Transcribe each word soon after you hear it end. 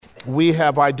we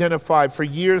have identified for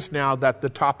years now that the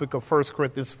topic of 1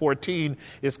 Corinthians 14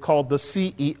 is called the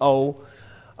CEO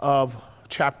of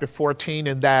chapter 14,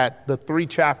 and that the three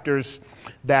chapters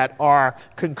that are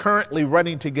concurrently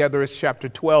running together is chapter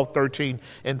 12, 13,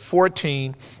 and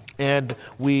 14. And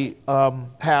we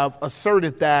have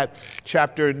asserted that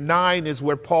chapter 9 is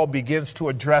where Paul begins to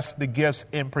address the gifts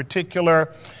in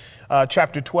particular.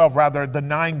 Chapter 12, rather, the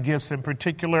 9 gifts in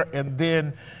particular. And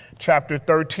then chapter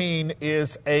 13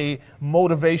 is a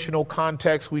motivational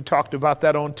context. We talked about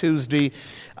that on Tuesday.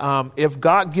 If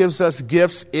God gives us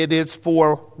gifts, it is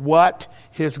for what?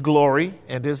 His glory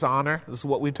and his honor. This is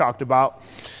what we talked about.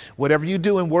 Whatever you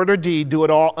do in word or deed, do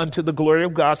it all unto the glory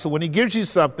of God. So when he gives you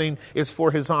something, it's for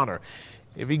his honor.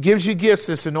 If he gives you gifts,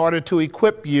 it's in order to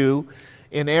equip you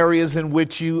in areas in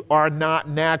which you are not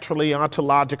naturally,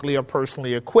 ontologically, or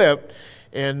personally equipped.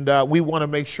 And we want to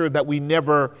make sure that we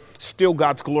never steal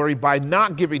God's glory by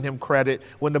not giving him credit.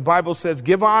 When the Bible says,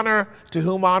 give honor to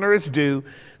whom honor is due,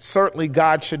 certainly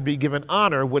God should be given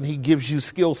honor when he gives you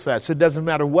skill sets. It doesn't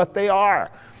matter what they are.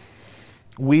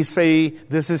 We say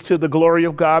this is to the glory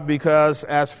of God because,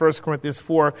 as 1 Corinthians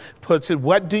 4 puts it,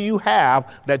 what do you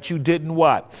have that you didn't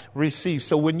what? Receive.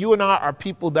 So when you and I are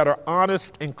people that are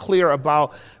honest and clear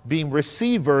about being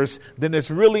receivers, then it's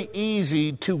really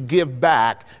easy to give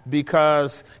back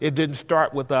because it didn't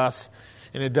start with us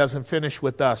and it doesn't finish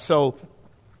with us. So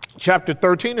chapter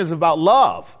 13 is about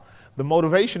love. The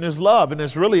motivation is love, and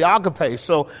it's really agape.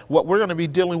 So what we're going to be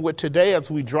dealing with today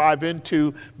as we drive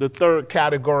into the third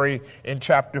category in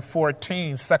chapter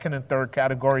 14, second and third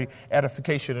category,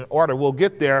 edification and order. We'll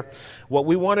get there. What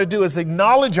we want to do is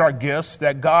acknowledge our gifts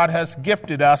that God has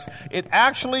gifted us. It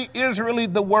actually is really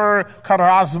the word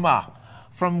charisma,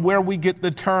 from where we get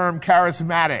the term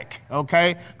charismatic,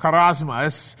 okay?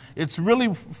 Charisma. It's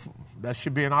really, that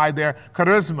should be an I there,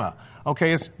 charisma.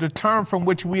 Okay, it's the term from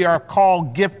which we are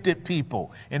called gifted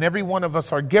people. And every one of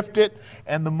us are gifted.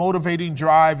 And the motivating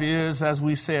drive is, as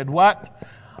we said, what?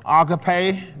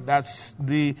 Agape. That's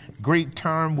the Greek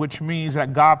term, which means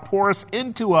that God pours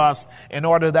into us in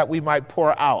order that we might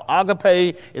pour out.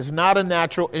 Agape is not a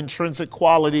natural intrinsic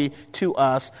quality to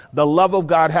us. The love of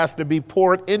God has to be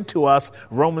poured into us.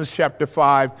 Romans chapter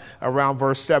 5, around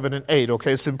verse 7 and 8.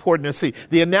 Okay, it's important to see.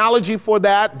 The analogy for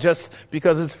that, just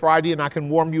because it's Friday and I can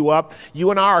warm you up, you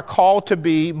and I are called to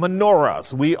be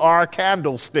menorahs. We are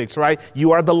candlesticks, right?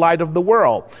 You are the light of the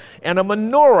world. And a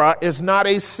menorah is not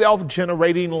a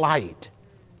self-generating light.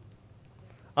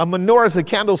 A menorah is a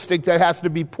candlestick that has to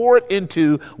be poured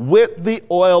into with the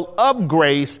oil of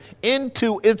grace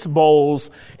into its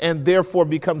bowls and therefore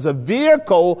becomes a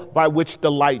vehicle by which the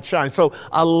light shines. So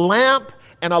a lamp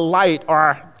and a light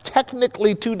are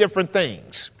technically two different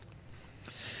things.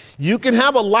 You can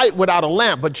have a light without a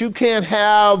lamp, but you can't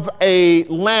have a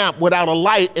lamp without a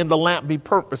light and the lamp be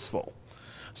purposeful.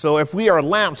 So if we are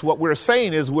lamps, what we're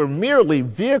saying is we're merely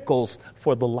vehicles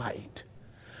for the light.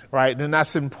 Right? And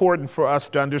that's important for us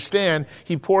to understand.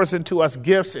 He pours into us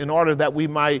gifts in order that we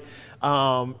might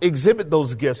exhibit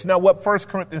those gifts. Now, what 1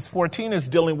 Corinthians 14 is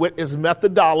dealing with is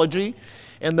methodology.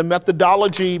 And the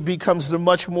methodology becomes the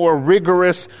much more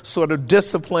rigorous sort of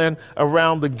discipline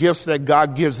around the gifts that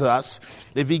God gives us.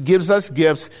 If he gives us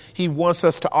gifts, he wants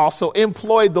us to also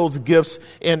employ those gifts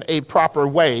in a proper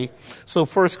way. So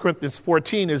 1 Corinthians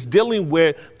 14 is dealing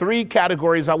with three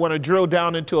categories I want to drill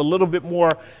down into a little bit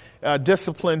more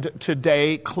disciplined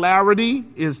today. Clarity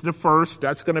is the first.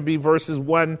 That's going to be verses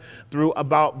 1 through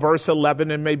about verse 11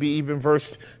 and maybe even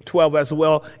verse 12 as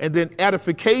well. And then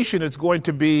edification is going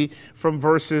to be from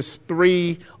verses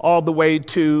 3 all the way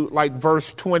to like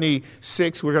verse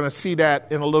 26. We're going to see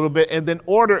that in a little bit. And then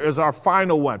order is our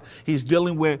final one. He's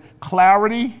dealing with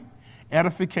clarity,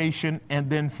 edification, and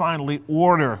then finally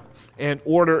order. And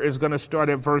order is going to start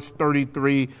at verse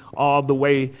 33 all the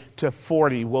way to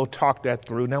 40. We'll talk that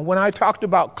through. Now, when I talked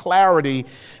about clarity,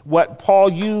 what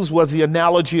Paul used was the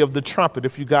analogy of the trumpet,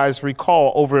 if you guys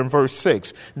recall, over in verse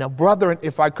 6. Now, brethren,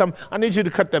 if I come, I need you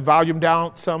to cut that volume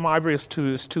down some, Ivory. It's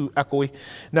too echoey.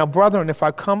 Now, brethren, if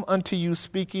I come unto you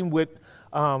speaking with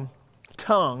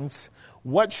tongues,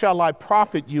 what shall I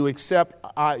profit you except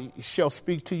I shall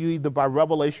speak to you either by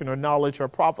revelation or knowledge or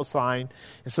prophesying?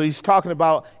 And so he's talking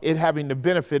about it having the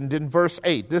benefit. And then verse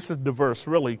 8, this is the verse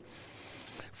really.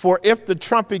 For if the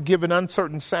trumpet give an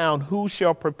uncertain sound, who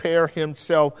shall prepare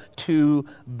himself to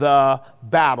the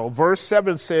battle? Verse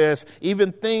 7 says,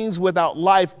 even things without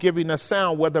life giving a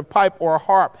sound, whether pipe or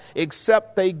harp,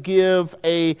 except they give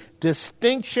a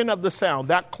distinction of the sound.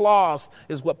 That clause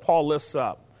is what Paul lifts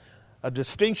up. A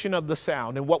distinction of the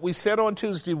sound. And what we said on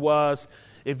Tuesday was,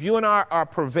 if you and I are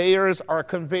purveyors or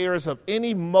conveyors of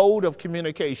any mode of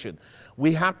communication,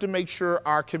 We have to make sure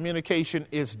our communication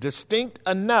is distinct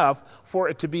enough for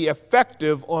it to be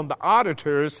effective on the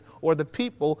auditors or the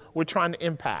people we're trying to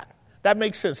impact. That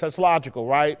makes sense. That's logical,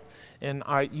 right? And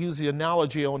I use the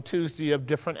analogy on Tuesday of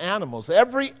different animals.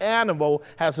 Every animal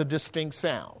has a distinct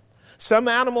sound. Some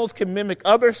animals can mimic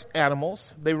other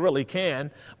animals. They really can.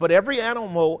 But every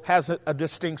animal has a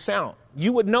distinct sound.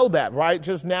 You would know that, right?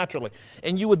 Just naturally.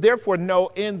 And you would therefore know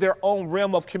in their own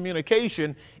realm of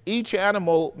communication, each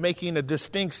animal making a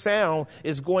distinct sound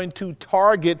is going to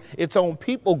target its own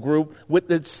people group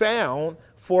with its sound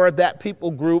for that people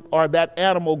group or that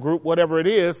animal group, whatever it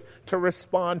is, to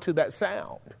respond to that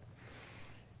sound.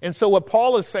 And so what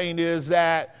Paul is saying is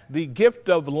that the gift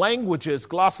of languages,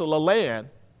 glossolalia,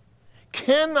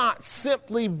 cannot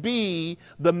simply be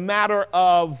the matter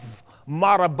of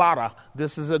marabara.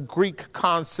 This is a Greek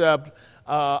concept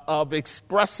of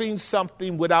expressing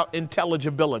something without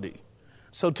intelligibility.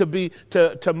 So to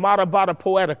marabara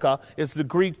poetica is the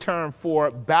Greek term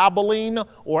for babbling,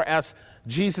 or as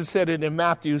Jesus said it in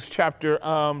Matthew chapter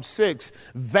 6,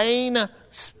 vain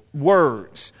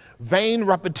words, vain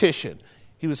repetition.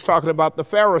 He was talking about the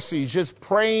Pharisees just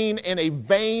praying in a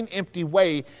vain, empty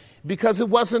way, because it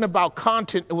wasn't about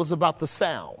content, it was about the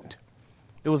sound.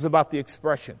 It was about the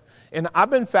expression. And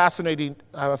I've been fascinated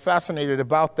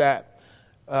about that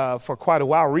for quite a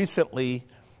while recently,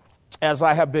 as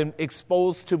I have been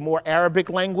exposed to more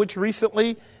Arabic language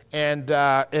recently,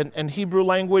 and Hebrew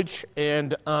language,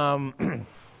 and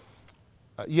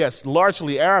yes,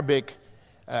 largely Arabic.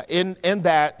 In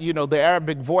that, the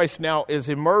Arabic voice now is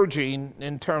emerging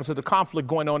in terms of the conflict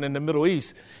going on in the Middle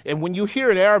East. And when you hear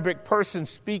an Arabic person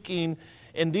speaking,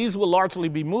 and these will largely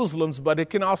be Muslims, but you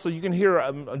can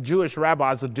hear Jewish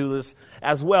rabbis will do this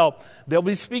as well. They'll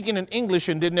be speaking in English,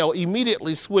 and then they'll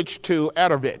immediately switch to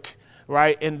Arabic,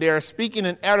 right? And they're speaking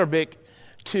in Arabic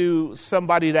to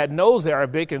somebody that knows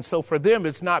Arabic, and so for them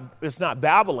it's not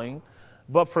babbling.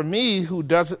 But for me, who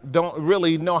don't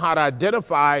really know how to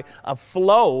identify a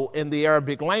flow in the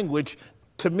Arabic language,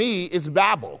 to me, it's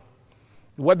babble.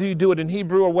 Whether you do it in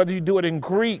Hebrew or whether you do it in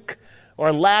Greek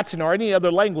or Latin or any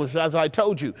other language, as I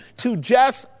told you, to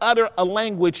just utter a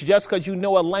language just because you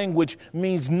know a language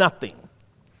means nothing.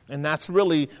 And that's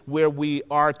really where we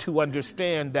are to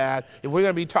understand that if we're going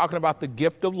to be talking about the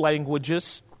gift of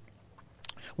languages,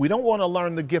 we don't want to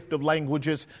learn the gift of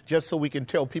languages just so we can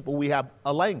tell people we have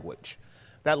a language.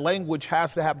 That language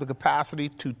has to have the capacity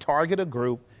to target a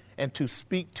group and to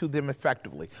speak to them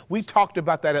effectively. We talked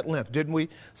about that at length, didn't we?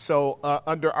 So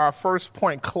under our first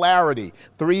point, clarity,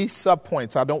 3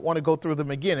 subpoints. I don't want to go through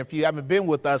them again. If you haven't been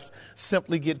with us,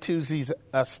 simply get Tuesday's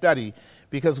study,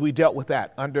 because we dealt with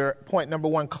that. Under point number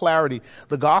 1, clarity.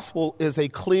 The gospel is a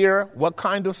clear, what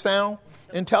kind of sound?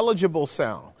 Intelligible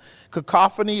sound.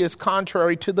 Cacophony is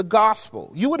contrary to the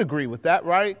gospel. You would agree with that,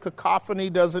 right? Cacophony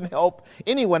doesn't help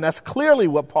anyone. That's clearly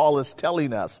what Paul is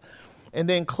telling us. And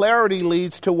then clarity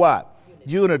leads to what?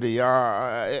 Unity.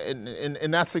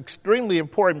 And that's extremely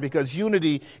important, because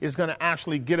unity is going to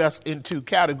actually get us into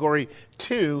category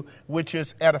 2, which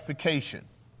is edification.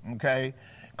 Okay?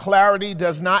 Clarity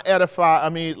does not edify.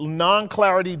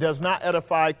 Non-clarity does not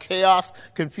edify. Chaos,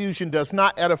 confusion does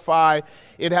not edify.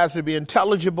 It has to be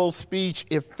intelligible speech,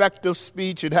 effective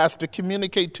speech. It has to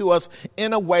communicate to us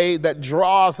in a way that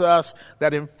draws us,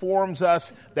 that informs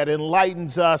us, that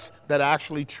enlightens us, that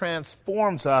actually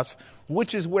transforms us,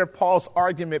 which is where Paul's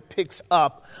argument picks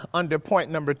up under point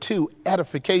number 2,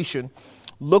 edification.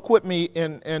 Look with me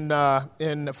in 1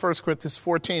 Corinthians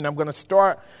 14. I'm going to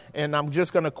start, and I'm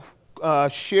just going to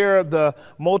share the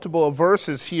multiple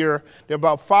verses here. There are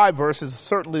about 5 verses.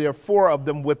 Certainly there are 4 of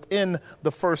them within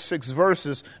the first 6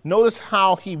 verses. Notice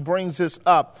how he brings this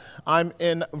up. I'm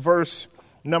in verse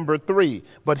number 3.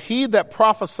 But he that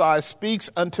prophesies speaks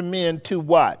unto men to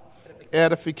what?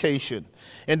 Edification.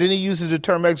 And then he uses the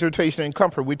term exhortation and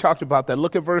comfort. We talked about that.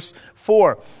 Look at verse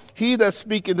 4. He that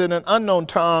speaketh in an unknown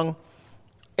tongue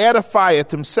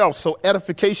edifieth himself. So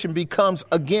edification becomes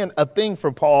again a thing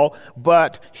for Paul,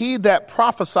 but he that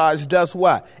prophesies does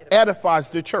what? Edifies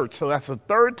the church. So that's the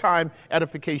 3rd time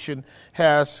edification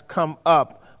has come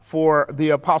up for the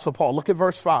Apostle Paul. Look at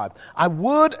verse 5. I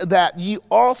would that ye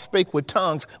all spake with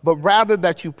tongues, but rather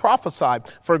that you prophesied.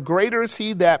 For greater is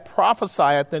he that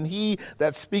prophesieth than he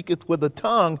that speaketh with a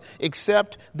tongue,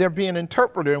 except there be an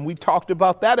interpreter. And we talked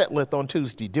about that at length on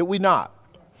Tuesday, did we not?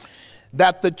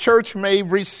 That the church may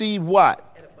receive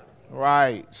what?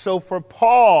 Right. So for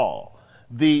Paul,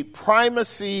 the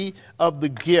primacy of the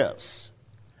gifts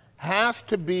has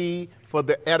to be for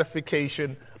the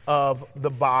edification of the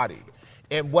body.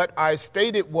 And what I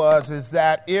stated is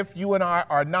that if you and I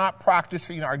are not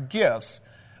practicing our gifts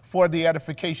for the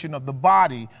edification of the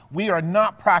body, we are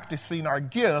not practicing our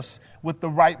gifts with the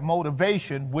right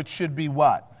motivation, which should be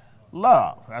what?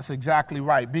 Love. That's exactly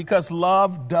right. Because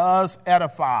love does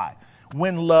edify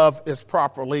when love is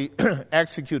properly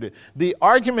executed. The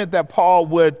argument that Paul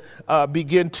would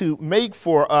begin to make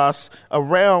for us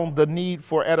around the need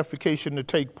for edification to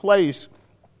take place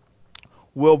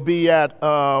will be at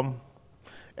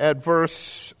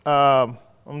verse,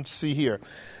 let's see here.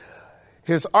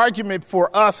 His argument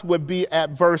for us would be at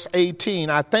verse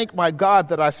 18. I thank my God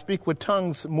that I speak with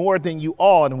tongues more than you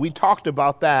all. And we talked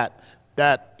about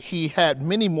that he had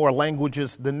many more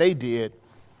languages than they did.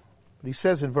 He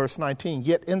says in verse 19,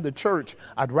 yet in the church,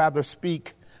 I'd rather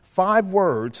speak 5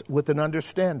 words with an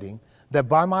understanding that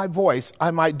by my voice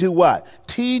I might do what?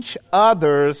 Teach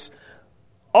others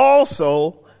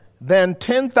also than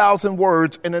 10,000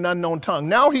 words in an unknown tongue.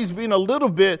 Now he's being a little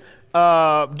bit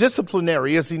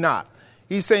disciplinary, is he not?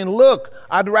 He's saying, look,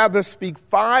 I'd rather speak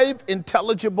 5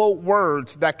 intelligible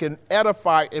words that can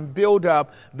edify and build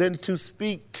up than to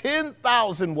speak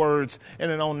 10,000 words in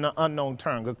an unknown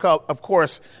tongue. Of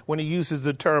course, when he uses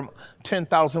the term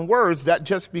 10,000 words, that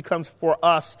just becomes for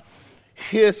us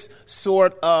his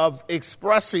sort of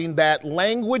expressing that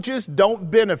languages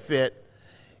don't benefit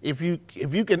if you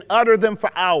can utter them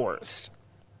for hours.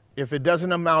 If it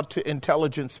doesn't amount to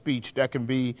intelligent speech, that can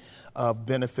be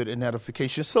benefit and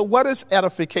edification. So what is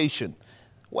edification?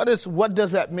 What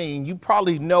does that mean? You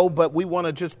probably know, but we want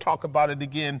to just talk about it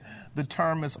again. The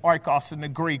term is oikos in the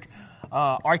Greek,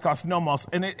 oikos nomos,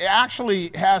 and it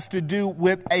actually has to do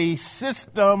with a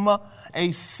system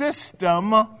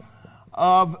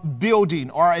of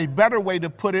building, or a better way to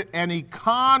put it, an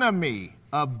economy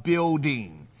of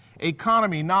building.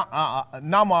 Economy,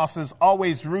 nomos is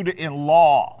always rooted in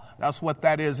law. That's what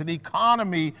that is, an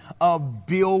economy of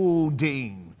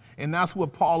building. And that's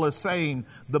what Paul is saying.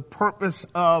 The purpose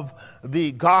of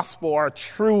the gospel or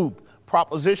truth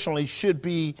propositionally should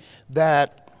be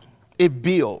that it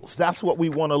builds. That's what we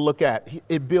want to look at.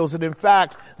 It builds. And in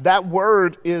fact, that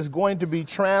word is going to be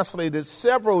translated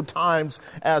several times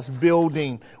as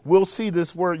building. We'll see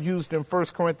this word used in 1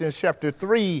 Corinthians chapter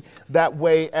 3 that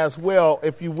way as well,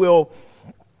 if you will,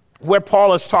 where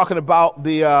Paul is talking about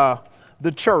the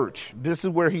church. This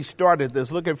is where he started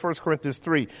this. Look at 1 Corinthians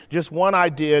 3. Just one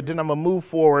idea, then I'm going to move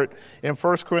forward. In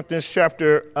 1 Corinthians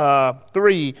chapter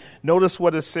 3, notice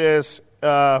what it says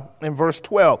in verse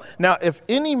 12. Now, if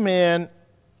any man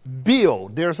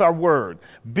build, there's our word,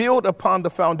 build upon the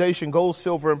foundation, gold,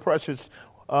 silver, and precious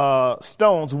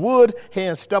stones, wood, hay,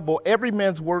 and stubble, every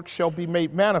man's work shall be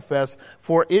made manifest,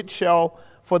 for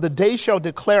the day shall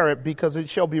declare it, because it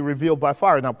shall be revealed by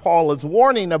fire. Now, Paul is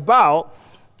warning about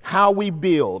how we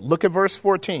build. Look at verse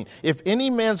 14. If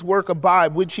any man's work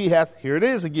abide, which he hath, here it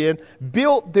is again,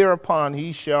 built thereupon,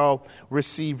 he shall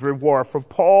receive reward. For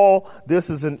Paul, this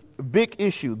is a big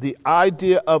issue. The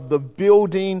idea of the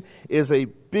building is a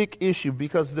big issue,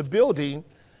 because the building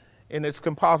in its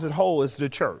composite whole is the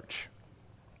church,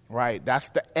 right? That's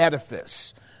the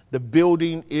edifice. The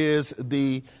building is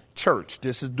the church.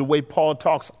 This is the way Paul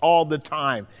talks all the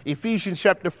time. Ephesians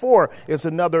chapter 4 is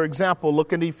another example.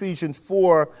 Look at Ephesians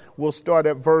 4. We'll start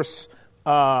at verse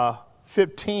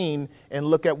 15 and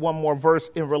look at one more verse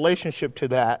in relationship to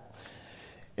that.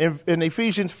 In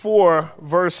Ephesians 4,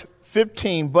 verse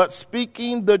 15, but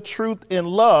speaking the truth in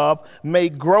love may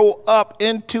grow up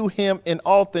into him in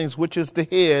all things, which is the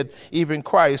head, even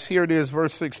Christ. Here it is,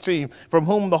 verse 16, from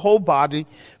whom the whole body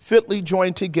fitly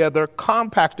joined together,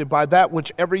 compacted by that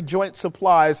which every joint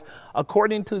supplies,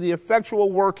 according to the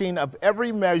effectual working of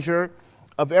every measure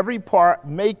of every part,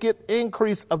 make it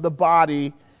increase of the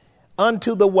body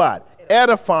unto the what?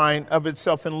 Edifying of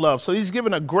itself in love. So he's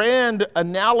given a grand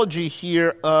analogy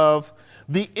here of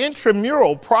the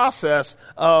intramural process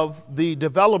of the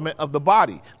development of the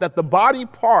body, that the body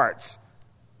parts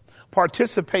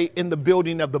participate in the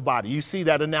building of the body. You see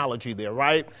that analogy there,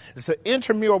 right? It's an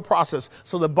intramural process.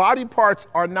 So the body parts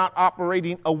are not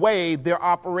operating away, they're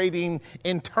operating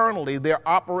internally. They're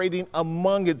operating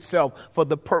among itself for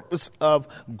the purpose of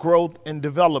growth and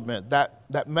development.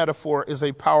 That metaphor is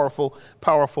a powerful,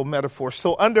 powerful metaphor.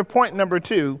 So under point number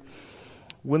 2,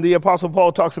 when the Apostle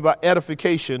Paul talks about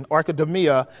edification,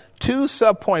 oikodomia, 2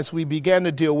 subpoints we began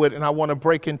to deal with, and I want to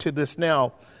break into this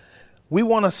now. We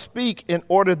want to speak in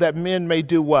order that men may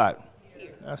do what?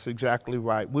 Hear. That's exactly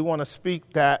right. We want to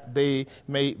speak that they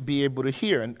may be able to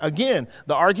hear. And again,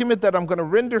 the argument that I'm going to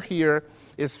render here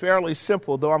is fairly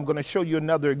simple, though I'm going to show you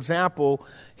another example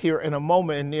here in a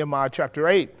moment in Nehemiah chapter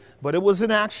 8. But it was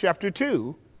in Acts chapter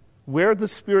 2. Where the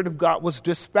Spirit of God was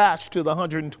dispatched to the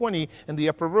 120 in the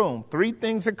upper room. 3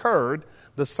 things occurred: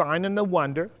 the sign and the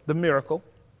wonder, the miracle,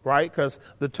 right? Because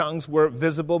the tongues were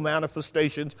visible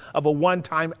manifestations of a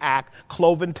one-time act,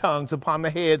 cloven tongues upon the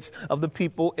heads of the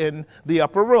people in the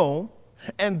upper room.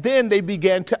 And then they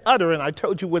began to utter. And I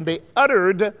told you when they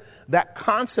uttered, that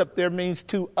concept there means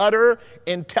to utter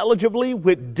intelligibly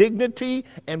with dignity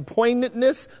and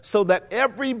poignantness so that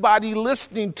everybody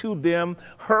listening to them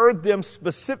heard them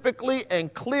specifically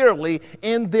and clearly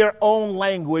in their own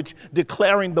language,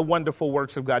 declaring the wonderful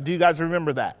works of God. Do you guys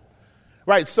remember that?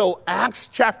 Right, so Acts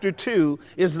chapter 2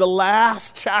 is the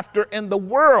last chapter in the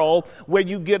world where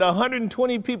you get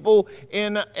 120 people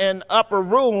in an upper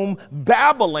room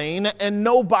babbling and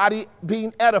nobody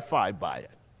being edified by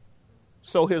it.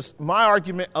 So my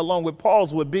argument along with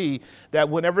Paul's would be that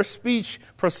whenever speech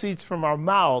proceeds from our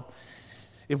mouth,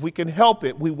 if we can help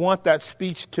it, we want that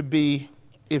speech to be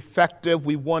effective.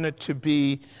 We want it to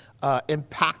be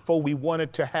impactful. We want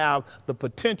it to have the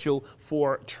potential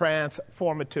for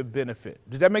transformative benefit.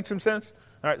 Did that make some sense?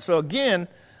 All right. So again,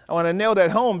 I want to nail that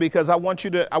home because I want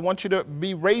you to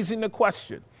be raising the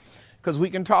question because we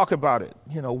can talk about it.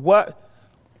 You know,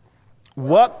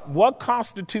 what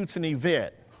constitutes an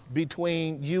event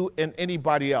between you and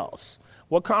anybody else?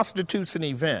 What constitutes an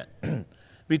event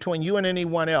between you and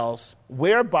anyone else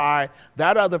whereby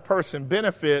that other person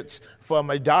benefits from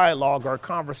a dialogue or a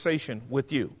conversation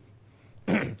with you?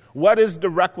 What is the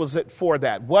requisite for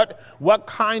that? What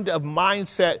kind of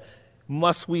mindset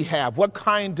must we have? What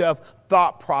kind of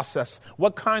thought process?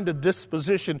 What kind of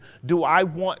disposition do I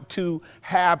want to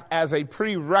have as a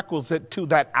prerequisite to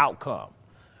that outcome?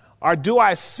 Or do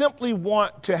I simply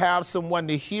want to have someone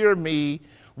to hear me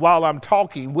while I'm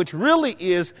talking, which really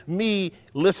is me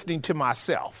listening to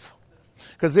myself?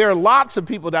 Because there are lots of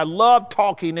people that love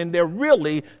talking and they're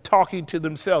really talking to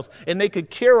themselves. And they could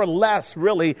care less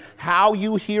really how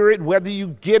you hear it, whether you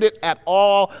get it at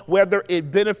all, whether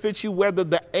it benefits you, whether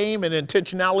the aim and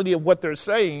intentionality of what they're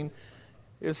saying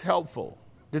is helpful.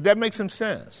 Did that make some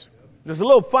sense? It's a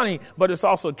little funny, but it's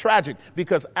also tragic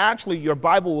because actually your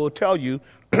Bible will tell you,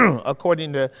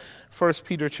 according to 1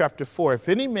 Peter chapter 4, if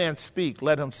any man speak,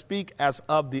 let him speak as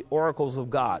of the oracles of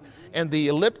God. And the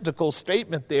elliptical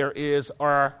statement there is,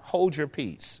 or hold your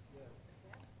peace.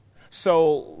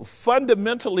 So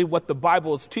fundamentally what the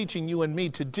Bible is teaching you and me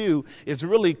to do is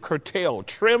really curtail,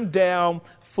 trim down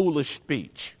foolish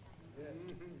speech.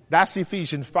 That's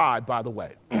Ephesians 5, by the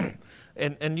way.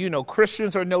 And you know,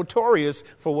 Christians are notorious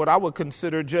for what I would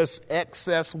consider just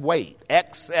excess weight,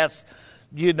 excess,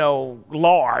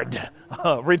 lard,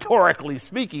 rhetorically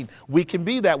speaking. We can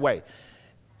be that way.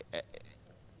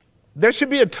 There should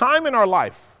be a time in our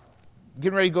life,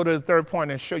 getting ready to go to the third point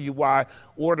and show you why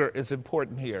order is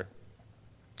important here.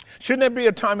 Shouldn't there be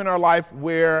a time in our life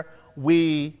where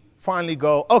we finally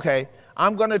go, okay,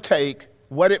 I'm going to take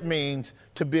what it means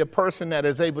to be a person that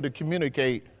is able to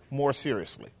communicate more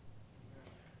seriously?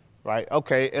 Right?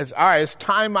 Okay, it's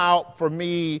time out for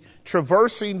me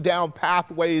traversing down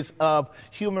pathways of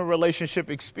human relationship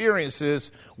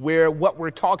experiences where what we're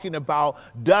talking about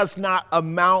does not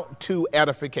amount to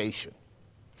edification.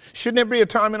 Shouldn't there be a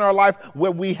time in our life where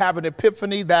we have an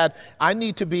epiphany that I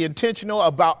need to be intentional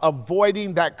about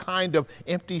avoiding that kind of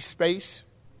empty space?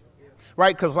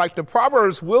 Right? Because like the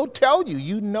Proverbs will tell you,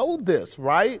 you know this,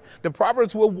 right? The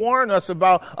Proverbs will warn us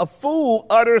about a fool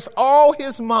utters all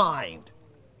his mind,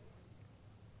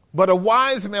 but a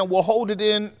wise man will hold it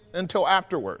in until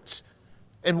afterwards.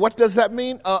 And what does that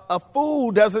mean? A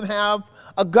fool doesn't have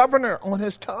a governor on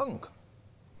his tongue.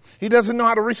 He doesn't know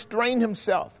how to restrain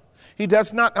himself. He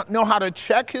does not know how to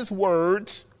check his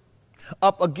words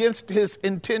up against his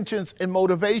intentions and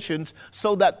motivations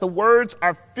so that the words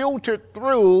are filtered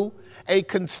through a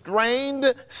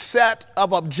constrained set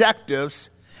of objectives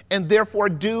and therefore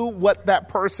do what that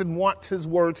person wants his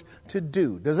words to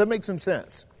do. Does that make some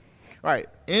sense? All right,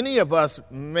 any of us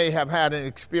may have had an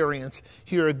experience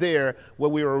here or there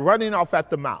where we were running off at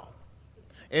the mouth.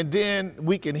 And then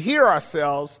we can hear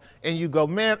ourselves and you go,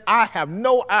 man, I have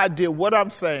no idea what I'm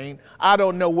saying. I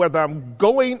don't know whether I'm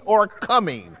going or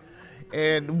coming.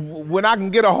 And when I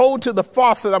can get a hold to the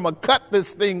faucet, I'm going to cut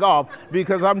this thing off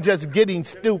because I'm just getting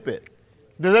stupid.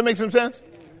 Does that make some sense?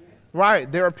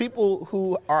 Right, there are people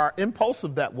who are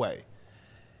impulsive that way.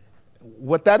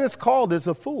 What that is called is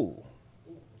a fool.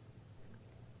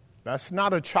 That's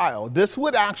not a child. This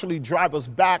would actually drive us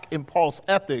back in Paul's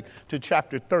ethic to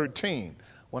chapter 13.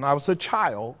 When I was a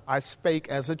child, I spake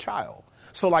as a child.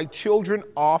 So like children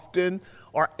often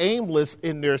are aimless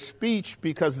in their speech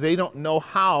because they don't know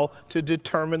how to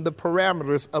determine the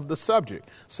parameters of the subject.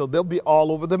 So they'll be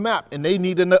all over the map and they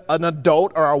need an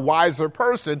adult or a wiser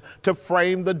person to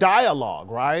frame the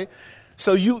dialogue, right?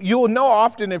 So you'll know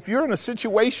often if you're in a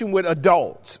situation with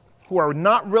adults who are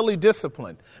not really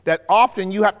disciplined, that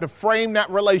often you have to frame that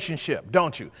relationship,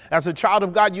 don't you? As a child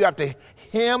of God, you have to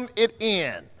hem it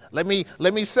in. Let me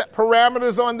set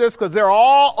parameters on this because they're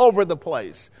all over the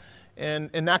place. And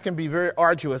that can be very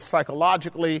arduous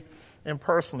psychologically and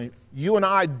personally. You and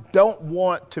I don't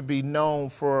want to be known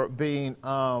for being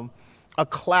a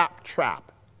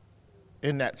claptrap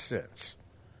in that sense.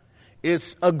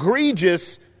 It's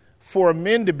egregious for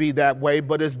men to be that way,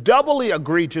 but it's doubly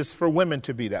egregious for women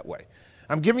to be that way.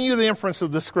 I'm giving you the inference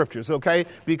of the scriptures, okay?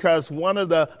 Because one of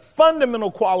the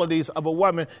fundamental qualities of a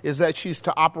woman is that she's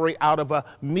to operate out of a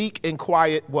meek and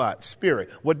quiet what? Spirit.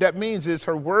 What that means is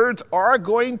her words are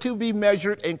going to be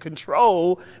measured and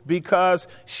controlled because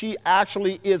she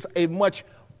actually is a much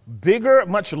bigger,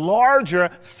 much larger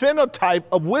phenotype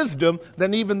of wisdom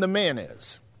than even the man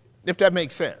is, if that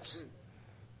makes sense.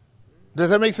 Does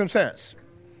that make some sense?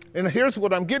 And here's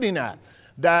what I'm getting at,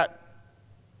 that,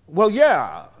 well,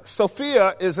 yeah,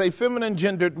 Sophia is a feminine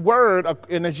gendered word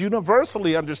and is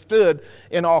universally understood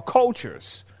in all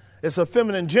cultures. It's a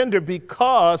feminine gender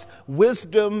because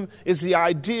wisdom is the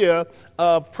idea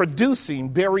of producing,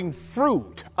 bearing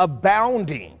fruit,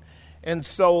 abounding. And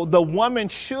so the woman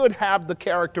should have the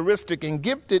characteristic and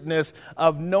giftedness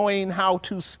of knowing how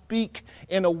to speak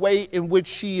in a way in which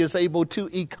she is able to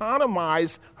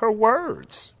economize her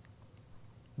words.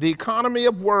 The economy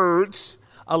of words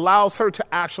allows her to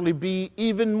actually be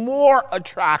even more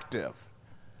attractive.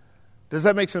 Does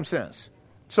that make some sense?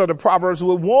 So the Proverbs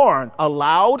would warn, a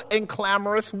loud and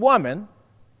clamorous woman,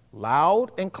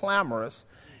 loud and clamorous,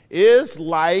 is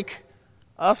like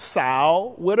a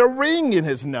sow with a ring in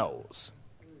his nose.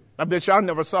 I bet y'all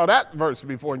never saw that verse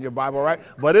before in your Bible, right?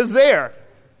 But it's there,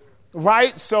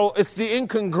 right? So it's the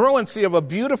incongruency of a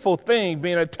beautiful thing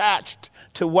being attached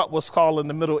to what was called in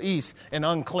the Middle East an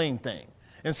unclean thing.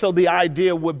 And so the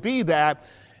idea would be that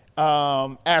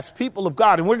as people of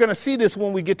God, and we're going to see this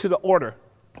when we get to the order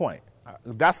point.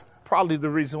 That's probably the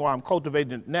reason why I'm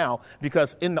cultivating it now,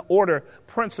 because in the order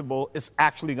principle, it's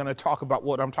actually going to talk about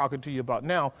what I'm talking to you about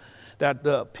now, that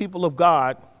the people of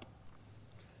God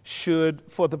should,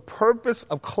 for the purpose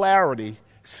of clarity,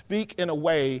 speak in a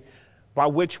way by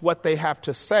which what they have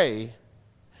to say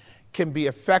can be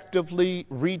effectively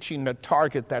reaching the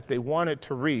target that they wanted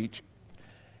to reach,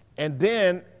 and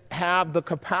then have the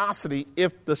capacity,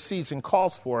 if the season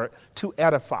calls for it, to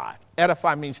edify.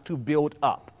 Edify means to build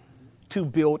up,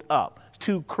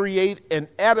 to create an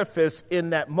edifice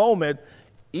in that moment,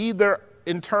 either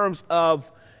in terms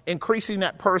of increasing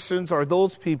that person's or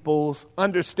those people's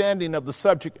understanding of the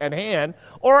subject at hand,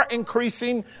 or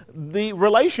increasing the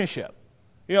relationship.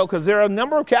 You know, because there are a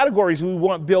number of categories we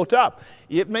want built up.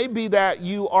 It may be that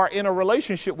you are in a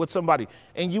relationship with somebody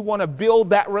and you want to build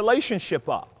that relationship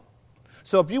up.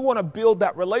 So if you want to build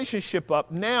that relationship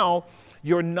up, now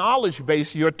your knowledge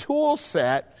base, your tool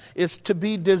set is to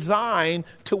be designed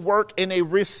to work in a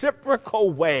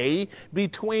reciprocal way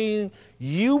between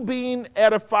you being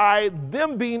edified,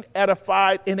 them being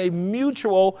edified, in a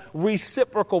mutual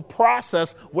reciprocal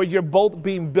process where you're both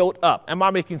being built up. Am I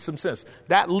making some sense?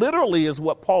 That literally is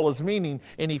what Paul is meaning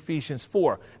in Ephesians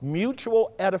 4.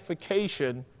 Mutual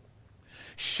edification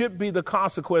should be the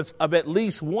consequence of at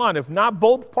least one, if not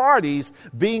both parties,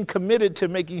 being committed to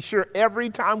making sure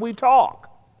every time we talk,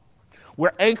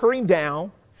 we're anchoring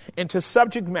down into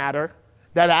subject matter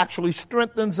that actually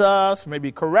strengthens us,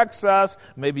 maybe corrects us,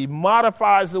 maybe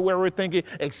modifies the way we're thinking,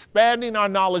 expanding our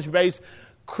knowledge base,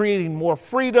 creating more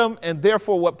freedom, and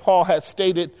therefore what Paul has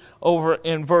stated over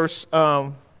in verse,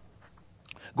 going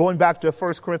back to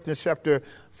 1 Corinthians chapter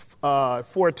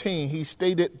 14, he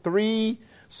stated three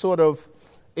sort of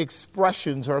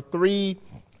expressions or three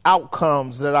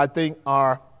outcomes that I think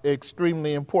are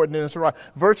extremely important in this.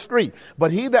 Verse 3,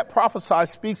 but he that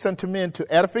prophesies speaks unto men to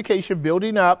edification,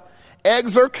 building up,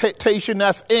 exhortation,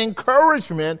 that's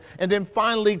encouragement, and then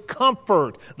finally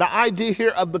comfort. The idea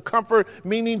here of the comfort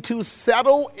meaning to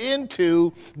settle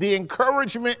into the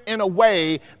encouragement in a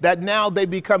way that now they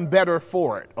become better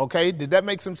for it. Okay, did that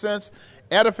make some sense?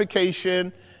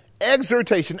 Edification,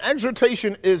 exhortation.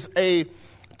 Exhortation is a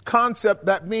concept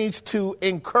that means to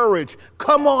encourage.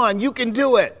 Come on, you can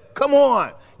do it. Come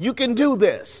on, you can do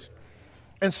this.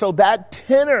 And so that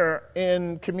tenor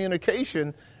in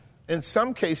communication in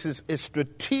some cases is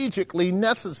strategically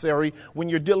necessary when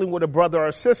you're dealing with a brother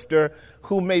or sister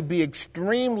who may be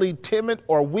extremely timid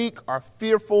or weak or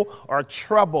fearful or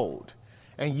troubled.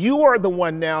 And you are the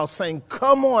one now saying,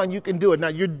 come on, you can do it. Now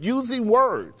you're using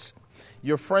words.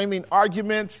 you're framing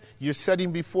arguments, you're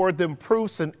setting before them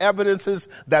proofs and evidences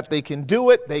that they can do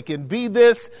it, they can be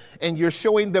this, and you're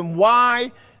showing them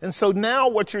why. And so now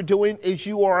what you're doing is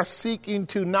you are seeking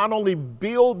to not only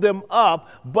build them up,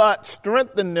 but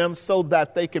strengthen them so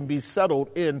that they can be settled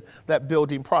in that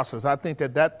building process. I think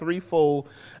that threefold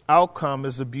outcome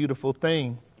is a beautiful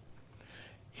thing.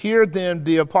 Here then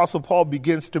the Apostle Paul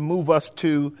begins to move us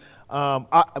to,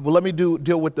 let me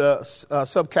deal with the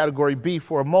subcategory B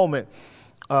for a moment.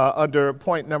 Under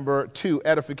point number 2,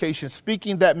 edification,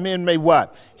 speaking that men may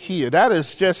what? Hear.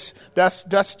 That's just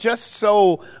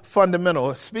so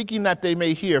fundamental. Speaking that they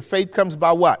may hear. Faith comes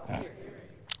by what?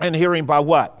 And hearing by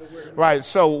what? Right.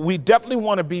 So we definitely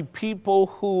want to be people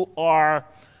who are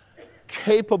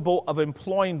capable of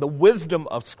employing the wisdom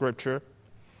of Scripture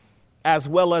as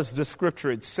well as the Scripture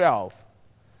itself.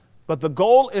 But the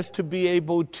goal is to be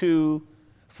able to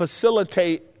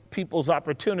facilitate people's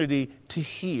opportunity to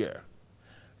hear.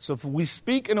 So if we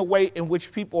speak in a way in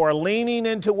which people are leaning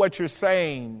into what you're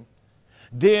saying,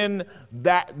 then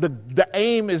that the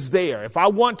aim is there. If I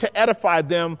want to edify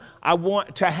them, I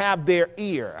want to have their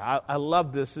ear. I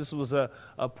love this. This was a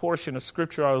portion of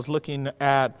Scripture I was looking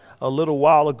at a little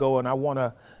while ago, and I want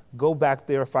to go back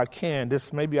there if I can.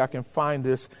 Maybe I can find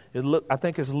this. I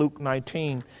think it's Luke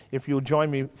 19, if you'll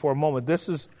join me for a moment. This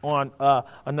is on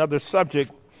another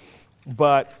subject,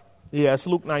 but yeah, it's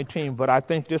Luke 19, but I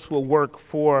think this will work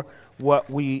for what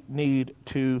we need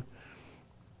to.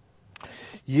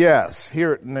 Yes,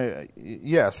 here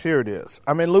it is.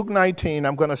 I'm in Luke 19.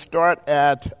 I'm going to start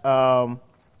at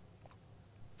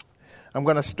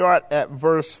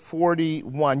verse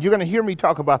 41. You're going to hear me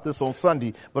talk about this on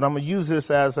Sunday, but I'm going to use this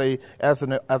as a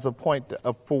point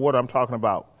for what I'm talking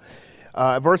about.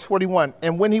 Verse 41,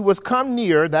 and when he was come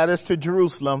near, that is to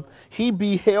Jerusalem, he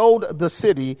beheld the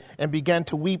city and began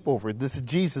to weep over it. This is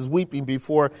Jesus weeping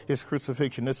before his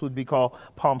crucifixion. This would be called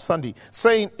Palm Sunday,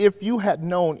 saying, if you had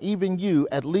known, even you,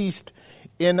 at least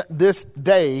in this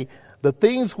day, the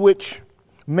things which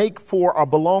make for or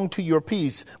belong to your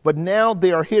peace, but now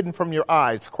they are hidden from your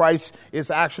eyes. Christ is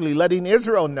actually letting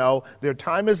Israel know their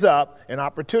time is up, an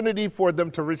opportunity for them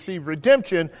to receive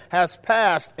redemption has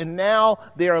passed, and now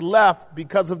they are left,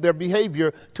 because of their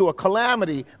behavior, to a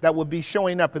calamity that will be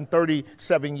showing up in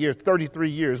 33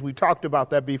 years. We talked about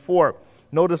that before.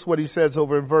 Notice what he says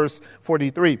over in verse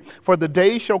 43. For the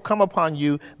day shall come upon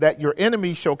you that your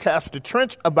enemies shall cast a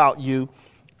trench about you,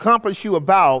 compass you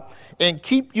about, and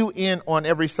keep you in on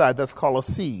every side. That's called a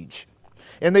siege.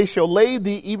 And they shall lay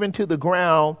thee even to the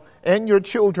ground, and your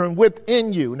children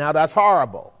within you. Now that's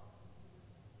horrible.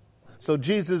 So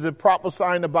Jesus is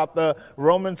prophesying about the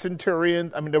Roman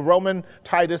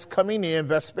Titus coming in,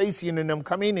 Vespasian and them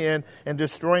coming in and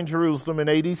destroying Jerusalem in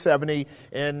AD 70.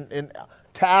 And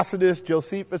Tacitus,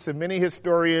 Josephus, and many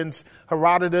historians,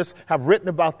 Herodotus, have written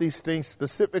about these things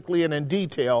specifically and in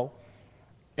detail.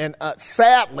 And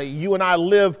sadly, you and I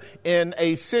live in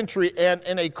a century and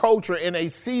in a culture, in a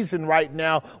season right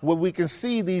now where we can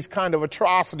see these kind of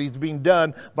atrocities being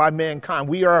done by mankind.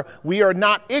 We are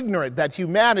not ignorant that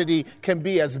humanity can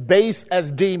be as base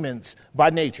as demons by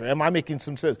nature. Am I making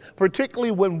some sense?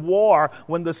 Particularly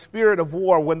when the spirit of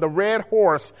war, when the red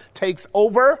horse takes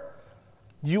over,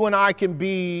 you and I can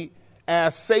be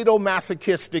as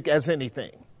sadomasochistic as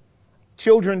anything.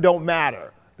 Children don't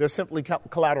matter. They're simply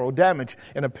collateral damage.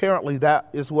 And apparently that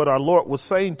is what our Lord was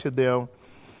saying to them.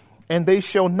 And they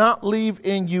shall not leave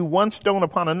in you one stone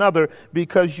upon another,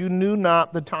 because you knew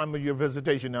not the time of your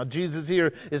visitation. Now, Jesus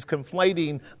here is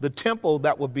conflating the temple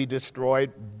that would be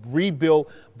destroyed, rebuilt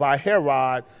by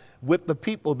Herod, with the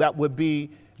people that would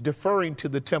be deferring to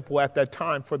the temple at that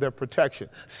time for their protection.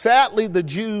 Sadly, the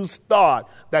Jews thought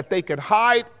that they could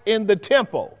hide in the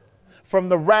temple from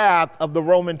the wrath of the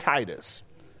Roman Titus.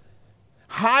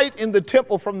 Hide in the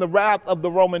temple from the wrath of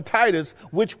the Roman Titus,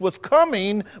 which was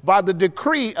coming by the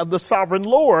decree of the sovereign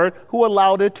Lord who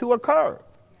allowed it to occur.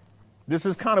 This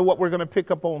is kind of what we're going to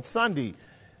pick up on Sunday.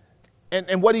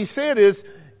 And what he said is,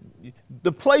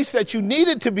 the place that you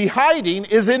needed to be hiding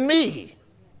is in me.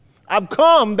 I've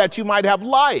come that you might have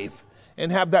life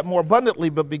and have that more abundantly,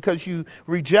 but because you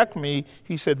reject me,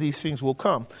 he said, these things will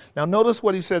come. Now notice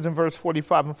what he says in verse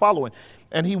 45 and following.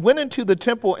 And he went into the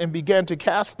temple and began to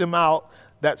cast them out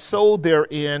that sold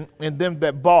therein, and them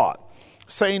that bought,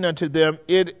 saying unto them,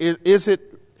 it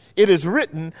is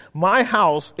written, my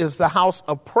house is the house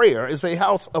of prayer, is a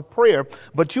house of prayer,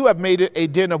 but you have made it a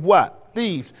den of what?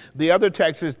 Thieves. The other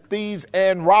text is thieves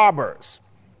and robbers.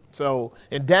 So,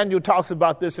 and Daniel talks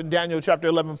about this in Daniel chapter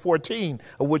 11:14,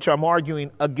 of which I'm arguing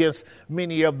against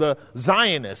many of the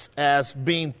Zionists as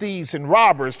being thieves and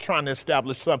robbers trying to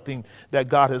establish something that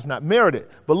God has not merited.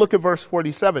 But look at verse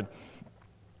 47.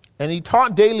 And he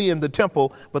taught daily in the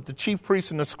temple, but the chief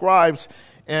priests and the scribes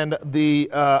and of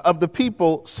the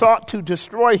people sought to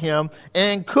destroy him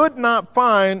and could not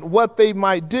find what they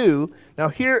might do. Now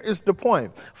here is the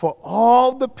point. For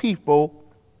all the people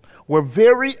were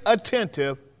very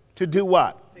attentive to do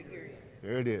what?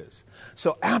 There it is.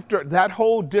 So after that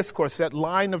whole discourse, that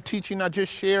line of teaching I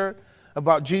just shared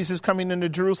about Jesus coming into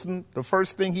Jerusalem, the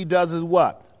first thing he does is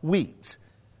what? Weeps.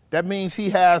 That means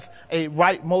he has a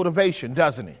right motivation,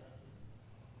 doesn't he?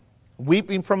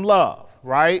 Weeping from love,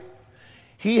 right?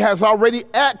 He has already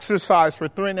exercised for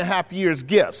 3.5 years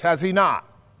gifts, has he not?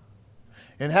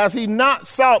 And has he not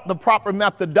sought the proper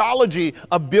methodology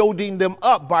of building them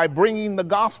up by bringing the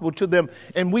gospel to them?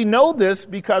 And we know this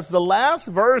because the last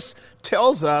verse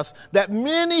tells us that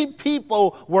many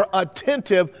people were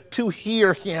attentive to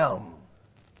hear him.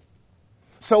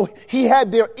 So he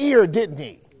had their ear, didn't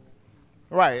he?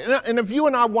 Right. And if you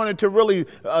and I wanted to really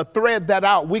thread that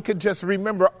out, we could just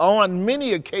remember on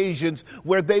many occasions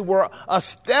where they were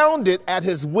astounded at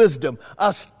his wisdom,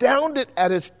 astounded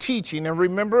at his teaching. And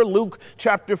remember Luke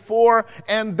chapter 4,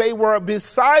 and they were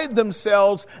beside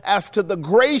themselves as to the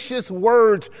gracious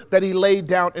words that he laid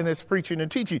down in his preaching and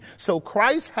teaching. So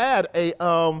Christ had a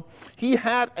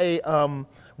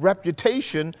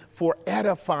reputation for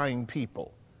edifying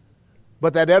people.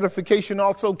 But that edification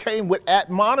also came with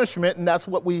admonishment, and that's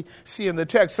what we see in the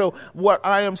text. So what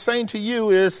I am saying to you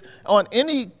is, on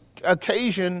any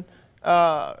occasion,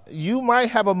 you might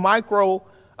have a micro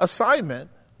assignment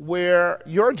where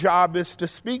your job is to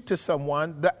speak to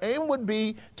someone. The aim would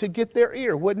be to get their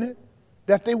ear, wouldn't it?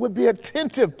 That they would be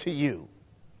attentive to you.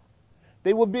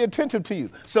 They would be attentive to you.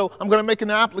 So I'm going to make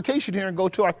an application here and go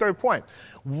to our third point.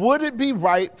 Would it be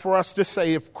right for us to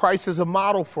say, if Christ is a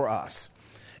model for us,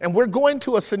 and we're going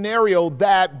to a scenario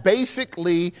that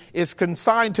basically is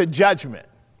consigned to judgment,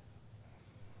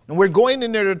 and we're going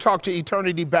in there to talk to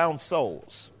eternity-bound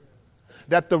souls,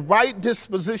 that the right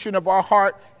disposition of our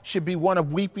heart should be one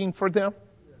of weeping for them?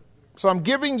 So I'm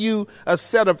giving you a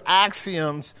set of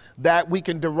axioms that we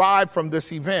can derive from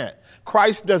this event.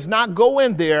 Christ does not go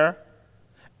in there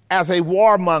as a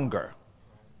warmonger.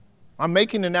 I'm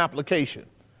making an application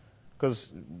because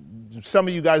some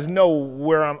of you guys know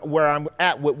where I'm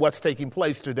at with what's taking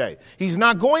place today. He's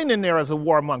not going in there as a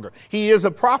warmonger. He is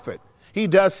a prophet. He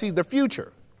does see the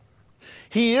future.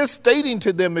 He is stating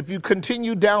to them, if you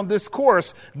continue down this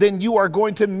course, then you are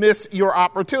going to miss your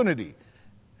opportunity.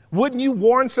 Wouldn't you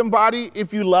warn somebody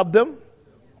if you loved them?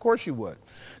 Of course you would.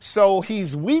 So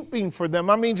he's weeping for them.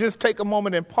 I mean, just take a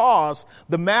moment and pause.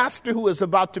 The master who is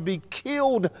about to be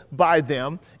killed by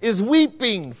them is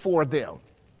weeping for them.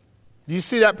 Do you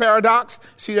see that paradox?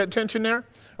 See that tension there?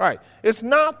 All right. It's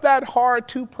not that hard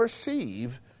to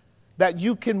perceive that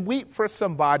you can weep for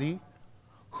somebody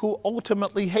who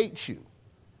ultimately hates you.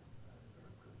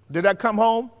 Did that come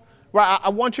home? Right. I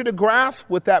want you to grasp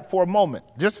with that for a moment,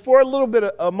 just for a little bit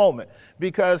of a moment,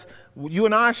 because you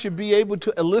and I should be able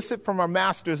to elicit from our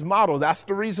master's model. That's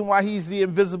the reason why he's the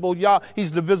visible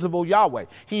Yahweh.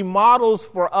 He models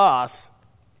for us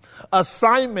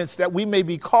assignments that we may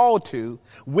be called to,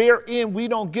 wherein we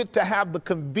don't get to have the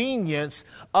convenience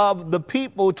of the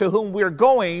people to whom we're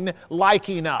going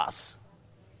liking us.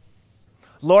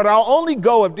 Lord, I'll only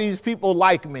go if these people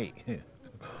like me.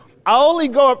 I'll only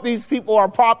go if these people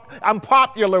are I'm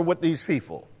popular with these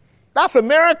people. That's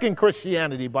American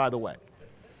Christianity, by the way.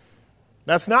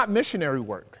 That's not missionary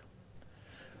work.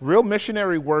 Real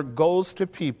missionary work goes to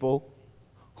people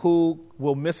who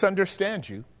will misunderstand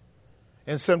you,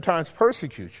 and sometimes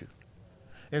persecute you,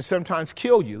 and sometimes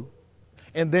kill you,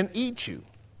 and then eat you.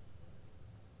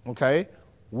 Okay?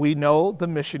 We know the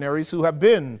missionaries who have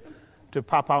been to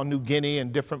Papua New Guinea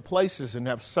and different places and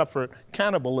have suffered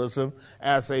cannibalism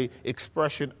as an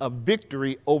expression of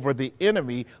victory over the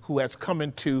enemy who has come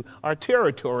into our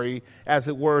territory, as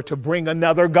it were, to bring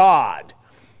another God.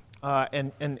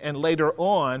 And later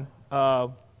on,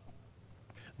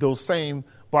 those same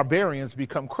barbarians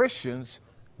become Christians,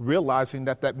 realizing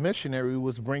that missionary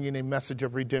was bringing a message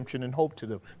of redemption and hope to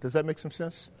them. Does that make some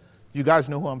sense? You guys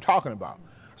know who I'm talking about.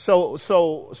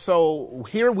 So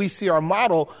here we see our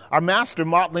master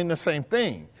modeling the same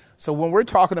thing. So when we're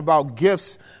talking about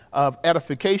gifts of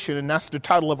edification, and that's the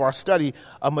title of our study,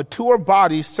 a mature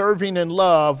body serving in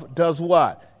love does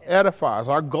what? Edifies.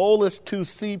 Our goal is to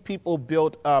see people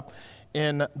built up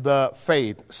in the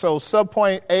faith. So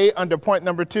subpoint A under point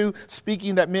number 2,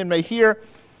 speaking that men may hear.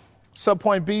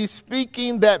 Subpoint B,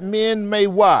 speaking that men may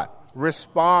what?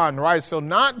 Respond, right? So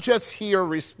not just hear,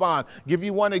 respond. Give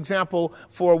you one example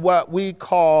for what we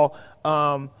call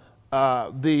the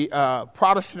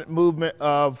Protestant movement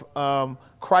of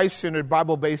Christ-centered,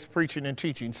 Bible-based preaching and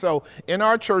teaching. So in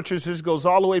our churches, this goes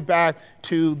all the way back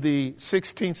to the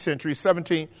 16th century,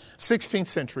 16th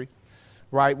century,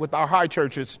 right, with our high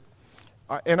churches.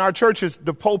 In our churches,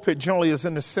 the pulpit generally is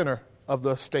in the center of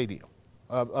the stadium,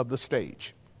 of the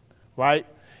stage, right?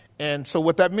 And so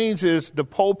what that means is the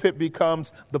pulpit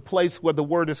becomes the place where the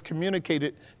word is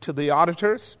communicated to the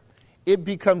auditors. It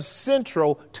becomes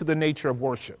central to the nature of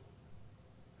worship.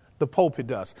 The pulpit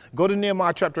does. Go to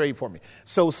Nehemiah chapter 8 for me.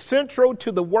 So central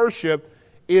to the worship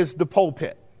is the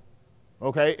pulpit.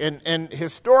 Okay? And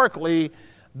historically,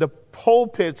 the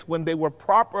pulpits, when they were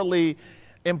properly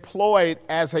employed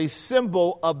as a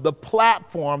symbol of the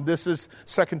platform, this is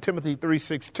 2 Timothy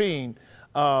 3:16,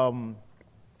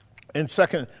 in 1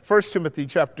 Timothy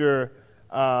chapter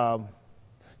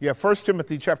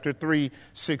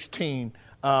 3:16,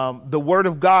 the word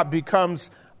of God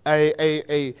becomes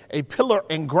a pillar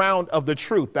and ground of the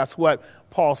truth. That's what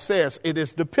Paul says. It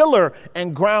is the pillar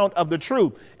and ground of the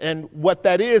truth. And what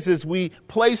that is we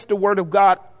place the word of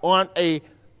God on a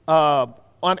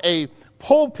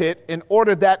pulpit in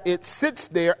order that it sits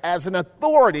there as an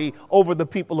authority over the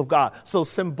people of God. So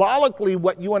symbolically,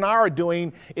 what you and I are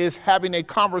doing is having a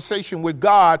conversation with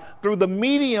God through the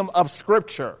medium of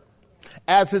Scripture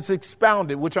as it's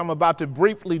expounded, which I'm about to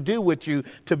briefly do with you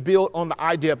to build on the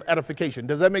idea of edification.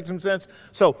 Does that make some sense?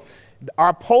 So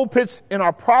our pulpits in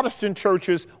our Protestant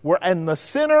churches were in the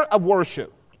center of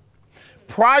worship.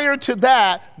 Prior to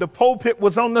that, the pulpit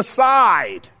was on the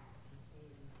side.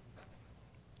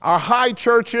 Our high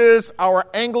churches, our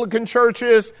Anglican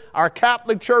churches, our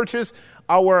Catholic churches,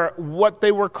 our what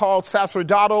they were called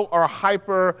sacerdotal or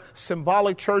hyper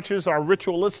symbolic churches, our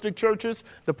ritualistic churches,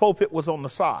 the pulpit was on the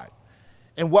side.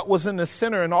 And what was in the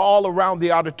center and all around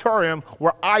the auditorium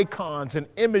were icons and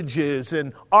images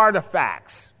and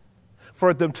artifacts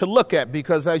for them to look at.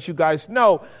 Because as you guys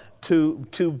know, to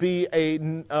be a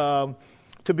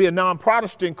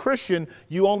non-Protestant Christian,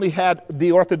 you only had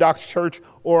the Orthodox Church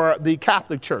or the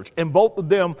Catholic Church. And both of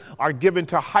them are given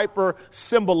to hyper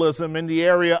symbolism in the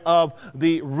area of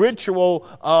the ritual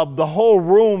of the whole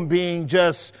room being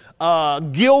just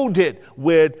gilded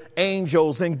with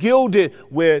angels and gilded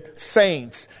with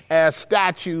saints as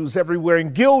statues everywhere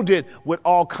and gilded with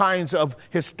all kinds of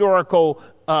historical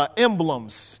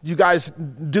emblems. You guys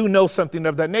do know something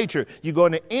of that nature. You go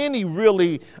into any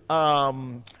really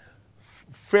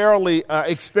fairly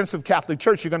expensive Catholic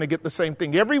church, you're going to get the same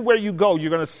thing. Everywhere you go, you're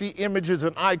going to see images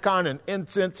and icon and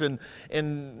incense and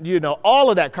you know, all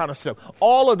of that kind of stuff.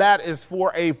 All of that is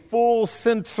for a full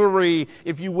sensory,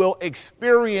 if you will,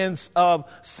 experience of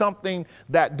something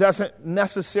that doesn't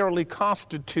necessarily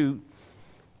constitute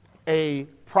a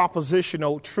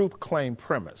propositional truth claim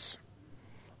premise.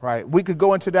 Right. We could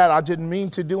go into that. I didn't mean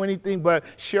to do anything but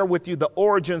share with you the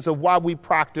origins of why we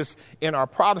practice in our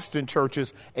Protestant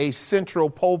churches a central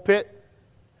pulpit,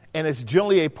 and it's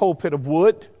generally a pulpit of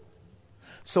wood.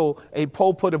 So a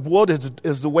pulpit of wood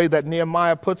is the way that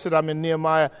Nehemiah puts it. I'm in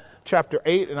Nehemiah chapter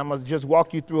 8, and I'm going to just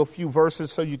walk you through a few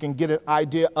verses so you can get an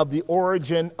idea of the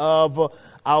origin of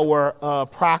our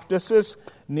practices.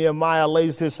 Nehemiah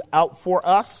lays this out for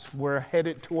us. We're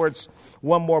headed towards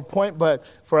one more point, but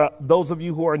for those of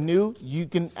you who are new, you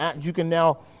can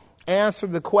now answer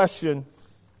the question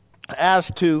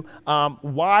as to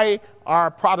why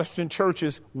our Protestant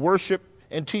churches worship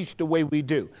and teach the way we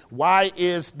do. Why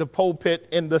is the pulpit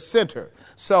in the center?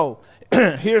 So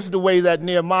here's the way that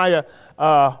Nehemiah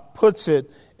puts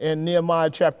it in Nehemiah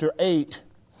chapter 8.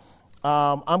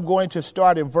 I'm going to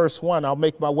start in verse 1. I'll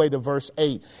make my way to verse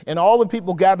 8. And all the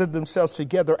people gathered themselves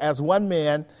together as one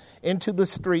man into the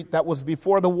street that was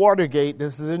before the water gate.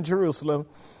 This is in Jerusalem.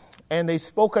 And they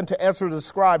spoke unto Ezra the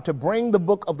scribe to bring the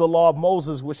book of the law of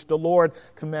Moses, which the Lord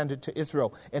commanded to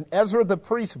Israel. And Ezra the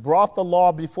priest brought the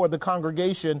law before the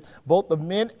congregation, both the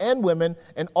men and women,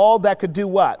 and all that could do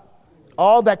what?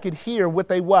 All that could hear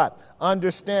with a what?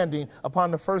 Understanding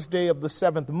upon the first day of the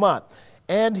 7th month.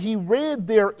 And he read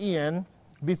therein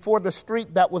before the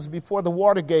street that was before the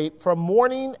water gate from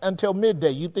morning until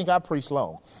midday. You think I preach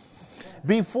long.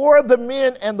 Before the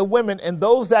men and the women and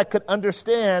those that could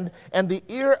understand, and the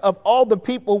ear of all the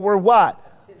people were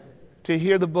what? To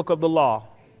hear the book of the law.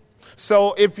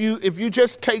 So if you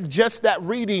just take just that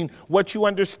reading, what you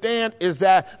understand is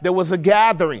that there was a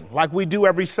gathering like we do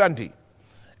every Sunday.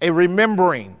 A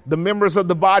remembering, the members of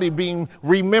the body being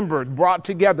remembered, brought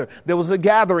together. There was a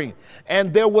gathering,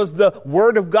 and there was the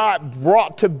word of God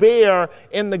brought to bear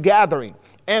in the gathering.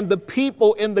 And the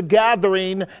people in the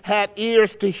gathering had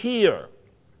ears to hear.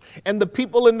 And the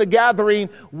people in the gathering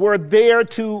were there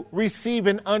to receive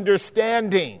an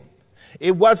understanding.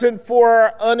 It wasn't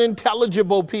for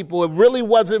unintelligible people. It really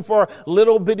wasn't for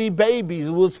little bitty babies.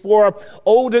 It was for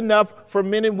old enough for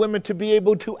men and women to be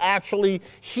able to actually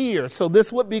hear. So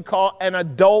this would be called an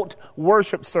adult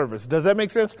worship service. Does that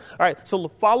make sense? All right, so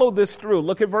follow this through.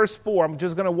 Look at verse 4. I'm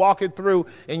just going to walk it through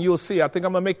and you'll see. I think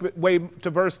I'm going to make my way to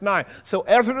verse 9. So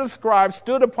Ezra the scribe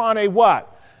stood upon a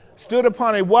what? Stood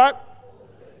upon a what?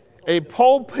 A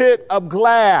pulpit of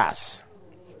glass.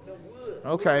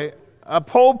 Okay. A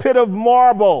pulpit of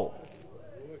marble,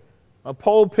 a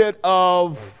pulpit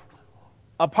of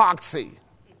epoxy.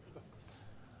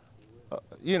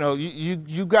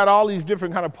 You got all these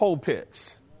different kind of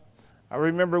pulpits. I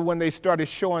remember when they started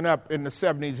showing up in the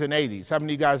 70s and 80s. How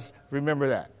many of you guys remember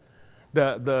that?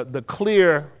 The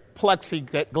clear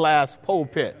plexiglass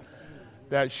pulpit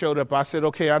that showed up. I said,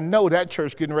 okay, I know that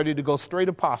church getting ready to go straight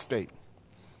apostate.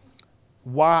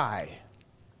 Why?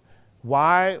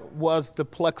 Why was the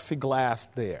plexiglass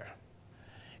there?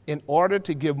 In order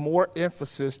to give more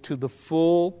emphasis to the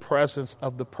full presence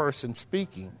of the person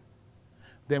speaking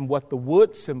than what the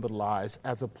wood symbolized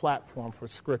as a platform for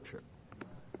Scripture.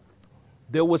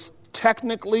 There was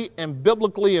technically and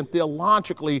biblically and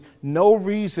theologically no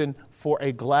reason for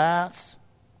a plexiglass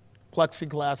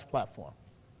platform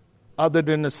other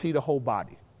than to see the whole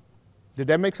body. Did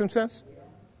that make some sense?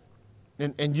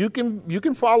 And you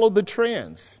can follow the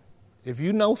trends. If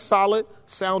you know solid,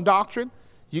 sound doctrine,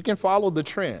 you can follow the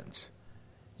trends.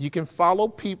 You can follow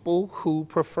people who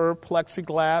prefer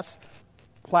plexiglass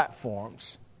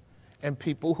platforms and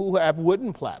people who have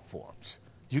wooden platforms.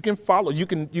 You can follow. You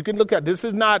can look at. This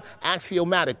is not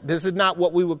axiomatic. This is not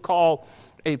what we would call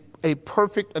a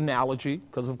perfect analogy,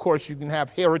 because of course you can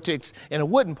have heretics in a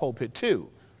wooden pulpit too.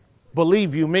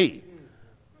 Believe you me.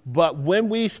 But when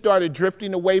we started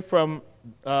drifting away from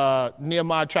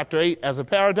Nehemiah chapter 8 as a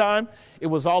paradigm, it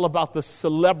was all about the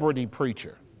celebrity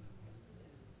preacher.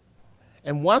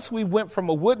 And once we went from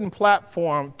a wooden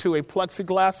platform to a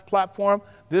plexiglass platform,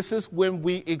 this is when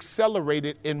we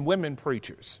accelerated in women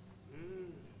preachers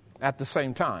at the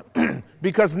same time.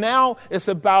 Because now it's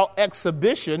about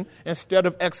exhibition instead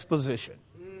of exposition.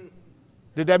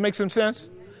 Did that make some sense?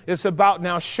 It's about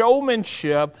now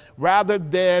showmanship rather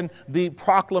than the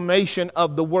proclamation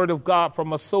of the word of God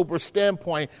from a sober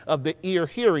standpoint of the ear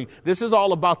hearing. This is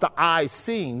all about the eye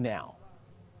seeing now.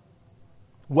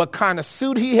 What kind of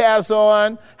suit he has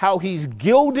on, how he's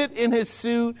gilded in his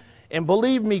suit. And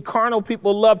believe me, carnal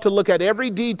people love to look at every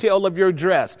detail of your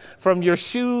dress, from your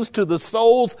shoes to the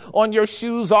soles on your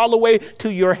shoes, all the way to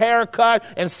your haircut,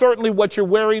 and certainly what you're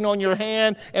wearing on your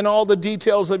hand and all the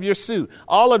details of your suit.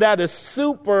 All of that is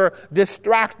super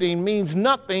distracting, means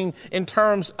nothing in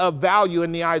terms of value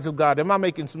in the eyes of God. Am I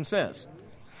making some sense?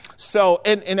 So,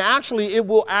 and actually, it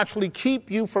will actually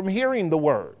keep you from hearing the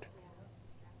word.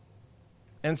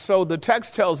 And so the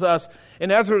text tells us,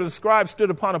 and Ezra the scribe stood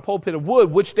upon a pulpit of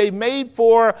wood, which they made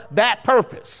for that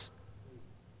purpose.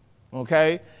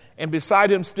 Okay? And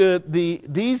beside him stood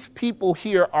these people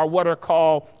here are what are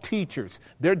called teachers.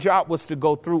 Their job was to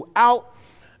go throughout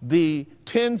the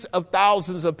tens of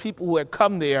thousands of people who had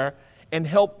come there and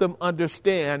help them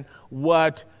understand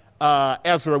what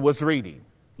Ezra was reading.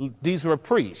 These were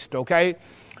priests, okay?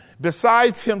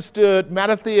 Besides him stood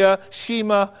Mattathiah,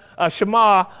 Shema,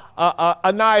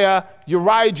 Ananiah,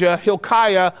 Urijah,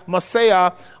 Hilkiah,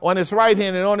 Maaseiah on his right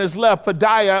hand, and on his left,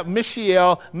 Pedaiah,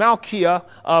 Mishael, Malchiah,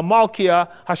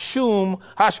 Hashum,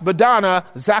 Hashbaddanah,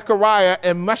 Zechariah,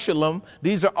 and Meshullam.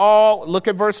 These are all, look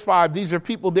at verse 5, these are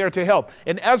people there to help.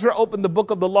 And Ezra opened the book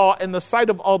of the law in the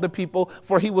sight of all the people,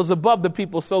 for he was above the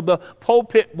people. So the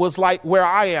pulpit was like where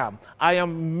I am. I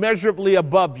am measurably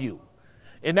above you.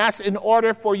 And that's in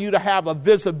order for you to have a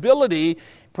visibility,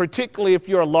 particularly if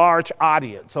you're a large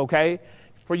audience, okay?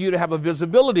 For you to have a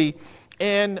visibility.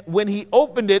 And when he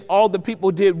opened it, all the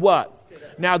people did what?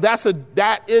 Now,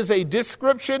 that is a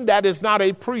description. That is not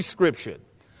a prescription.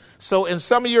 So in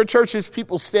some of your churches,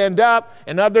 people stand up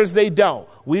and others, they don't.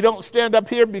 We don't stand up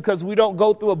here because we don't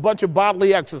go through a bunch of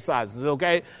bodily exercises,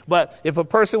 okay? But if a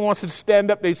person wants to stand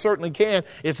up, they certainly can.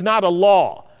 It's not a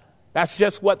law. That's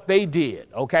just what they did,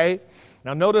 okay?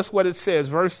 Now notice what it says,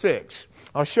 verse 6.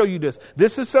 I'll show you this.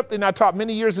 This is something I taught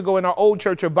many years ago in our old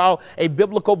church about a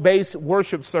biblical-based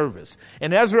worship service.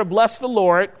 And Ezra blessed the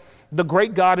Lord, the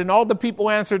great God, and all the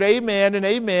people answered amen and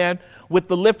amen with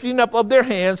the lifting up of their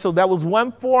hands. So that was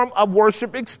one form of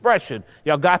worship expression.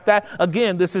 Y'all got that?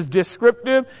 Again, this is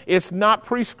descriptive. It's not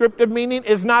prescriptive, meaning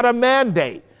it's not a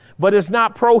mandate, but it's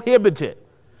not prohibited.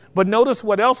 But notice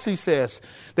what else he says.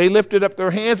 They lifted up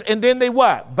their hands and then they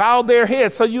what? Bowed their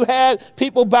heads. So you had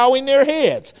people bowing their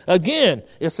heads. Again,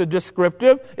 it's a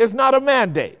descriptive. It's not a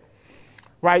mandate.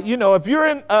 Right? You know, if you're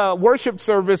in a worship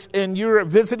service and you're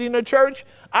visiting a church,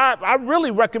 I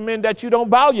really recommend that you don't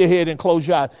bow your head and close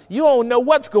your eyes. You don't know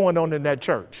what's going on in that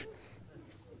church.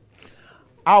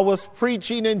 I was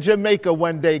preaching in Jamaica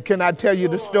one day. Can I tell you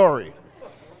the story?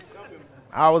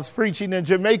 I was preaching in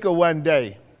Jamaica one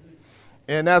day.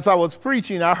 And as I was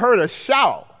preaching, I heard a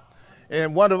shout.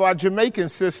 And one of our Jamaican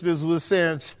sisters was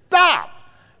saying, stop,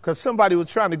 because somebody was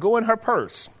trying to go in her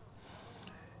purse.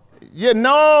 Yeah,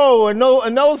 no,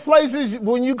 in those places,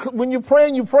 when you're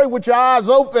praying, you pray with your eyes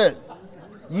open.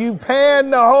 You pan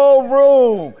the whole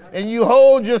room, and you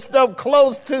hold your stuff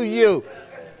close to you.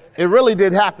 It really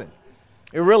did happen.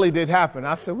 It really did happen.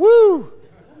 I said, woo.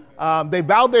 They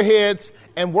bowed their heads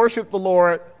and worshiped the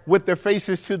Lord with their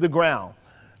faces to the ground.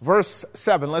 Verse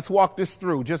 7, let's walk this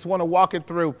through. Just want to walk it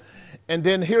through. And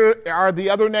then here are the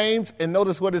other names. And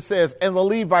notice what it says. And the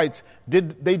Levites,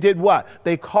 did what?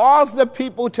 They caused the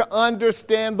people to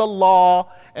understand the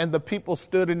law, and the people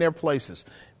stood in their places.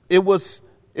 It was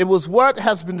what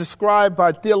has been described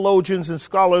by theologians and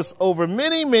scholars over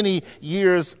many, many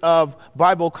years of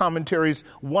Bible commentaries,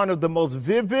 one of the most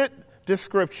vivid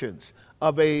descriptions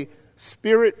of a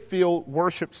spirit-filled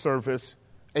worship service,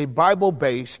 a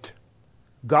Bible-based,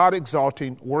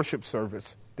 God-exalting worship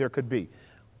service there could be.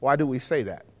 Why do we say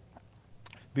that?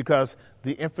 Because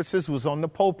the emphasis was on the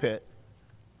pulpit.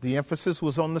 The emphasis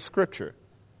was on the Scripture.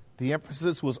 The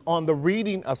emphasis was on the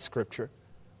reading of Scripture.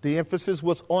 The emphasis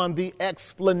was on the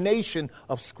explanation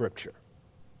of Scripture.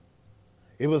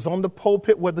 It was on the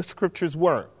pulpit where the Scriptures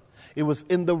were. It was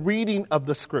in the reading of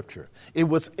the Scripture. It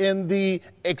was in the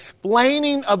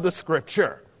explaining of the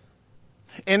Scripture.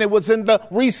 And it was in the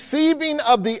receiving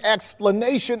of the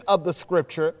explanation of the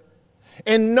Scripture.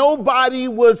 And nobody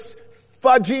was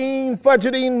fudgeting,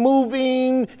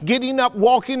 moving, getting up,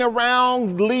 walking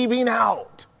around, leaving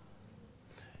out.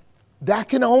 That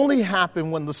can only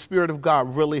happen when the Spirit of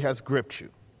God really has gripped you.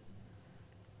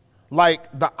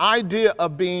 Like the idea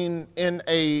of being in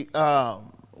a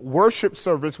worship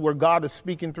service where God is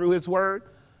speaking through His Word,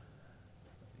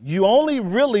 you only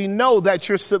really know that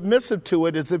you're submissive to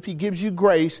it as if He gives you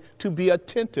grace to be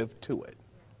attentive to it.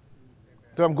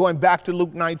 So I'm going back to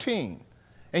Luke 19.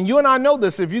 And you and I know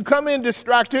this. If you come in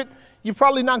distracted, you're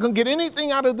probably not going to get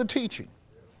anything out of the teaching.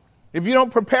 If you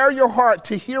don't prepare your heart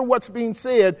to hear what's being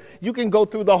said, you can go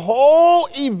through the whole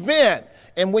event.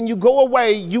 And when you go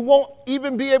away, you won't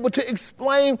even be able to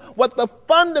explain what the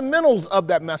fundamentals of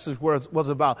that message was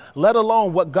about, let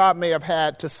alone what God may have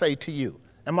had to say to you.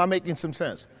 Am I making some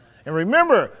sense? And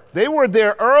remember, they were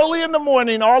there early in the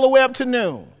morning all the way up to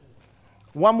noon.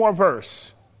 One more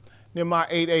verse. Nehemiah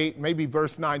 8:8, maybe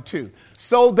verse 9 too.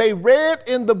 So they read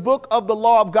in the book of the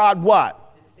law of God what?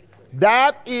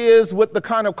 That is with the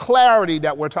kind of clarity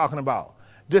that we're talking about.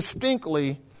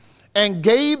 Distinctly, and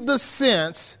gave the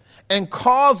sense and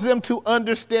caused them to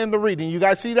understand the reading. You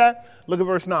guys see that? Look at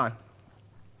verse 9.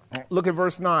 Look at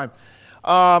verse 9.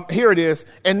 Here it is.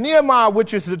 And Nehemiah,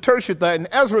 which is the Tershitha, and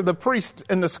Ezra, the priest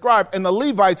and the scribe, and the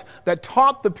Levites that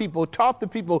taught the people,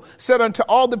 said unto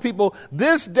all the people,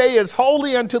 this day is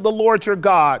holy unto the Lord your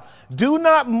God. Do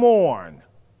not mourn.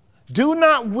 Do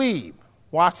not weep.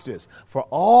 Watch this. For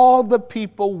all the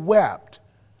people wept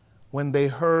when they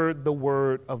heard the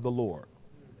word of the Lord.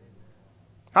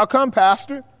 How come,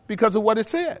 Pastor? Because of what it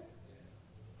said.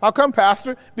 How come,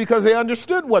 Pastor? Because they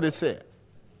understood what it said.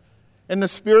 And the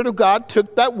Spirit of God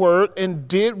took that word and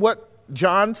did what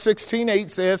John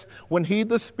 16:8 says, when He,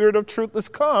 the Spirit of truth, is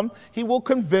come, He will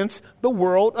convince the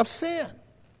world of sin.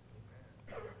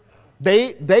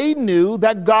 They knew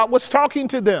that God was talking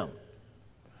to them.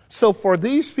 So for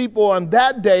these people on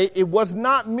that day, it was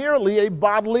not merely a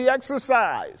bodily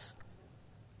exercise.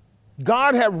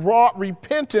 God had wrought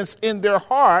repentance in their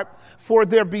heart for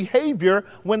their behavior.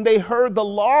 When they heard the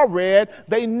law read,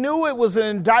 they knew it was an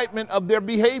indictment of their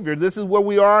behavior. This is where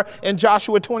we are in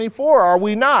Joshua 24, are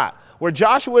we not? Where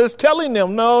Joshua is telling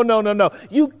them, no.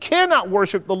 You cannot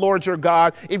worship the Lord your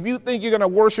God if you think you're going to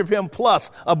worship Him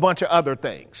plus a bunch of other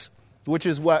things. Which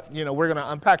is what, we're going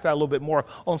to unpack that a little bit more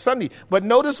on Sunday. But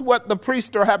notice what the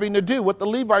priests are having to do, what the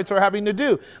Levites are having to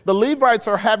do. The Levites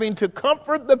are having to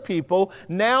comfort the people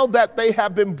now that they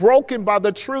have been broken by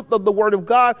the truth of the Word of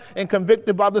God and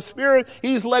convicted by the Spirit.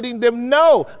 He's letting them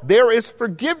know there is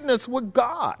forgiveness with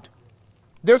God.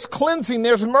 There's cleansing,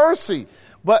 there's mercy.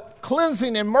 But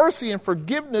cleansing and mercy and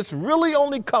forgiveness really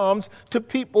only comes to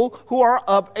people who are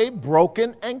of a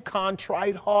broken and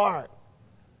contrite heart.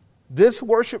 This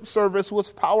worship service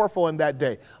was powerful in that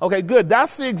day. Okay, good.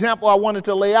 That's the example I wanted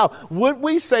to lay out. Would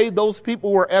we say those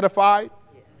people were edified?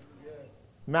 Yes.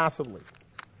 Massively.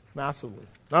 Massively.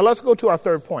 Now let's go to our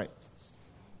third point.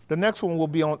 The next one will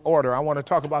be on order. I want to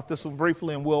talk about this one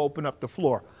briefly and we'll open up the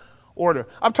floor. Order.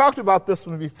 I've talked about this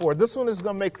one before. This one is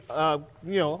going to make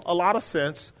a lot of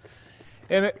sense.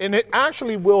 And it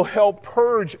actually will help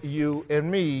purge you and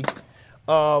me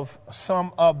of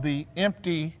some of the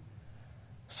empty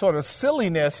sort of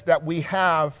silliness that we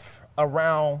have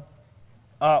around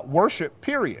worship,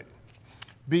 period.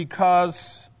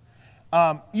 Because,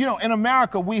 in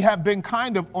America, we have been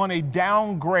kind of on a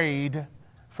downgrade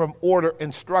from order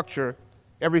and structure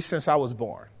ever since I was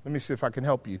born. Let me see if I can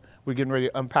help you. We're getting ready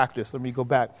to unpack this. Let me go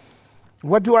back.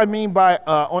 What do I mean by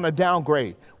on a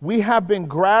downgrade? We have been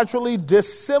gradually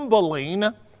dissembling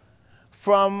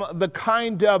from the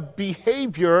kind of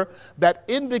behavior that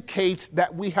indicates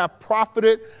that we have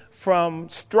profited from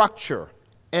structure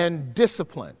and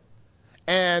discipline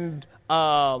and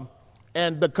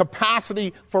the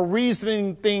capacity for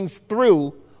reasoning things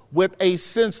through with a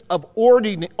sense of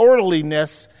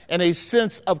orderliness and a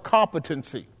sense of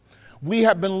competency. We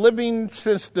have been living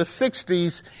since the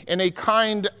 60s in a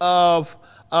kind of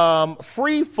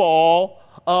free fall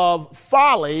of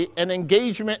folly and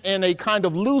engagement in a kind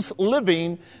of loose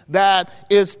living that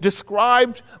is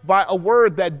described by a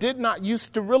word that did not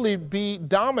used to really be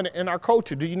dominant in our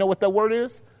culture. Do you know what that word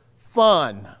is?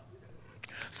 Fun.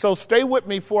 So stay with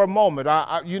me for a moment.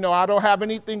 I don't have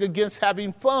anything against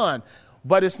having fun,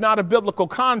 but it's not a biblical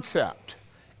concept.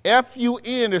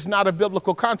 F-U-N is not a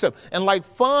biblical concept. And like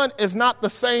fun is not the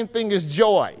same thing as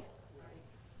joy.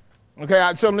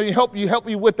 Okay, so let me help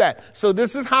you with that. So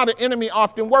this is how the enemy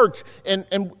often works. And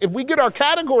if we get our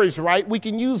categories right, we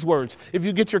can use words. If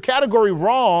you get your category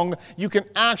wrong, you can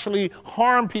actually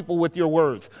harm people with your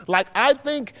words. Like, I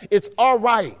think it's all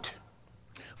right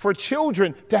for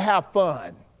children to have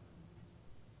fun.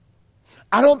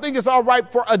 I don't think it's all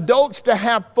right for adults to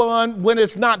have fun when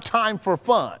it's not time for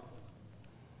fun.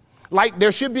 Like,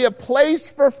 there should be a place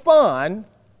for fun,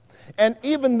 and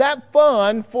even that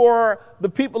fun for the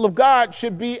people of God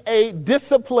should be a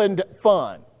disciplined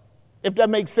fun, if that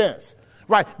makes sense.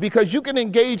 Right, because you can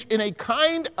engage in a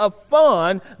kind of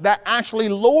fun that actually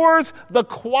lowers the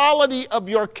quality of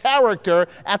your character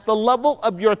at the level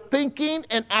of your thinking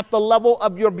and at the level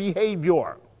of your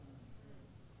behavior.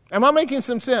 Am I making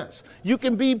some sense? You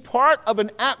can be part of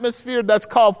an atmosphere that's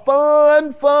called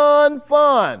fun, fun,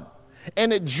 fun.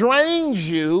 And it drains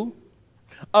you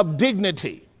of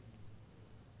dignity.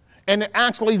 And it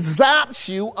actually zaps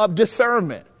you of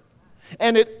discernment.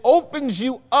 And it opens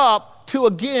you up to,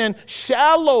 again,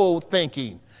 shallow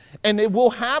thinking. And it will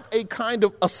have a kind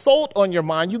of assault on your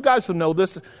mind. You guys will know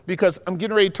this because I'm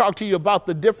getting ready to talk to you about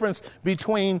the difference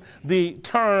between the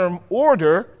term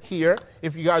order here,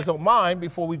 if you guys don't mind,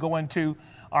 before we go into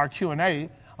our Q&A. I'm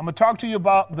going to talk to you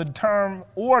about the term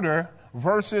order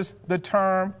versus the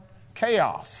term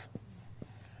chaos.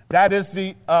 That is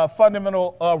the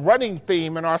fundamental running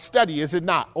theme in our study, is it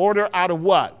not? Order out of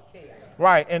what? Chaos.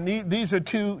 Right, and these are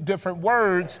two different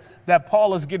words that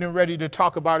Paul is getting ready to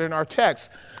talk about in our text.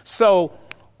 So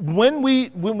when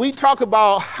we talk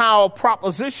about how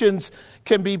propositions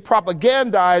can be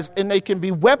propagandized and they can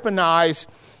be weaponized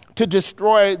to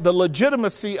destroy the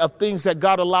legitimacy of things that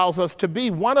God allows us to be,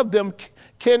 one of them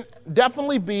can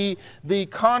definitely be the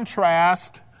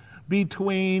contrast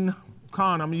between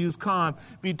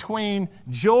between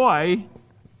joy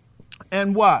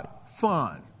and what?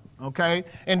 Fun. Okay?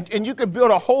 And you can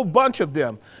build a whole bunch of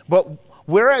them. But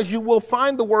whereas you will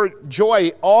find the word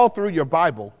joy all through your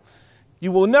Bible,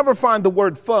 you will never find the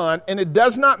word fun. And it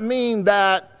does not mean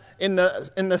that in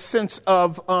the sense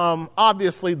of,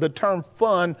 obviously, the term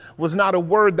fun was not a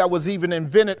word that was even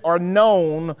invented or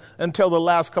known until the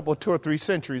last couple of 2 or 3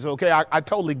 centuries. Okay, I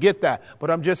totally get that. But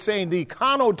I'm just saying the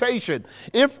connotation,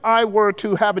 if I were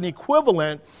to have an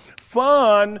equivalent,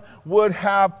 fun would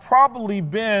have probably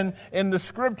been in the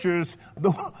scriptures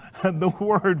the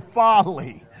word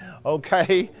folly.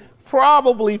 Okay,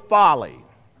 probably folly.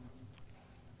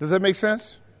 Does that make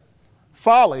sense?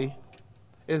 Folly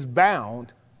is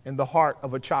bound in the heart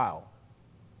of a child,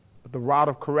 but the rod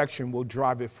of correction will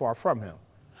drive it far from him.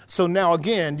 So now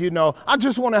again, I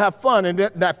just want to have fun, and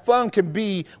that fun can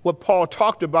be what Paul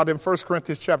talked about in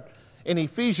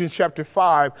Ephesians chapter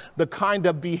 5, the kind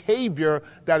of behavior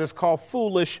that is called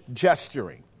foolish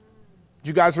gesturing. Do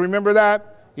you guys remember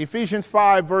that? Ephesians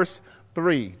 5 verse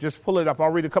 3. Just pull it up. I'll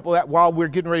read a couple of that while we're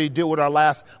getting ready to deal with our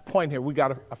last point here. We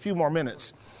got a few more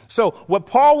minutes. So what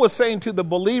Paul was saying to the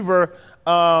believer,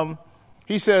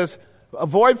 he says,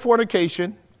 avoid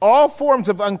fornication. all forms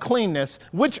of uncleanness,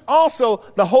 which also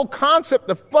the whole concept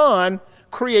of fun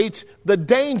creates the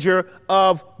danger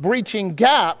of breaching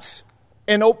gaps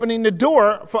and opening the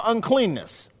door for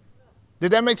uncleanness.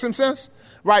 Did that make some sense?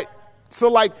 Right. So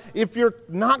like if you're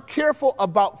not careful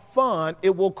about fun,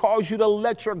 it will cause you to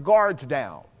let your guards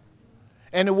down.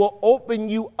 And it will open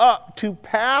you up to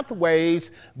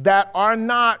pathways that are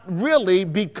not really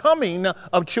becoming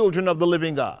of children of the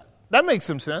living God. That makes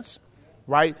some sense,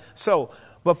 right? So,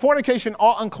 but fornication,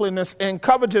 all uncleanness, and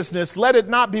covetousness, let it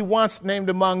not be once named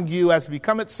among you as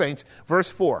becometh saints. Verse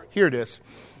 4, here it is,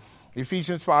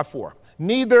 Ephesians 5:4.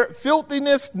 Neither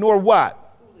filthiness nor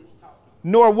what?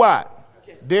 Nor what?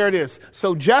 There it is.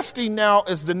 So jesting now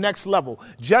is the next level.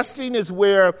 Jesting is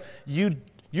where you're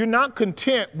not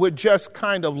content with just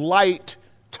kind of light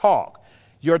talk.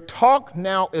 Your talk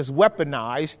now is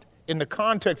weaponized in the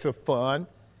context of fun,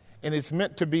 and it's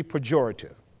meant to be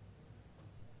pejorative.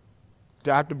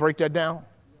 Do I have to break that down?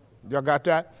 Y'all got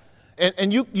that?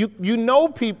 And you know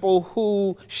people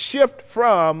who shift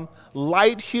from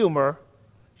light humor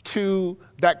to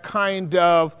that kind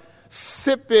of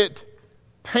insipid,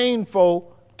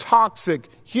 painful, toxic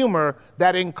humor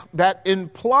that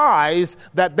implies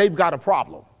that they've got a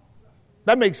problem.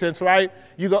 That makes sense, right?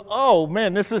 You go, oh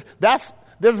man, there's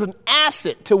an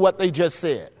acid to what they just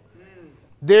said.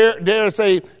 There's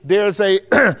a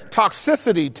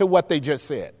toxicity to what they just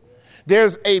said.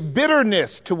 There's a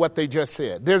bitterness to what they just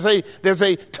said. There's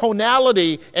a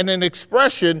tonality and an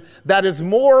expression that is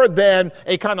more than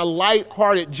a kind of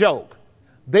light-hearted joke.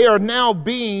 They are now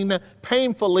being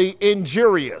painfully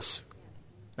injurious.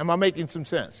 Am I making some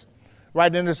sense?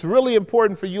 Right? And it's really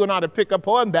important for you and I to pick up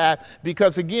on that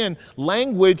because, again,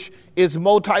 language is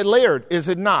multi-layered, is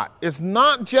it not? It's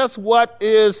not just what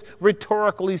is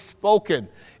rhetorically spoken.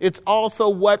 It's also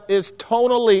what is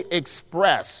tonally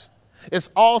expressed.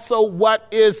 It's also what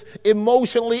is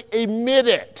emotionally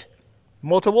emitted.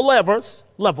 Multiple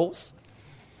levels.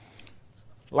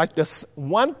 Like this,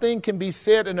 one thing can be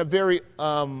said in a very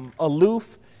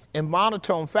aloof and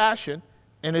monotone fashion,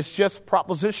 and it's just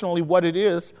propositionally what it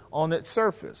is on its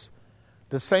surface.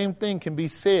 The same thing can be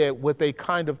said with a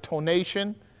kind of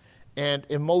tonation and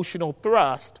emotional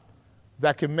thrust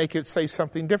that can make it say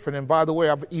something different. And by the way,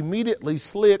 I've immediately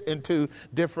slid into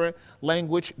different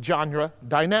language genre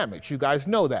dynamics. You guys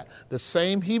know that. The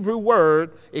same Hebrew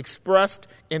word expressed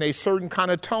in a certain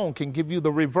kind of tone can give you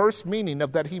the reverse meaning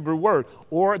of that Hebrew word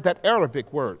or that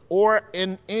Arabic word or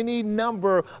in any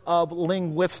number of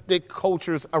linguistic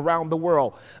cultures around the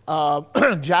world.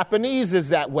 Japanese is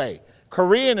that way.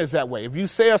 Korean is that way. If you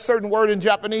say a certain word in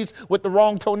Japanese with the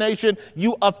wrong tonation,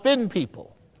 you offend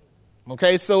people.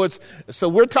 Okay, so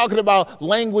we're talking about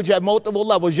language at multiple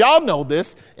levels. Y'all know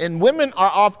this, and women are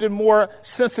often more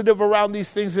sensitive around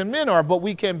these things than men are, but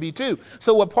we can be too.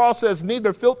 So what Paul says,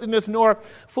 neither filthiness nor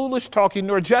foolish talking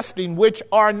nor jesting, which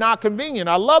are not convenient.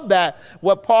 I love that.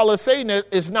 What Paul is saying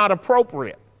is not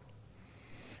appropriate.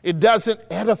 It doesn't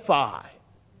edify,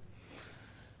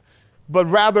 but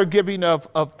rather giving of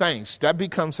thanks. That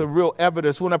becomes a real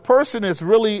evidence. When a person is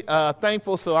really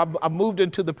thankful, so I moved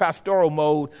into the pastoral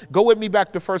mode. Go with me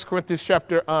back to 1 Corinthians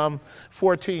chapter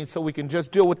 14 so we can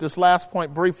just deal with this last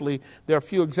point briefly. There are a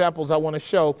few examples I want to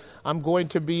show. I'm going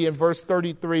to be in verse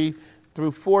 33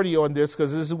 through 40 on this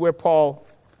because this is where Paul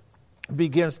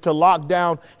begins to lock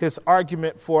down his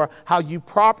argument for how you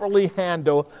properly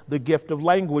handle the gift of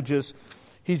languages.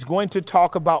 He's going to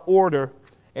talk about order.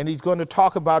 And he's going to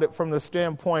talk about it from the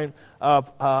standpoint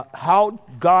of how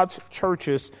God's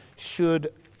churches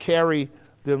should carry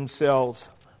themselves.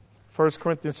 1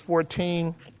 Corinthians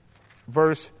 14,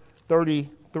 verse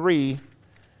 33.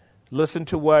 Listen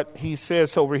to what he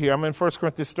says over here. I'm in 1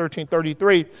 Corinthians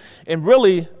 13:33. And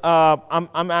really,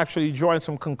 I'm actually drawing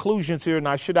some conclusions here, and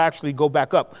I should actually go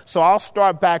back up. So I'll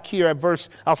start back here at verse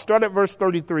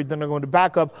 33, then I'm going to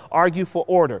back up, argue for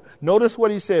order. Notice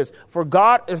what he says. For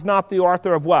God is not the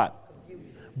author of what?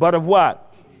 But of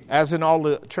what? As in all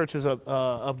the churches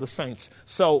of the saints.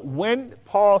 So when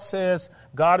Paul says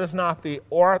God is not the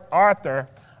author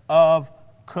of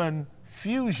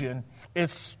confusion,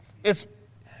 it's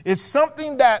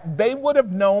something that they would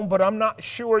have known, but I'm not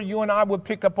sure you and I would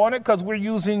pick up on it because we're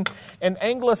using an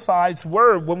anglicized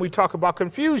word when we talk about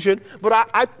confusion. But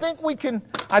I think we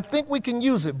can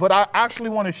use it. But I actually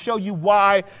want to show you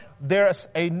why there's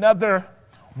another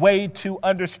way to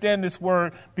understand this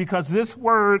word, because this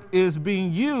word is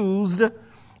being used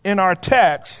in our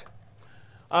text.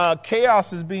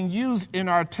 Chaos is being used in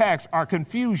our text, our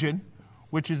confusion,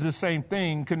 which is the same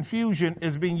thing. Confusion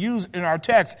is being used in our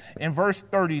text in verse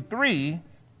 33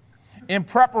 in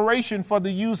preparation for the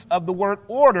use of the word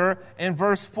order in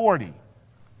verse 40.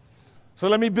 So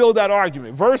let me build that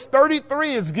argument. Verse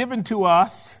 33 is given to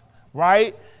us,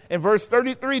 right? And verse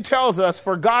 33 tells us,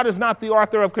 for God is not the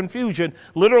author of confusion.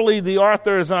 Literally, the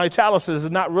author is in italics, is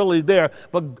not really there.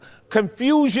 But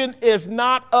confusion is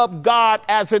not of God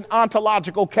as an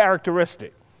ontological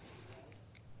characteristic.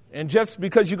 And just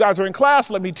because you guys are in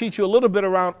class, let me teach you a little bit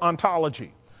around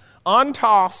ontology.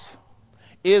 Ontos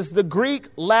is the Greek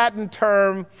Latin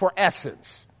term for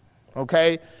essence,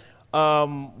 okay?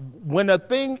 When a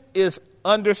thing is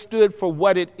understood for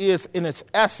what it is in its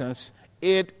essence,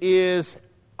 it is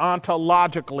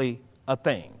ontologically a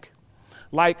thing.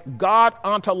 Like God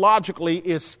ontologically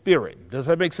is spirit. Does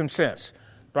that make some sense?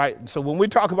 Right? So when we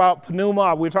talk about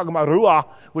pneuma, we're talking about ruah,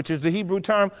 which is the Hebrew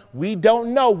term, we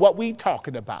don't know what we're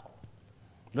talking about.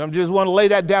 I just want to lay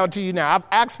that down to you now. I've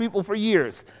asked people for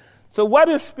years. So what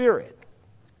is spirit?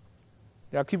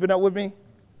 Y'all keeping up with me?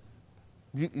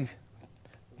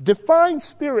 Define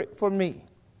spirit for me,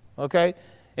 okay?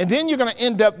 And then you're going to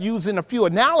end up using a few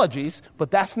analogies, but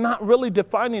that's not really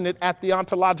defining it at the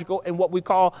ontological and what we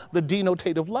call the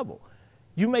denotative level.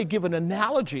 You may give an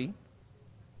analogy,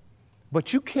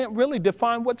 but you can't really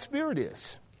define what spirit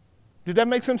is. Did that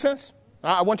make some sense?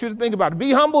 I want you to think about it.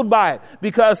 Be humbled by it,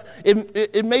 because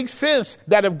it makes sense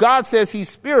that if God says he's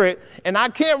spirit and I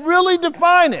can't really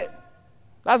define it,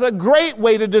 that's a great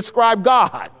way to describe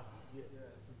God.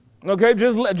 Okay,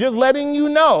 just letting you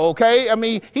know, okay? I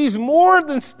mean, he's more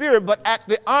than spirit, but at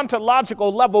the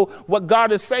ontological level, what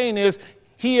God is saying is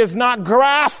he is not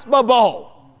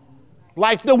graspable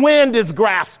like the wind is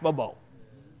graspable.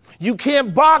 You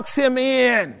can't box him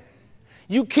in.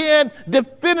 You can't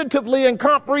definitively and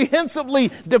comprehensively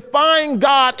define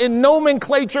God in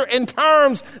nomenclature and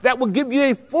terms that will give you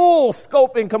a full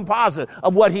scope and composite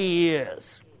of what he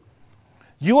is.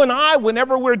 You and I,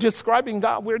 whenever we're describing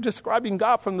God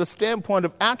from the standpoint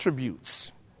of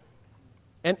attributes.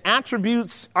 And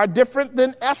attributes are different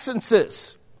than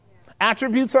essences.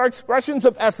 Attributes are expressions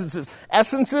of essences.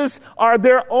 Essences are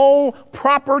their own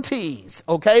properties,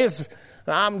 okay?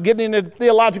 I'm getting into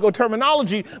theological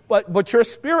terminology, but your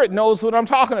spirit knows what I'm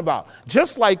talking about.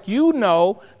 Just like you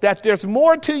know that there's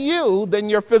more to you than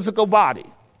your physical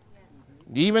body,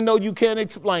 even though you can't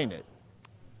explain it.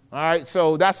 All right,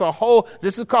 so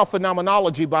this is called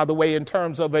phenomenology, by the way, in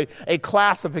terms of a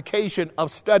classification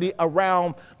of study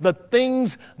around the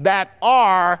things that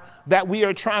we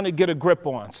are trying to get a grip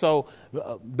on. So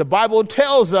the Bible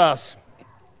tells us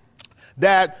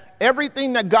that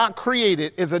everything that God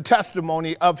created is a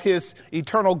testimony of his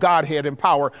eternal Godhead and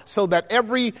power, so that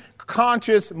every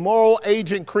conscious, moral,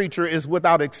 agent creature is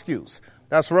without excuse.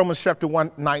 That's Romans chapter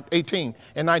 1, 18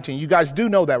 and 19. You guys do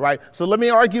know that, right? So let me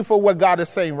argue for what God is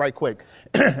saying right quick,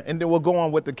 and then we'll go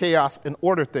on with the chaos and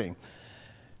order thing,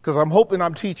 because I'm hoping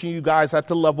I'm teaching you guys at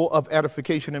the level of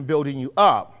edification and building you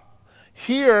up.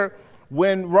 Here,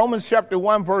 when Romans chapter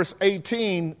 1, verse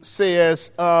 18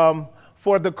 says,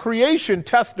 for the creation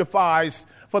testifies,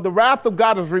 for the wrath of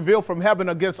God is revealed from heaven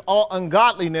against all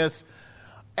ungodliness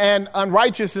and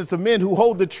unrighteousness of men who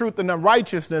hold the truth in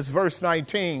unrighteousness, verse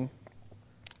 19.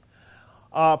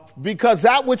 Because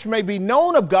that which may be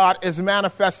known of God is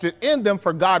manifested in them,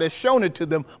 for God has shown it to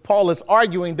them. Paul is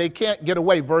arguing they can't get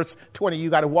away. Verse 20, you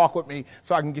got to walk with me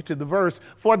so I can get to the verse.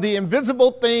 For the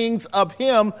invisible things of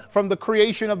him from the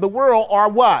creation of the world are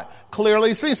what?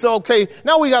 Clearly seen. So, okay,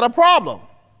 now we got a problem.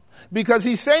 Because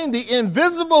he's saying the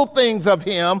invisible things of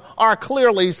him are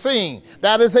clearly seen.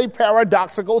 That is a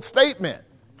paradoxical statement.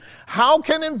 How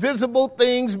can invisible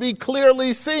things be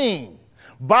clearly seen?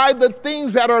 By the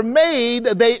things that are made,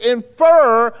 they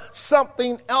infer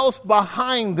something else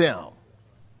behind them.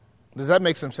 Does that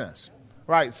make some sense?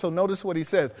 Right, so notice what he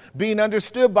says. Being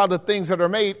understood by the things that are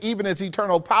made, even as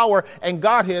eternal power and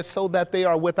Godhead, so that they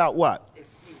are without what?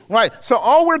 Right, so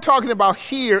all we're talking about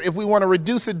here, if we want to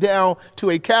reduce it down to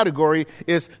a category,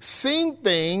 is seen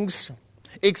things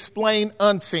explain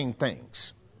unseen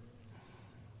things.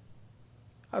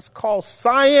 That's called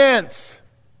science.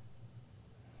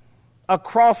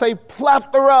 Across a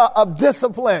plethora of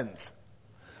disciplines.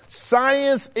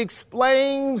 Science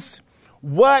explains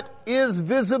what is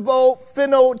visible,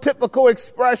 phenotypical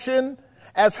expression,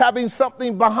 as having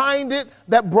something behind it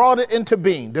that brought it into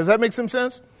being. Does that make some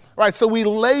sense? Right, so we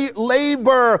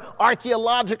labor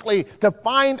archaeologically to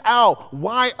find out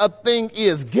why a thing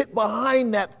is. Get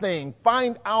behind that thing.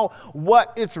 Find out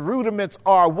what its rudiments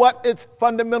are, what its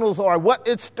fundamentals are, what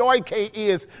its stoiche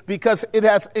is, because it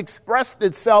has expressed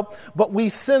itself, but we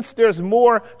sense there's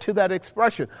more to that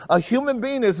expression. A human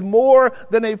being is more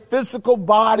than a physical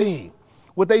body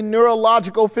with a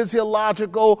neurological,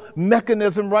 physiological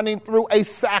mechanism running through a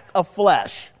sack of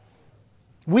flesh.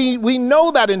 We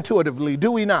know that intuitively,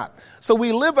 do we not? So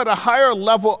we live at a higher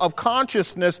level of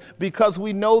consciousness because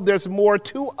we know there's more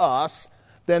to us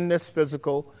than this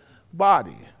physical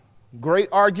body. Great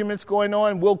arguments going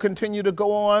on, will continue to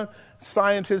go on.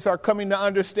 Scientists are coming to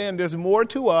understand there's more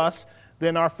to us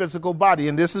than our physical body.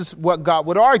 And this is what God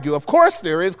would argue. Of course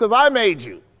there is, because I made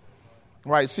you.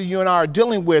 Right, so you and I are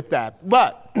dealing with that.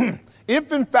 But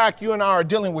if in fact you and I are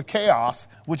dealing with chaos,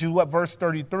 which is what verse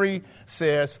 33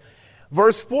 says,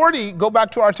 verse 40, go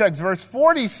back to our text, verse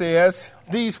 40 says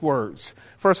these words,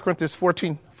 1 Corinthians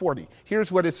 14:40.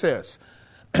 Here's what it says.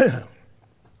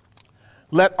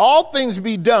 Let all things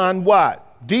be done,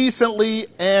 what? Decently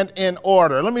and in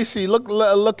order. Let me see,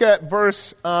 look at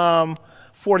verse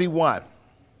 41.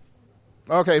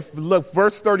 Okay, look,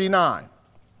 verse 39.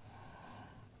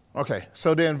 Okay,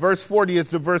 so then verse 40 is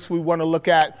the verse we want to look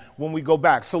at when we go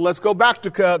back. So let's go back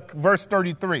to verse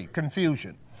 33,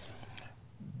 confusion.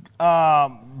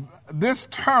 This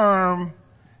term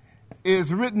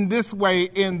is written this way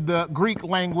in the Greek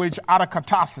language,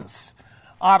 akatasis.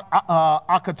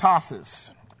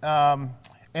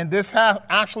 And this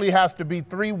actually has to be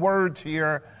three words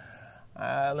here.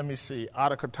 Let me see,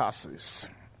 akatasis.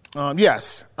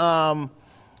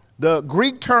 The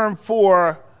Greek term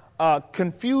for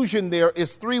confusion there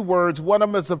is three words. One of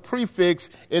them is a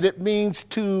prefix, and it means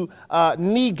to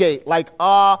negate, like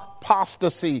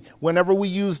apostasy. Whenever we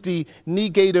use the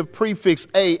negative prefix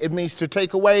a, it means to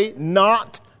take away,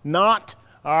 not.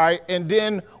 All right, and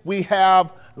then we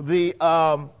have the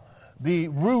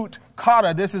root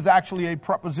kata. This is actually a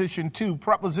preposition too.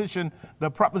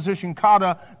 The preposition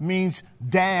kata means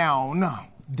down,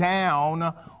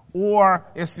 or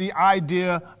it's the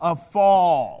idea of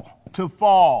to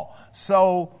fall.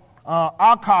 So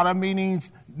akata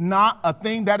means not a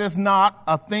thing that is not,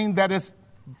 a thing that is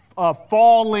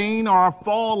falling,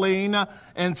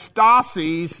 and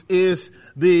stasis is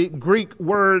the Greek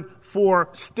word for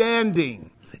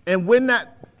standing. And when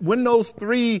those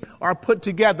three are put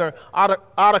together,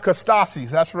 autocastasis,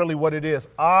 that's really what it is,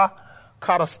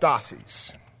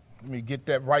 akatastasis. Let me get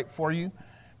that right for you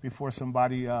before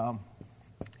somebody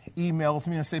emails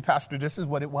me and say, Pastor, this is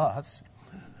what it was.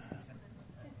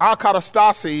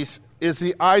 Akatastasis is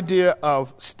the idea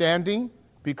of standing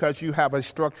because you have a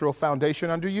structural foundation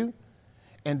under you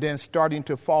and then starting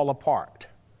to fall apart.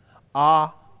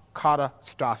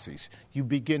 Akatastasis. You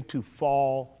begin to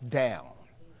fall down.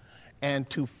 And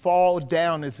to fall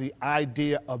down is the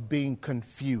idea of being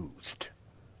confused.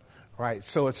 Right?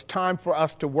 So it's time for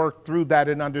us to work through that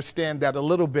and understand that a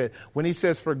little bit. When he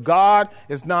says, for God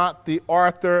is not the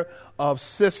author of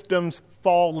systems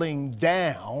falling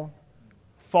down,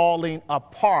 falling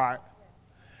apart,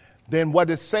 then what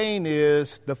it's saying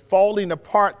is the falling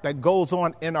apart that goes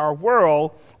on in our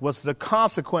world was the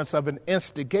consequence of an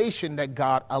instigation that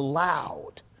God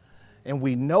allowed. And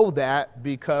we know that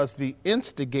because the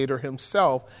instigator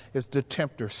himself is the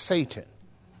tempter, Satan.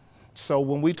 So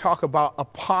when we talk about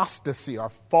apostasy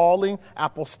or falling,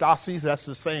 apostasis, that's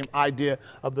the same idea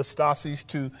of the stasis,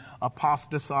 to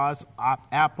apostatize,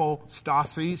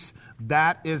 apostasis.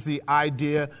 That is the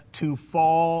idea to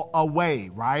fall away,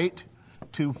 right?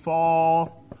 To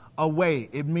fall away.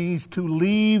 It means to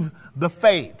leave the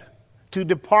faith, to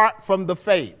depart from the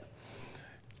faith.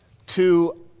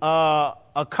 To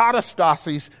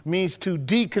akatastasis means to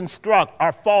deconstruct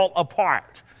or fall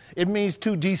apart. It means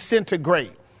to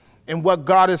disintegrate. And what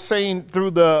God is saying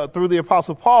through the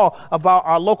Apostle Paul about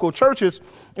our local churches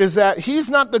is that he's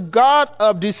not the God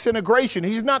of disintegration.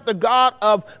 He's not the God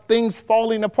of things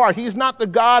falling apart. He's not the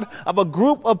God of a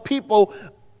group of people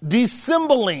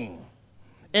dissembling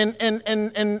and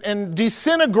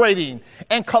disintegrating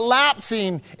and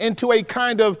collapsing into a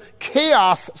kind of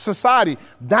chaos society.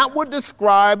 That would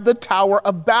describe the Tower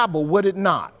of Babel, would it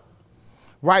not?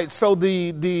 Right, so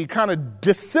the kind of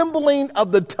dissembling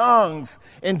of the tongues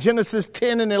in Genesis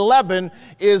 10 and 11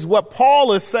 is what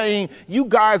Paul is saying you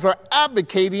guys are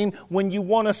advocating when you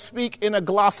want to speak in a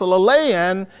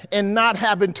glossolalia and not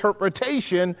have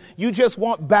interpretation. You just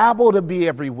want Babel to be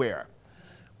everywhere.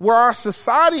 Where our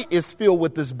society is filled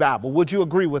with this Babel, would you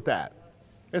agree with that?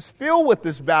 It's filled with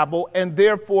this Babel, and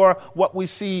therefore what we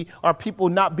see are people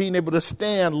not being able to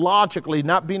stand logically,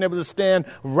 not being able to stand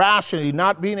rationally,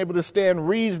 not being able to stand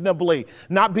reasonably,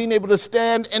 not being able to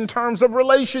stand in terms of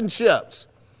relationships.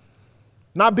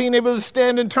 not being able to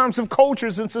stand in terms of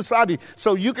cultures and society.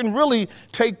 So you can really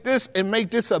take this and make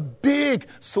this a big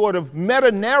sort of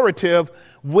meta-narrative.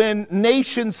 When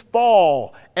nations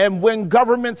fall and when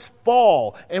governments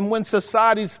fall and when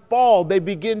societies fall, they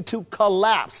begin to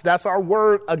collapse. That's our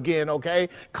word again, okay?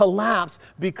 Collapse,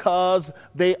 because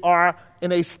they are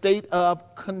in a state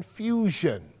of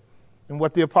confusion. And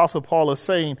what the Apostle Paul is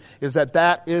saying is that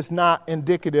that is not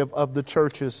indicative of the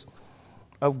churches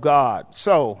of God.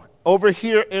 So over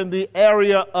here in the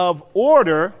area of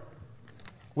order,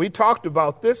 we talked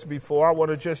about this before. I want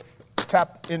to just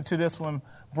tap into this one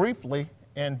briefly.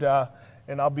 And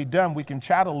I'll be done. We can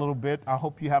chat a little bit. I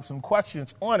hope you have some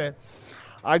questions on it.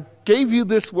 I gave you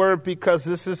this word because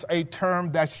this is a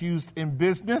term that's used in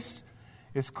business.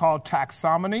 It's called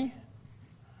taxonomy.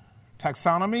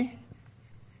 Taxonomy.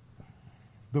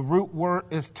 The root word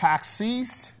is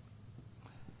taxis.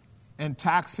 And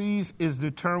taxis is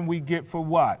the term we get for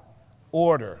what?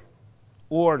 Order.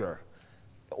 Order.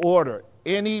 Order.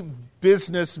 Any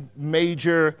business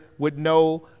major would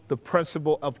know the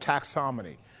principle of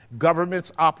taxonomy.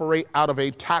 Governments operate out of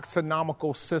a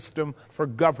taxonomical system for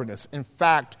governance. In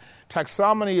fact,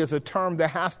 taxonomy is a term that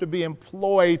has to be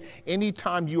employed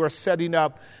anytime you are setting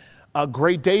up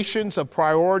gradations of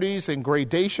priorities and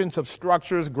gradations of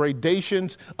structures,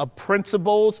 gradations of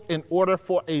principles in order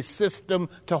for a system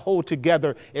to hold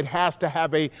together. It has to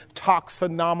have a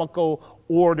taxonomical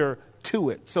order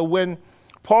to it. So when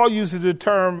Paul uses the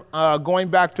term, going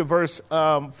back to verse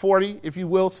 40, if you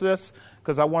will, sis,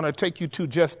 because I want to take you to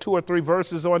just 2 or 3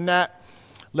 verses on that.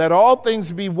 Let all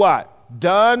things be what?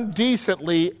 Done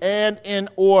decently and in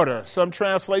order. Some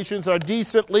translations are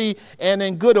decently and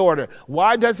in good order.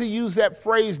 Why does he use that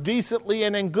phrase, decently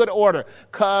and in good order?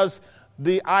 Because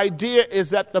the idea is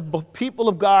that the people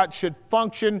of God should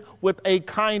function with a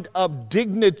kind of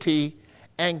dignity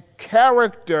and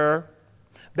character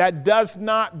that does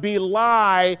not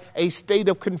belie a state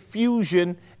of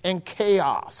confusion and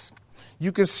chaos.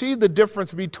 You can see the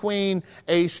difference between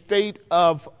a state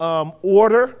of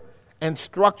order and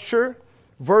structure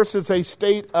versus a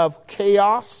state of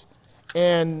chaos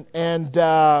and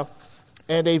a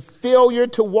failure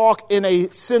to walk in a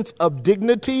sense of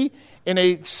dignity, in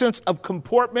a sense of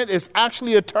comportment. Is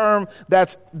actually a term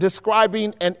that's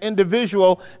describing an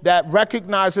individual that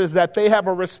recognizes that they have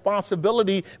a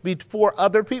responsibility before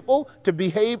other people to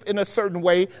behave in a certain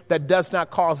way that does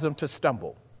not cause them to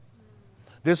stumble.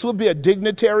 This would be a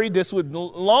dignitary. This would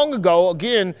long ago,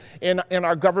 again, in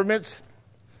our governments,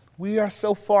 we are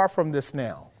so far from this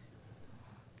now.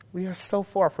 We are so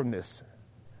far from this.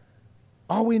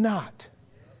 Are we not?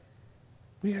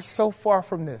 We are so far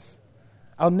from this.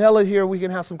 I'll nail it here. We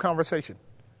can have some conversation.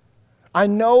 I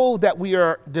know that we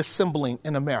are dissembling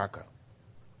in America.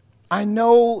 I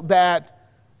know that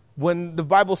when the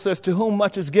Bible says to whom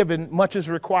much is given, much is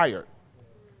required.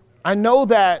 I know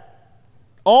that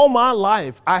all my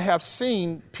life I have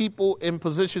seen people in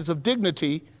positions of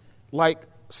dignity, like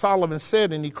Solomon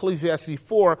said in Ecclesiastes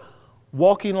 4,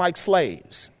 walking like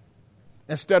slaves.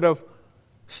 Instead of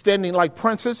standing like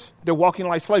princes, they're walking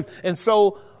like slaves. And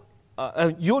so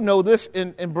you'll know this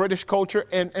in British culture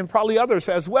and probably others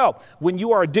as well. When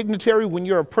you are a dignitary, when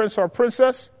you're a prince or a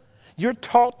princess, you're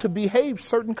taught to behave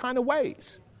certain kind of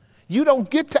ways. You don't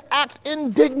get to act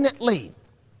indignantly.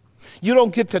 You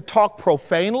don't get to talk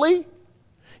profanely.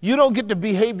 You don't get to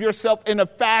behave yourself in a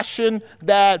fashion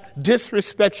that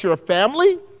disrespects your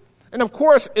family. And of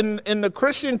course, in the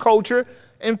Christian culture,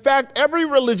 in fact, every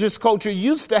religious culture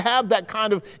used to have that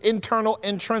kind of internal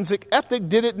intrinsic ethic,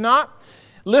 did it not?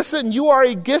 Listen, you are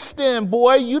a Gistan,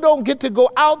 boy. You don't get to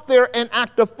go out there and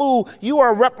act a fool. You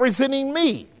are representing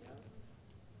me.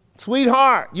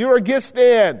 Sweetheart, you're a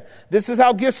Gistan. This is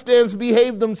how Gistans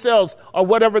behave themselves, or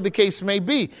whatever the case may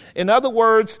be. In other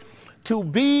words, to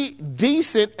be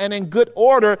decent and in good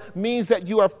order means that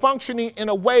you are functioning in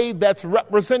a way that's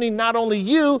representing not only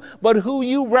you, but who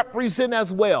you represent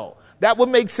as well. That would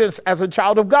make sense as a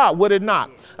child of God, would it not?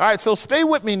 All right, so stay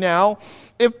with me now.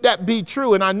 If that be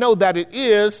true, and I know that it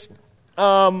is,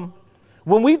 when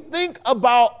we think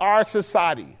about our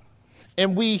society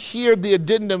and we hear the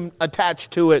addendum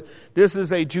attached to it, this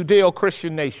is a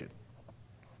Judeo-Christian nation,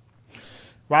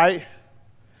 right?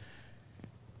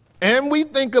 And we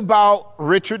think about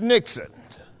Richard Nixon.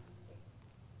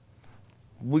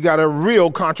 We got a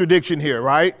real contradiction here,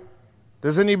 right?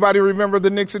 Does anybody remember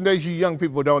the Nixon days? You young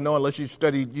people don't know unless you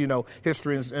studied,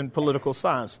 history and political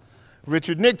science.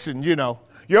 Richard Nixon,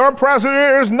 your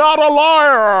president is not a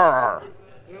liar,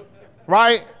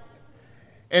 right?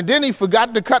 And then he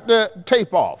forgot to cut the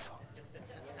tape off.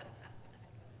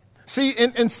 See,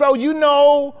 and so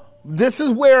This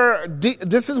is where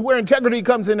integrity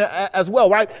comes in as well,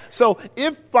 right? So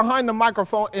if behind the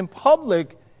microphone in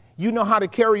public, you know how to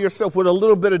carry yourself with a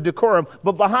little bit of decorum,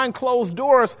 but behind closed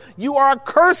doors, you are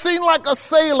cursing like a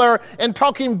sailor and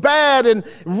talking bad, and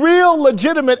real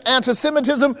legitimate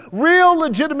anti-Semitism, real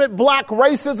legitimate black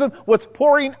racism was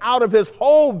pouring out of his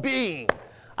whole being.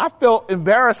 I felt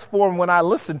embarrassed for him when I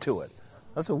listened to it.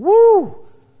 I said, woo,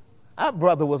 that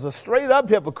brother was a straight up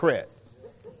hypocrite.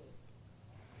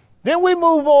 Then we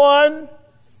move on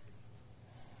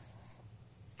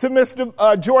to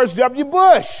Mr. George W.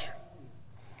 Bush.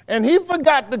 And he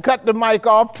forgot to cut the mic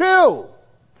off too.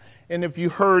 And if you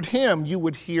heard him, you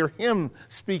would hear him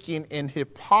speaking in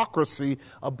hypocrisy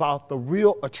about the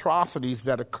real atrocities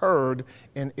that occurred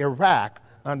in Iraq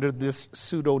under this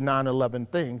pseudo 9/11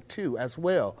 thing too, as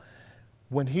well,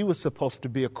 when he was supposed to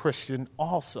be a Christian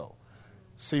also.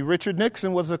 See, Richard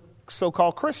Nixon was a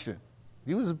so-called Christian.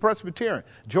 He was a Presbyterian.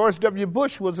 George W.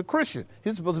 Bush was a Christian.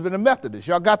 He's supposed to have been a Methodist.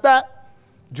 Y'all got that?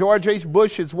 George H.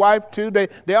 Bush, his wife, too, they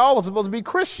all were supposed to be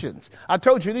Christians. I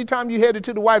told you, anytime you headed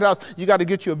to the White House, you got to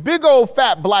get you a big old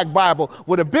fat black Bible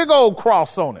with a big old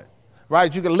cross on it,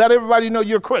 right? You can let everybody know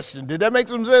you're a Christian. Did that make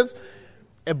some sense?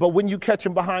 But when you catch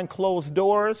them behind closed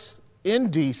doors,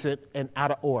 indecent and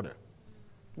out of order.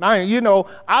 Now,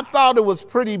 I thought it was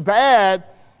pretty bad.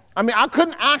 I mean, I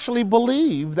couldn't actually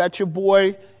believe that your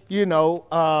boy,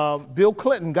 Bill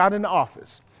Clinton got into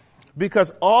office.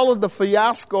 Because all of the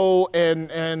fiasco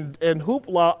and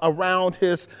hoopla around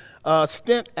his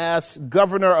stint as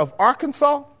governor of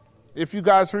Arkansas, if you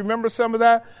guys remember some of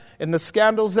that, and the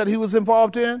scandals that he was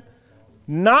involved in,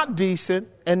 not decent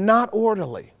and not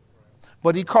orderly.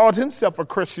 But he called himself a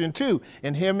Christian too,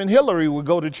 and him and Hillary would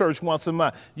go to church once a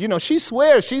month. She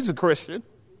swears she's a Christian.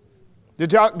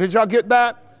 Did y'all get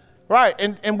that? Right,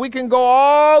 and we can go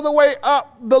all the way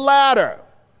up the ladder.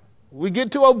 We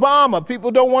get to Obama.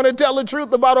 People don't want to tell the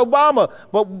truth about Obama.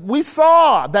 But we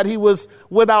saw that he was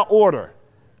without order,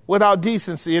 without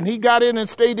decency. And he got in and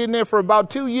stayed in there for about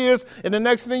 2 years. And the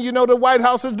next thing you know, the White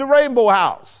House is the Rainbow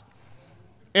House.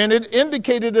 And it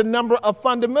indicated a number of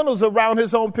fundamentals around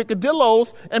his own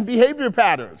peccadillos and behavior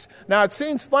patterns. Now, it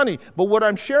seems funny, but what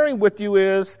I'm sharing with you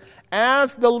is,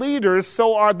 as the leaders,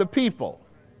 so are the people.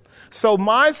 So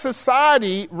my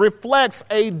society reflects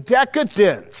a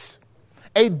decadence.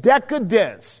 A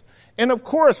decadence. And of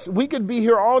course, we could be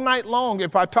here all night long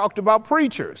if I talked about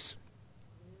preachers.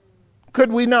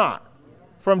 Could we not?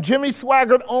 From Jimmy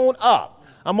Swaggart on up.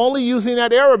 I'm only using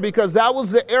that era because that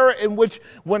was the era in which,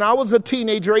 when I was a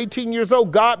teenager, 18 years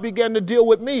old, God began to deal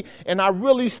with me. And I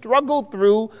really struggled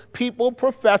through people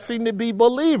professing to be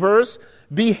believers,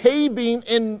 behaving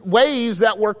in ways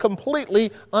that were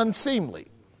completely unseemly.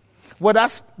 Well,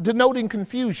 that's denoting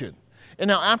confusion. And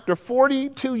now, after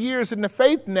 42 years in the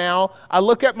faith now, I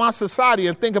look at my society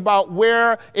and think about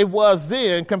where it was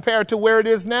then compared to where it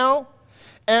is now.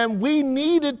 And we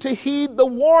needed to heed the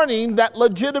warning that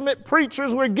legitimate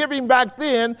preachers were giving back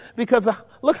then, because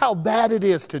look how bad it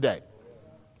is today.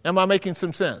 Am I making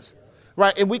some sense?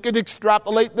 Right? And we could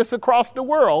extrapolate this across the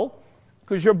world,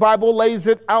 because your Bible lays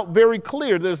it out very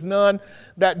clear. There's none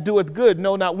that doeth good,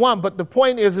 no, not one. But the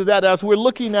point is that as we're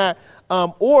looking at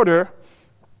order,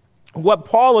 what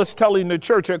Paul is telling the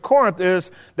church at Corinth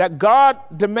is that God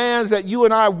demands that you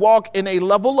and I walk in a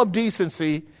level of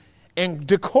decency and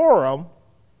decorum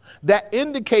that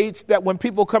indicates that when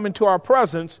people come into our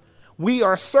presence, we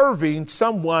are serving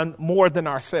someone more than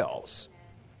ourselves.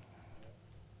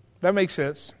 That makes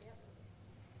sense.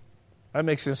 That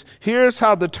makes sense. Here's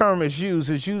how the term is used.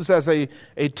 It's used as a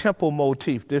temple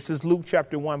motif. This is Luke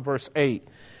chapter 1, verse 8.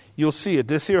 You'll see it.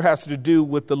 This here has to do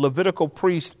with the Levitical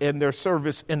priests and their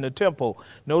service in the temple.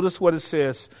 Notice what it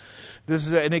says.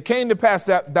 And it came to pass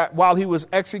that while he was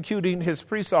executing his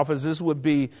priest office, this would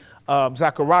be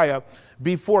Zechariah,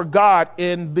 before God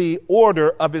in the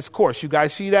order of his course. You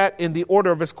guys see that? In the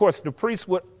order of his course. The priest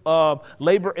would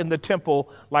labor in the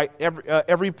temple, like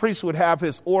every priest would have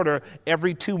his order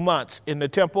every 2 months in the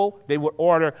temple. They would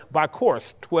order by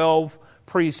course, 12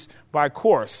 priests by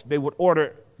course. They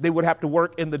would have to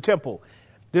work in the temple.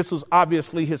 This was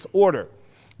obviously his order.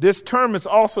 This term is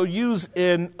also used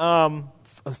in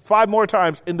 5 more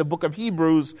times in the book of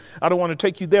Hebrews. I don't want to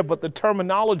take you there, but the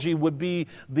terminology would be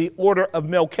the order of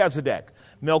Melchizedek.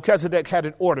 Melchizedek had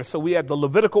an order. So we had the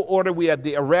Levitical order, we had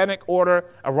the Aaronic order,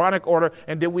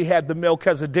 and then we had the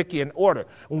Melchizedekian order.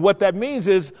 And what that means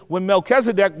is when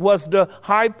Melchizedek was the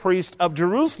high priest of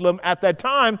Jerusalem at that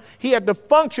time, he had to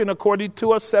function according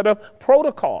to a set of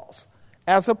protocols,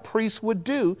 as a priest would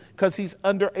do, because he's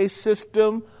under a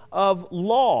system of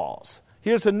laws.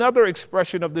 Here's another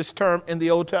expression of this term in the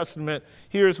Old Testament.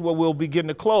 Here's where we'll begin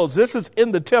to close. This is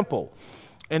in the temple.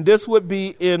 And this would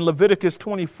be in Leviticus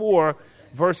 24,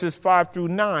 verses 5 through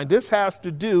 9. This has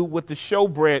to do with the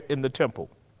showbread in the temple.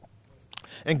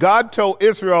 And God told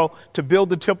Israel to build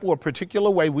the temple a particular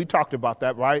way. We talked about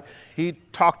that, right? He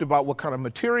talked about what kind of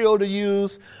material to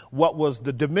use, what was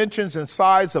the dimensions and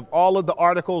size of all of the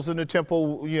articles in the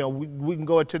temple. You know, we can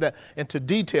go into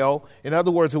detail. In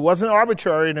other words, it wasn't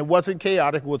arbitrary and it wasn't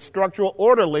chaotic. It was structural,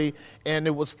 orderly, and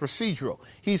it was procedural.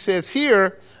 He says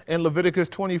here in Leviticus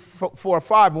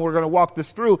 24:5, and we're going to walk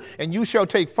this through, and you shall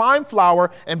take fine flour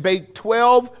and bake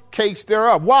 12 cakes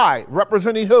thereof. Why?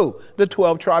 Representing who? The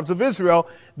 12 tribes of Israel.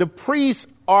 The priests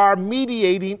are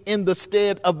mediating in the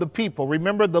stead of the people.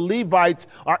 Remember, the Levites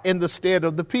are in the stead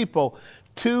of the people.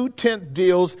 2 tenth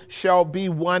deals shall be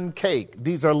 1 cake.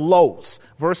 These are loaves.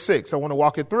 Verse 6. I want to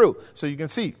walk it through so you can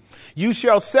see. You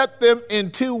shall set them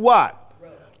into what?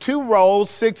 2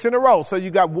 rows, 6 in a row. So you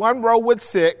got 1 row with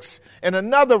 6 and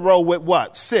another row with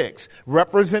what? 6,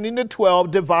 representing the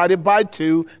 12 divided by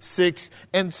 2, 6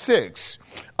 and 6.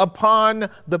 Upon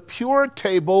the pure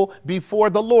table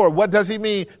before the Lord. What does he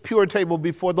mean, pure table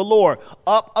before the Lord?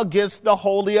 Up against the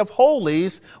Holy of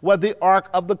Holies, where the Ark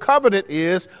of the Covenant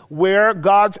is, where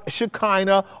God's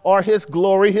Shekinah or his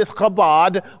glory, his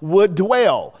Chabad, would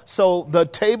dwell. So the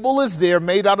table is there,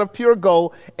 made out of pure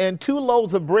gold, and 2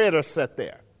 loaves of bread are set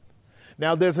there.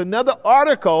 Now, there's another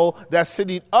article that's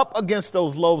sitting up against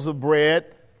those loaves of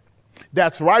bread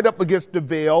that's right up against the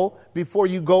veil before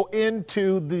you go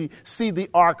into see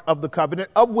the Ark of the Covenant,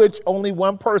 of which only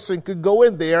one person could go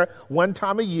in there one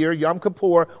time a year, Yom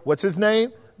Kippur. What's his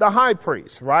name? The high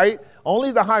priest, right?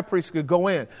 Only the high priest could go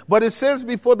in. But it says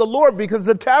before the Lord because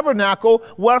the tabernacle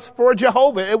was for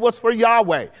Jehovah. It was for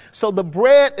Yahweh. So the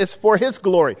bread is for his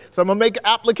glory. So I'm going to make an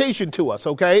application to us,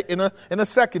 okay, in a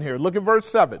second here. Look at verse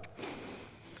 7.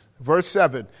 Verse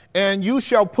 7, and you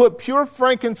shall put pure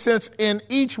frankincense in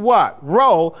each what?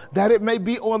 Row, that it may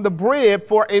be on the bread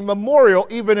for a memorial,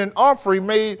 even an offering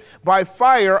made by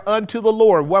fire unto the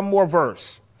Lord. One more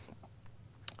verse.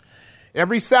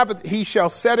 Every Sabbath he shall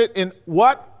set it in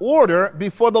what order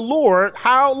before the Lord?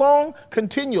 How long?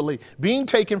 Continually, being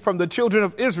taken from the children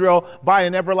of Israel by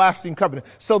an everlasting covenant.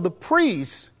 So the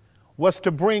priest was to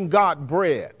bring God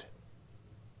bread.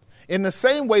 In the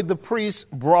same way the priest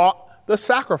brought the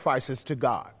sacrifices to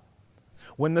God.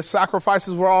 When the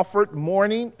sacrifices were offered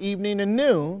morning, evening, and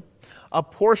noon, a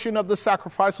portion of the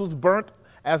sacrifice was burnt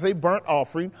as a burnt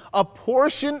offering. A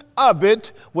portion of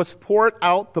it was poured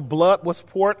out. The blood was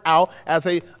poured out as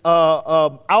a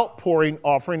outpouring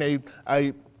offering,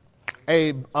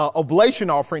 a oblation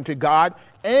offering to God,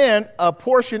 and a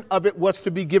portion of it was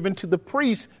to be given to the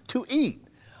priest to eat.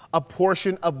 A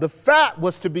portion of the fat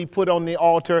was to be put on the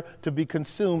altar to be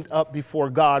consumed up before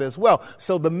God as well.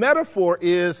 So the metaphor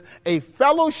is a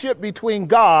fellowship between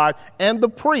God and the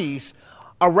priest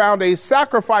around a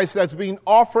sacrifice that's being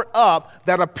offered up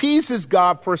that appeases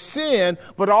God for sin,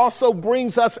 but also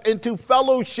brings us into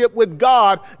fellowship with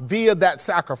God via that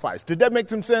sacrifice. Did that make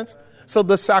some sense? So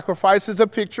the sacrifice is a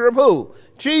picture of who?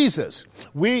 Jesus.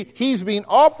 He's being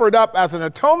offered up as an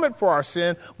atonement for our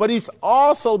sin, but he's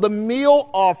also the meal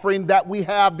offering that we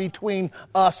have between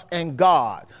us and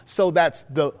God. So that's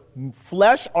the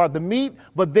flesh or the meat,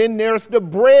 but then there's the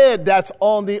bread that's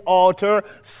on the altar,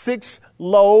 6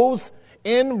 loaves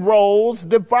in rows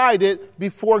divided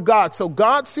before God. So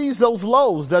God sees those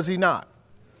loaves, does he not?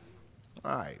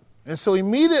 All right. And so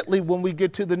immediately when we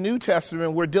get to the New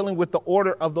Testament, we're dealing with the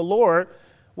order of the Lord.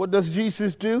 What does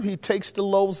Jesus do? He takes the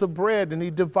loaves of bread and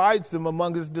he divides them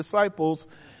among his disciples,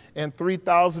 and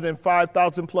 3,000 and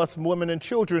 5,000 plus women and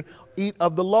children eat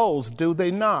of the loaves, do they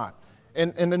not?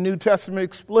 In the New Testament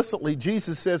explicitly,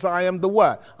 Jesus says, I am the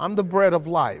what? I'm the bread of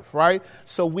life, right?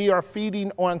 So we are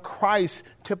feeding on Christ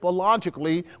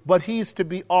typologically, but he's to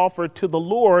be offered to the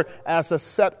Lord as a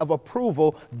set of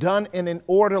approval done in an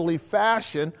orderly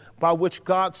fashion by which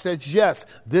God says, yes,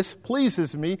 this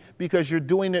pleases me because you're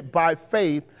doing it by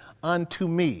faith unto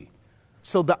me.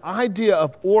 So the idea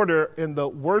of order in the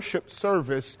worship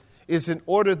service is in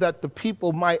order that the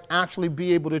people might actually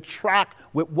be able to track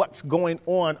with what's going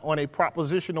on a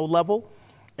propositional level,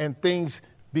 and things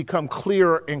become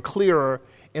clearer and clearer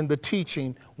in the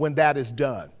teaching when that is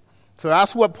done. So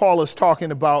that's what Paul is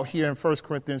talking about here in 1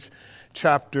 Corinthians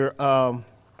chapter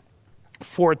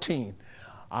 14.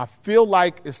 I feel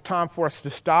like it's time for us to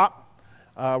stop.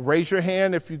 Raise your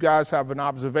hand if you guys have an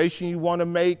observation you want to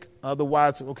make.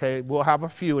 Otherwise, okay, we'll have a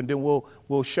few and then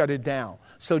we'll shut it down.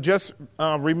 So just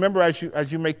remember as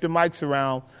you make the mics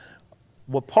around,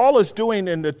 what Paul is doing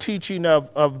in the teaching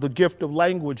of the gift of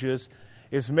languages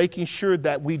is making sure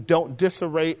that we don't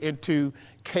disarray into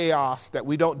chaos, that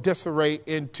we don't disarray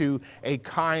into a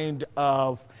kind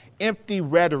of empty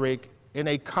rhetoric in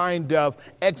a kind of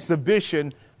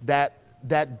exhibition that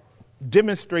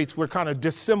demonstrates we're kind of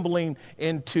dissembling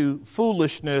into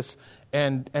foolishness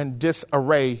and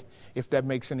disarray, if that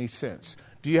makes any sense.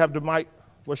 Do you have the mic?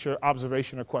 What's your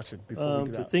observation or question before we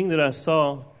get out? The thing that I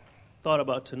thought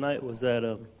about tonight was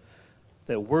that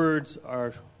that words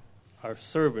are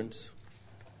servants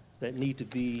that need to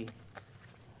be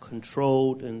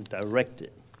controlled and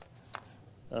directed.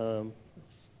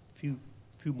 Few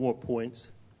more points.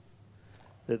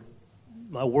 That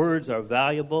my words are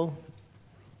valuable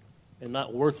and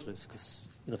not worthless, because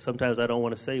sometimes I don't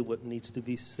want to say what needs to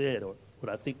be said or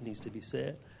what I think needs to be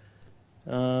said.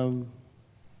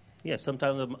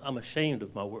 Sometimes I'm ashamed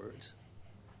of my words.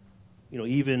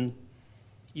 Even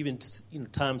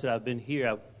times that I've been here,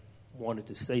 I wanted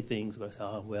to say things, but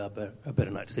I said, I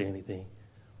better not say anything.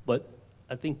 But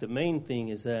I think the main thing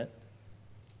is that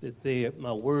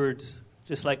my words,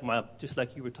 just like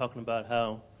you were talking about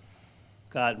how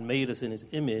God made us in His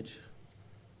image,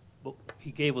 but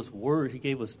He gave us word. He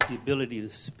gave us the ability to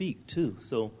speak too.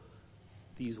 So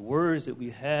these words that we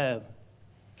have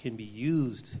can be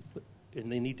used,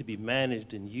 and they need to be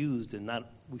managed and used, and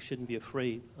we shouldn't be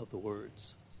afraid of the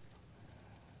words.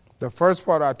 The first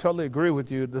part, I totally agree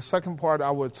with you. The second part, I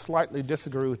would slightly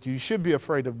disagree with you. You should be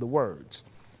afraid of the words.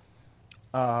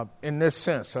 In this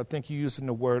sense, I think you're using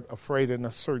the word afraid in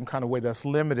a certain kind of way that's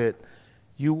limited.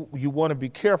 You want to be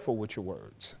careful with your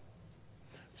words.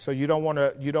 So you don't want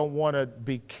to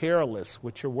be careless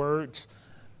with your words,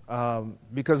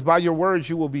 because by your words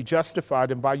you will be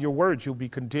justified, and by your words you'll be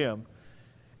condemned.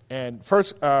 And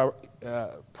first,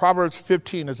 Proverbs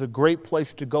 15 is a great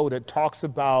place to go that talks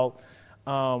about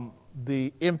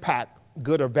the impact,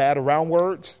 good or bad, around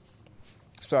words.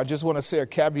 So I just want to say a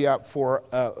caveat for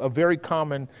a very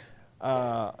common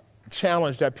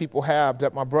challenge that people have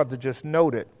that my brother just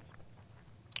noted.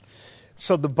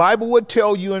 So the Bible would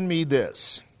tell you and me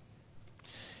this: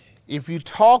 if you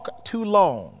talk too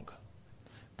long,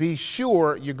 be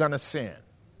sure you're going to sin.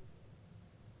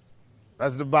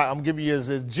 That's the Bible. I'm giving you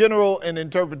as general an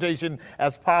interpretation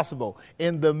as possible.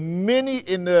 In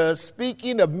the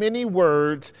speaking of many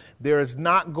words, there is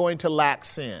not going to lack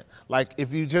sin. Like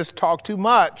if you just talk too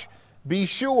much, be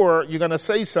sure you're going to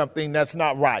say something that's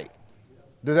not right.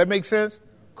 Does that make sense?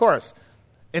 Of course.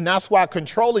 And that's why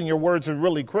controlling your words is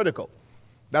really critical.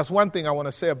 That's one thing I want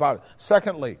to say about it.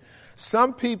 Secondly,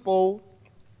 some people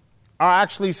are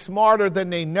actually smarter than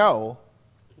they know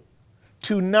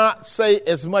to not say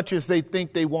as much as they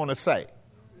think they want to say.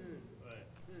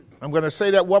 I'm going to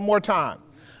say that one more time.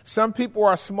 Some people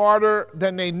are smarter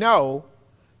than they know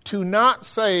to not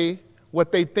say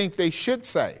what they think they should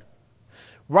say.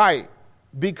 Right,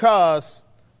 because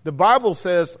the Bible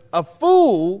says a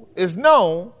fool is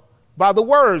known by the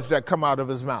words that come out of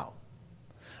his mouth.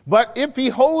 But if he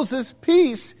holds his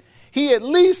peace, he at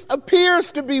least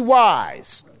appears to be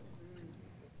wise,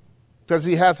 because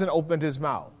he hasn't opened his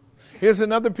mouth. Here's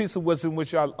another piece of wisdom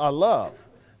which I love.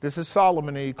 This is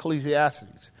Solomon in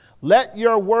Ecclesiastes. Let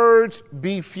your words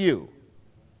be few.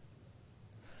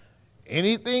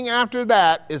 Anything after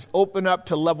that is open up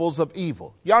to levels of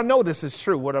evil. Y'all know this is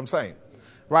true, what I'm saying.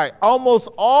 Right? Almost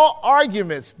all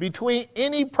arguments between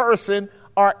any person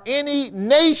or any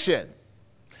nation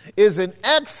is an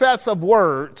excess of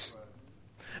words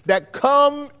that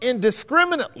come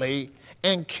indiscriminately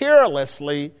and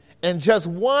carelessly, and just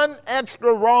one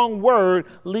extra wrong word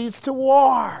leads to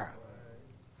war.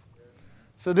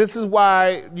 So this is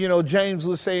why, James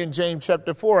was saying in James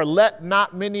chapter 4, let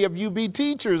not many of you be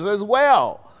teachers as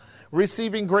well,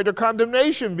 receiving greater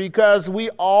condemnation, because we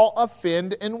all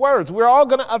offend in words. We're all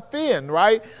going to offend,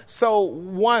 right?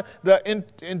 So the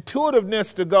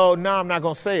intuitiveness to go, no, I'm not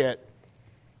going to say it,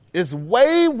 is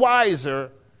way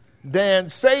wiser than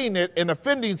saying it and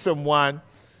offending someone,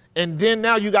 and then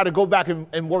now you got to go back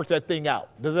and work that thing out.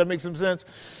 Does that make some sense?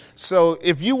 So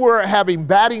if you were having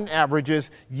batting averages,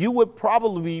 you would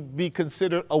probably be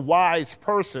considered a wise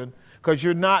person, because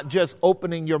you're not just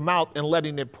opening your mouth and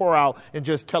letting it pour out and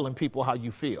just telling people how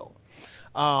you feel.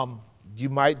 You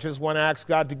might just want to ask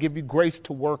God to give you grace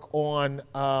to work on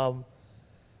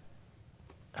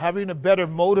having a better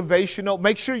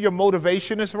make sure your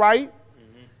motivation is right.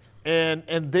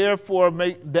 And therefore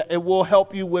it will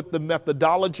help you with the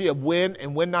methodology of when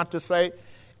and when not to say,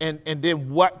 and then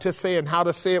what to say and how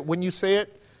to say it when you say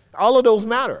it. All of those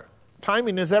matter.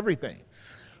 Timing is everything.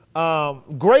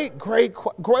 Great.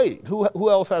 Who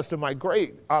else has the mic?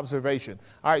 Great observation.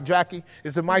 All right, Jackie,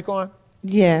 is the mic on?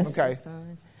 Yes. Okay.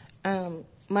 Sorry.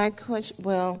 My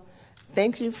question,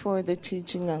 Thank you for the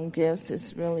teaching on gifts.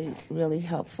 It's really, really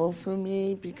helpful for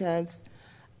me because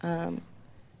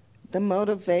the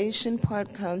motivation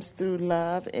part comes through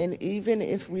love. And even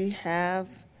if we have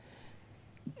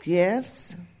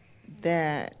gifts,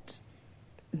 that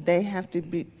they have to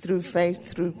be through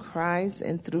faith, through Christ,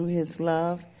 and through his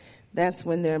love. That's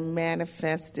when they're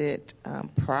manifested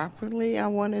properly, I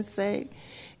want to say.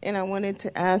 And I wanted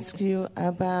to ask you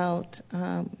about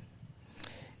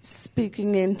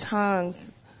speaking in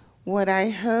tongues. What I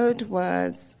heard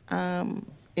was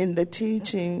in the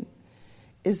teaching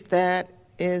is that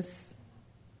is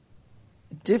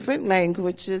different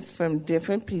languages from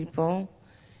different people,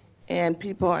 and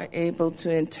people are able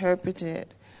to interpret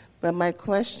it. But my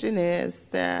question is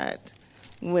that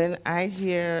when I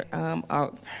hear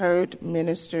or heard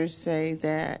ministers say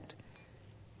that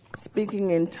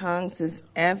speaking in tongues is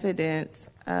evidence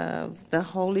of the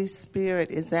Holy Spirit,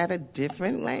 is that a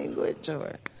different language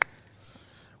or?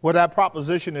 Well, that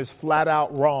proposition is flat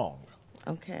out wrong.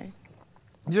 Okay.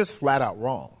 Just flat out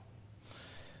wrong.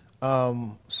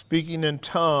 Speaking in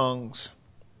tongues,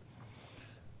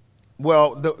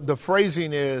 well, the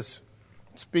phrasing is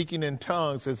speaking in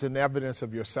tongues is an evidence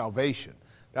of your salvation.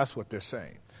 That's what they're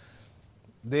saying.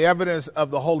 The evidence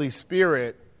of the Holy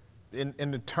Spirit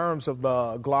in the terms of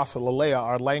the glossolalia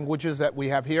are languages that we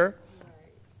have here.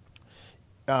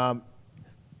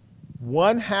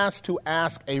 One has to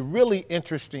ask a really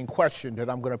interesting question that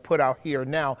I'm going to put out here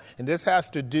now, and this has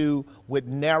to do with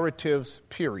narratives,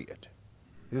 period.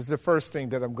 This is the first thing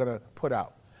that I'm going to put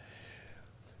out.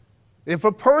 If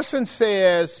a person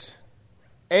says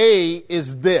A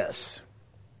is this,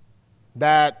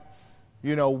 that,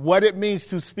 you know, what it means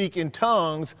to speak in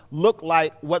tongues look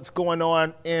like what's going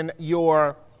on in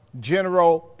your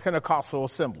general Pentecostal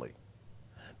assembly.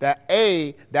 That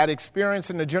A, that experience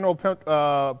in the general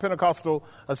Pentecostal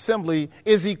assembly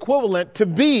is equivalent to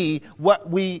B, what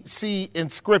we see in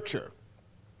Scripture.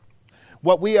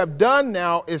 What we have done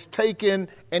now is taken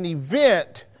an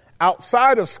event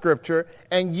outside of Scripture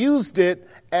and used it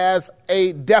as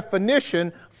a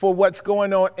definition for what's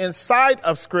going on inside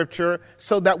of Scripture,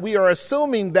 so that we are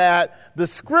assuming that the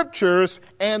Scriptures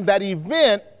and that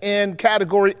event in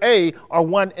category A are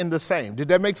one and the same. Did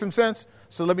that make some sense?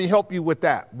 So let me help you with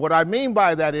that. What I mean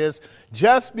by that is,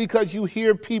 just because you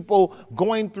hear people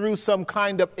going through some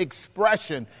kind of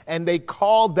expression and they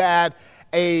call that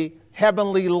a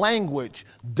heavenly language,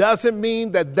 doesn't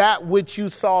mean that that which you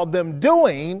saw them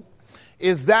doing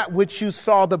is that which you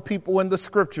saw the people in the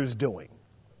Scriptures doing.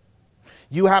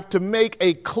 You have to make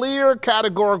a clear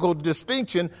categorical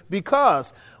distinction,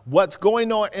 because what's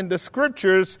going on in the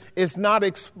Scriptures is not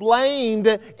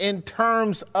explained in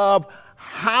terms of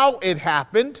how it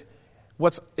happened.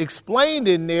 What's explained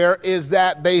in there is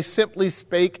that they simply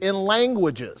spake in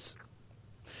languages.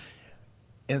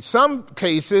 In some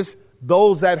cases,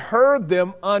 those that heard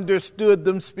them understood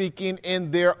them speaking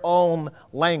in their own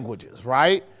languages,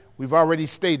 right? We've already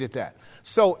stated that.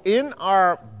 So in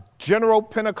our general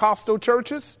Pentecostal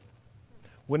churches,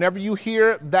 whenever you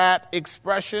hear that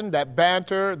expression, that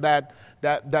banter,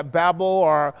 that babble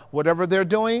or whatever they're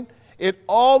doing, it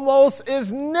almost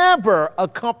is never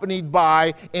accompanied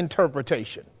by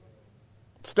interpretation.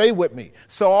 Stay with me.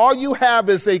 So all you have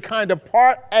is a kind of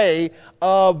part A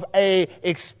of a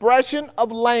expression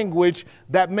of language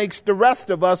that makes the rest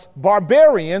of us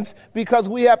barbarians, because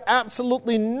we have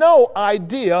absolutely no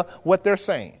idea what they're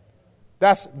saying.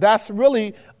 That's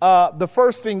really the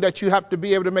first thing that you have to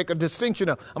be able to make a distinction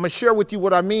of. I'm going to share with you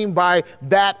what I mean by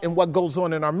that and what goes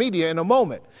on in our media in a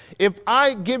moment. If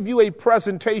I give you a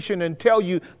presentation and tell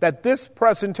you that this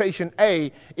presentation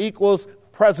A equals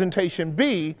presentation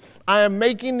B, I am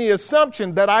making the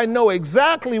assumption that I know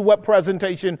exactly what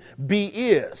presentation B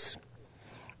is.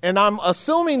 And I'm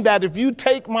assuming that if you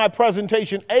take my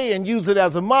presentation A and use it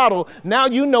as a model, now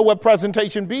you know what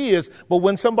presentation B is. But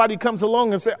when somebody comes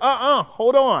along and say,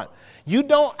 hold on. You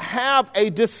don't have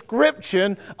a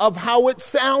description of how it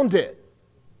sounded.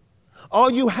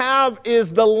 All you have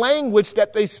is the language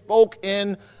that they spoke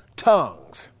in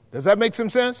tongues. Does that make some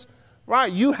sense?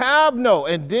 Right. You have no.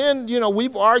 And then,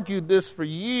 we've argued this for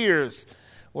years.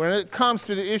 When it comes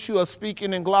to the issue of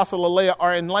speaking in glossolalia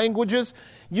or in languages,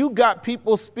 you got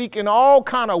people speaking all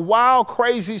kind of wild,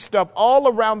 crazy stuff all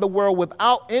around the world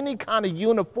without any kind of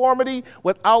uniformity,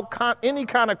 without any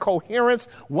kind of coherence.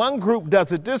 One group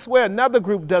does it this way, another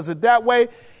group does it that way.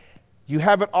 You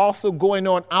have it also going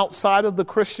on outside of the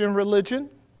Christian religion.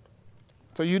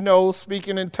 So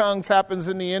speaking in tongues happens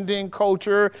in the Indian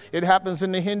culture, it happens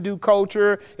in the Hindu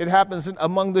culture, it happens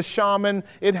among the shaman,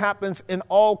 it happens in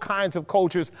all kinds of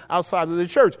cultures outside of the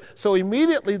church. So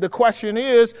immediately the question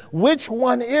is, which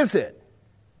one is it?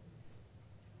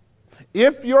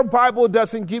 If your Bible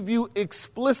doesn't give you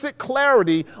explicit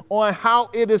clarity on how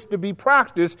it is to be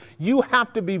practiced, you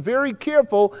have to be very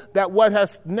careful that what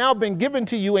has now been given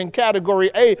to you in category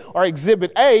A or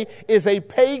exhibit A is a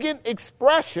pagan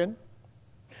expression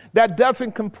that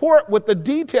doesn't comport with the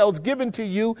details given to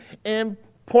you in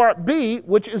part B,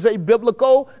 which is a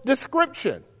biblical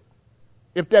description,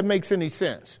 if that makes any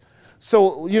sense.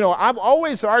 So, I've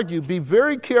always argued, be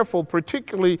very careful,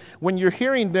 particularly when you're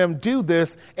hearing them do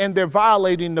this and they're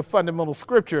violating the fundamental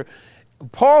scripture.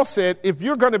 Paul said, if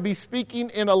you're going to be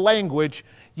speaking in a language,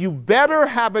 you better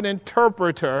have an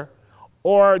interpreter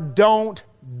or don't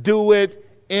do it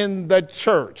in the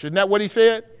church. Isn't that what he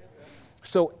said?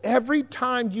 So every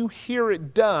time you hear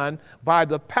it done by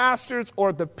the pastors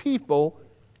or the people,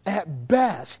 at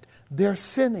best, they're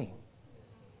sinning.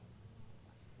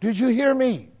 Did you hear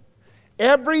me?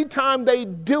 Every time they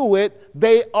do it,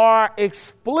 they are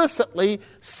explicitly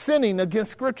sinning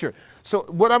against Scripture. So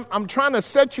what I'm trying to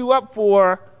set you up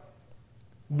for,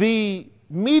 the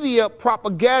media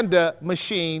propaganda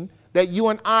machine that you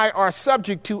and I are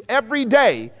subject to every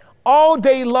day, all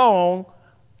day long,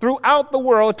 throughout the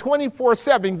world,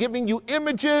 24/7, giving you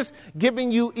images,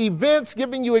 giving you events,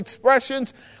 giving you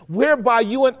expressions, whereby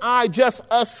you and I just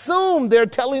assume they're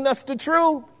telling us the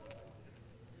truth.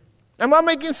 Am I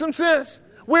making some sense?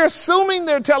 We're assuming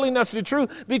they're telling us the truth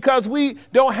because we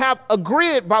don't have a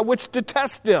grid by which to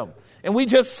test them. And we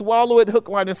just swallow it hook,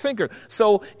 line, and sinker.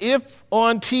 So if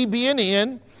on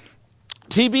TBN,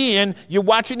 you're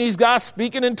watching these guys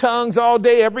speaking in tongues all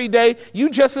day, every day,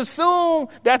 you just assume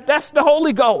that that's the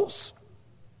Holy Ghost.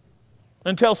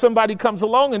 Until somebody comes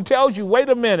along and tells you, wait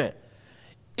a minute.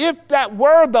 If that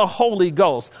were the Holy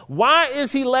Ghost, why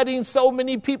is he letting so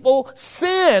many people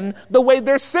sin the way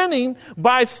they're sinning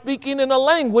by speaking in a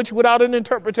language without an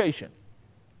interpretation?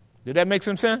 Did that make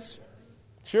some sense?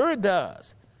 Sure it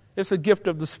does. It's a gift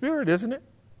of the Spirit, isn't it?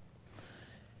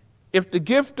 If the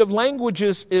gift of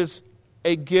languages is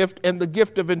a gift and the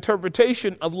gift of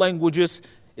interpretation of languages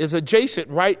is adjacent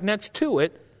right next to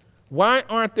it, why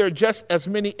aren't there just as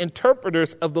many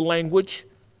interpreters of the language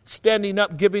standing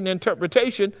up giving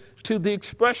interpretation to the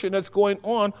expression that's going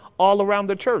on all around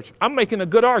the church? I'm making a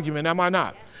good argument, am I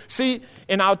not? See,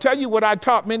 and I'll tell you what I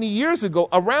taught many years ago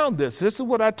around this. This is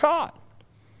what I taught.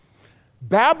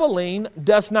 Babbling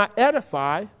does not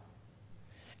edify,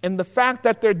 and the fact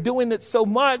that they're doing it so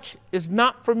much is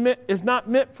not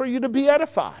meant for you to be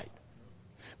edified.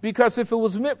 Because if it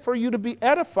was meant for you to be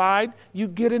edified, you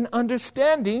get an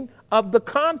understanding of the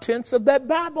contents of that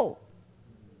babble.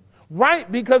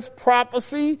 Right, because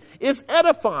prophecy is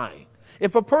edifying.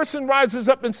 If a person rises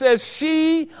up and says,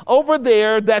 she over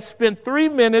there that spent 3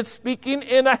 minutes speaking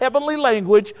in a heavenly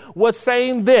language was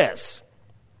saying this,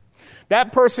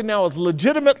 that person now is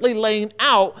legitimately laying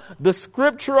out the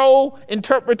scriptural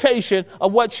interpretation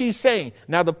of what she's saying.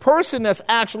 Now, the person that's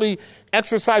actually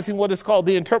exercising what is called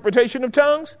the interpretation of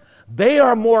tongues, they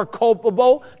are more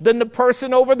culpable than the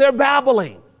person over there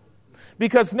babbling.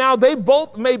 Because now they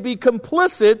both may be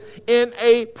complicit in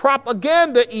a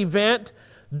propaganda event,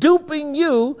 duping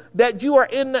you that you are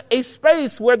in a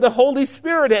space where the Holy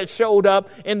Spirit has showed up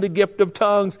in the gift of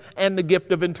tongues and the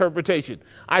gift of interpretation.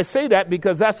 I say that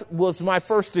because that was my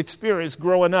first experience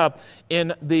growing up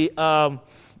in the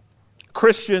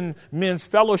Christian Men's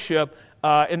Fellowship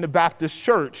in the Baptist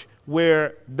Church,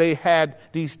 where they had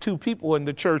these two people in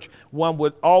the church. One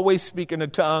would always speak in a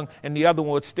tongue and the other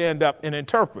one would stand up and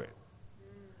interpret.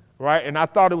 Right? And I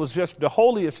thought it was just the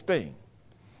holiest thing.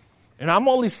 And I'm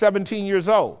only 17 years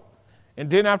old. And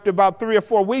then after about 3 or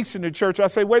 4 weeks in the church, I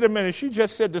say, wait a minute, she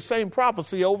just said the same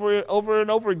prophecy over and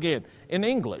over again in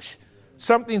English.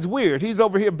 Something's weird. He's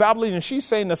over here babbling and she's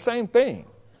saying the same thing.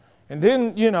 And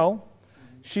then,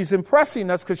 she's impressing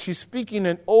us because she's speaking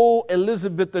in old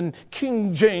Elizabethan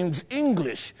King James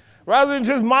English rather than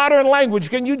just modern language.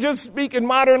 Can you just speak in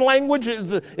modern language?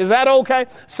 Is that okay?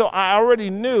 So I already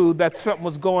knew that something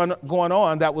was going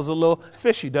on that was a little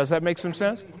fishy. Does that make some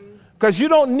sense? Because you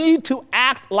don't need to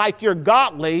act like you're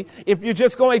godly if you're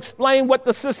just going to explain what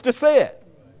the sister said.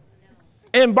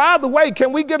 And by the way,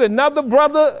 can we get another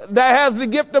brother that has the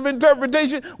gift of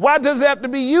interpretation? Why does it have to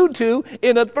be you two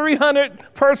in a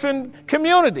 300-person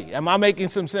community? Am I making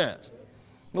some sense?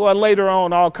 Well, later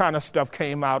on, all kind of stuff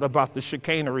came out about the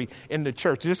chicanery in the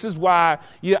church. This is why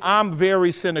I'm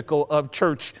very cynical of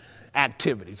church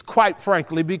activities, quite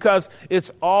frankly, because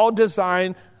it's all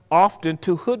designed often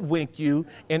to hoodwink you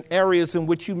in areas in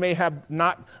which you may have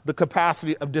not the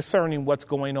capacity of discerning what's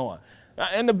going on.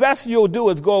 And the best you'll do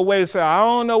is go away and say, I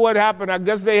don't know what happened. I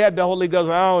guess they had the Holy Ghost.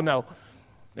 I don't know.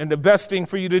 And the best thing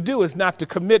for you to do is not to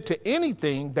commit to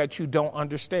anything that you don't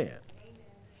understand.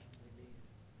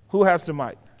 Who has the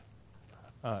mic?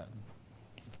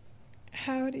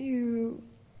 How do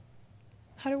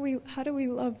we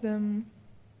love them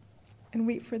and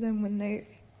wait for them when they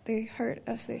hurt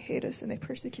us, they hate us, and they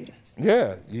persecute us?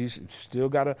 Yeah, you still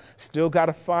gotta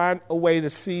find a way to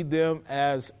see them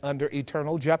as under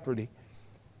eternal jeopardy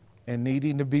and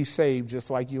needing to be saved, just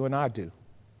like you and I do.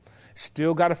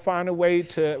 Still got to find a way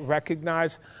to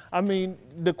recognize. I mean,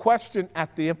 the question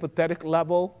at the empathetic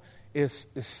level is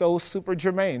so super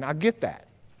germane. I get that.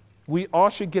 We all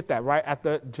should get that, right? At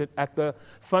the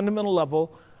fundamental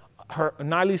level,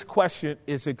 Niley's question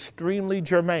is extremely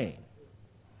germane.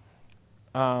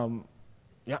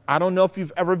 I don't know if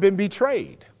you've ever been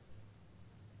betrayed.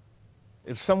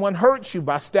 If someone hurts you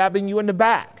by stabbing you in the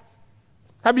back.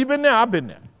 Have you been there? I've been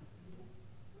there.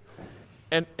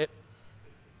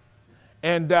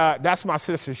 And that's my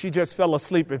sister. She just fell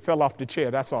asleep and fell off the chair.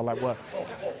 That's all that was.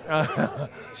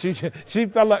 She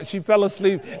fell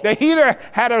asleep. The heater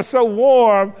had her so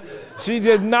warm, she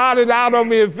just nodded out on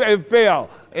me and fell.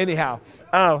 Anyhow,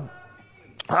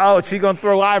 she gonna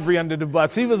throw Ivory under the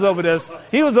bus. He was over there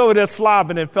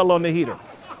slobbing and fell on the heater.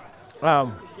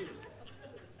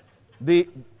 The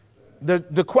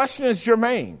question is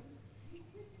germane.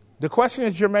 The question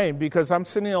is germane because I'm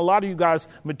sending a lot of you guys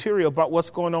material about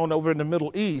what's going on over in the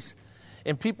Middle East,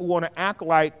 and people want to act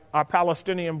like our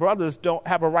Palestinian brothers don't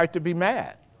have a right to be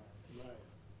mad. Right.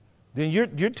 Then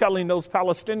you're telling those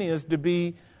Palestinians to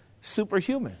be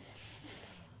superhuman.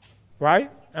 Right?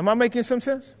 Am I making some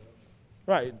sense?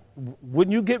 Right.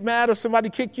 Wouldn't you get mad if somebody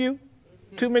kicked you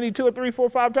too many, 2 or 3, 4,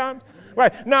 5 times?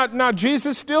 Right. Now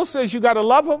Jesus still says you got to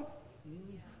love them.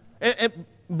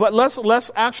 But let's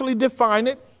actually define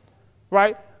it.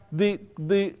 Right? The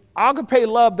agape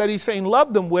love that he's saying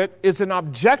love them with is an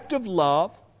objective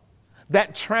love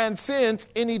that transcends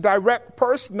any direct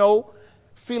personal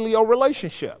filial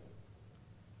relationship.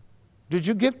 Did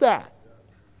you get that?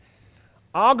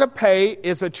 Agape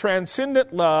is a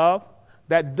transcendent love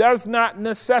that does not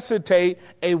necessitate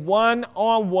a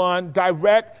one-on-one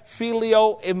direct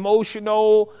filial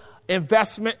emotional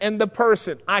investment in the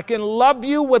person. I can love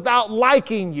you without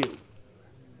liking you.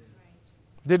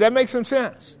 Did that make some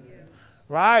sense?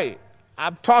 Right.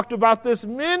 I've talked about this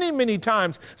many, many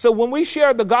times. So when we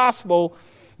share the gospel,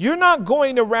 you're not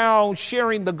going around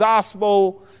sharing the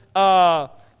gospel, having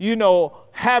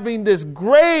this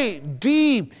great,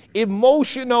 deep,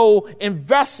 emotional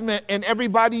investment in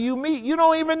everybody you meet. You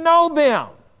don't even know them.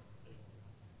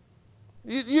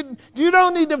 You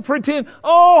don't need to pretend,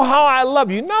 oh, how I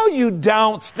love you. No, you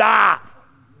don't. Stop.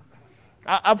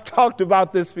 I've talked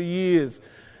about this for years.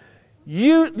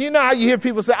 You know how you hear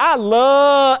people say, I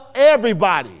love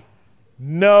everybody.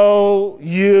 No,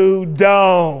 you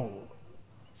don't.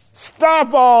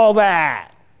 Stop all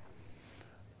that.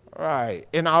 All right.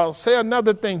 And I'll say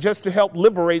another thing just to help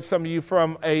liberate some of you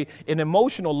from an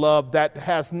emotional love that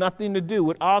has nothing to do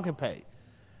with agape.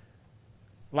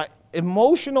 Like,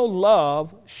 emotional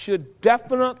love should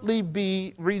definitely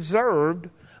be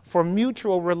reserved for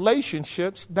mutual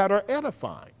relationships that are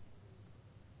edifying.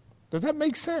 Does that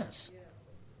make sense?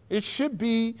 It should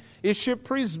be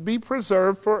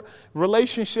preserved for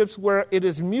relationships where it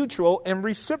is mutual and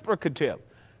reciprocative.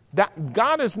 That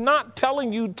God is not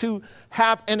telling you to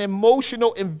have an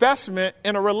emotional investment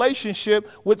in a relationship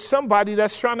with somebody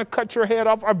that's trying to cut your head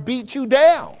off or beat you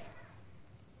down.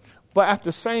 But at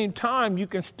the same time, you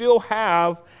can still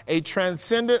have a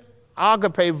transcendent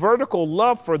agape vertical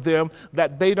love for them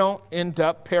that they don't end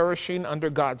up perishing under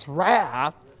God's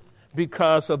wrath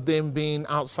because of them being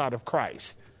outside of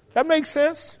Christ. That makes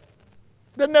sense?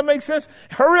 Doesn't that make sense?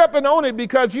 Hurry up and own it,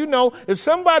 because you know if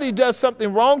somebody does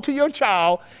something wrong to your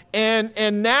child and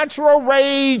natural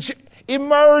rage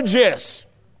emerges,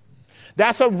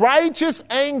 that's a righteous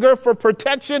anger for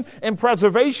protection and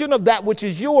preservation of that which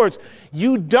is yours.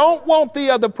 You don't want the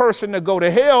other person to go to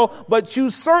hell, but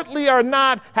you certainly are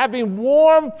not having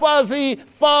warm, fuzzy,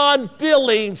 fond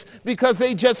feelings because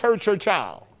they just hurt your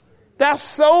child. That's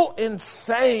so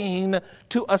insane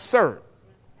to assert.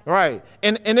 Right.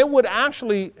 And it would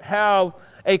actually have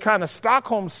a kind of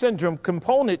Stockholm syndrome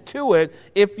component to it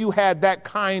if you had that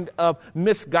kind of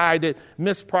misguided,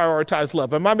 misprioritized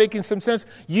love. Am I making some sense?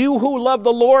 You who love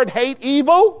the Lord hate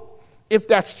evil? If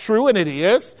that's true, and it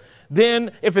is, then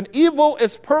if an evil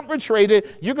is perpetrated,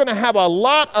 you're going to have a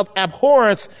lot of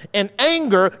abhorrence and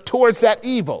anger towards that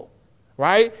evil.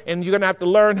 Right? And you're going to have to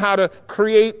learn how to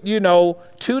create, 2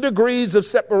 degrees of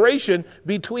separation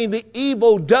between the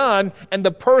evil done and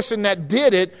the person that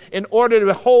did it in order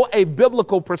to hold a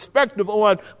biblical perspective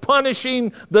on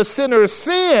punishing the sinner's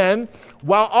sin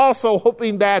while also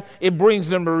hoping that it brings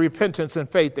them to repentance and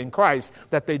faith in Christ,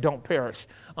 that they don't perish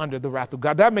under the wrath of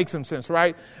God. That makes some sense,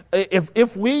 right?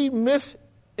 If we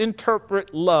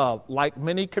misinterpret love like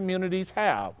many communities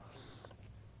have,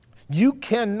 you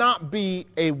cannot be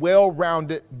a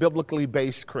well-rounded, biblically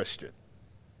based Christian.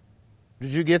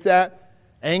 Did you get that?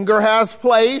 Anger has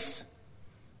place.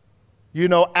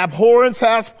 Abhorrence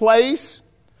has place.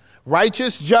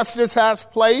 Righteous justice has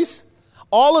place.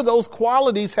 All of those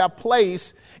qualities have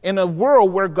place in a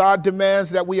world where God demands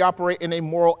that we operate in a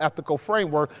moral, ethical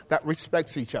framework that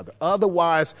respects each other.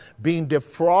 Otherwise, being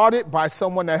defrauded by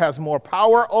someone that has more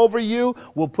power over you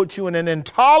will put you in an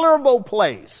intolerable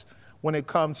place when it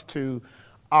comes to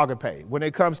agape, when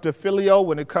it comes to phileo,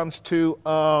 when it comes to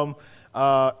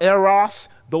eros,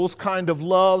 those kind of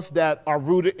loves that are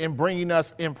rooted in bringing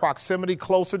us in proximity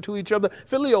closer to each other.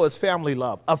 Phileo is family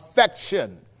love,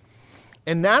 affection.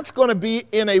 And that's going to be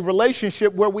in a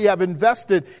relationship where we have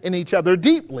invested in each other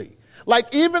deeply.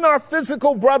 Like even our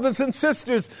physical brothers and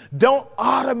sisters don't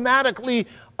automatically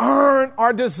earn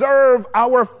or deserve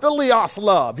our philios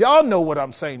love. Y'all know what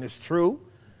I'm saying is true.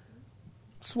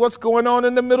 It's what's going on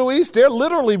in the Middle East. They're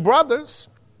literally brothers.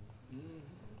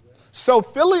 So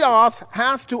philios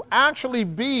has to actually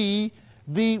be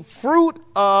the fruit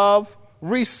of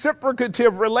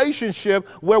reciprocative relationship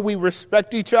where we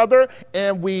respect each other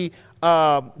and we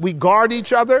guard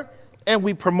each other and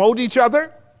we promote each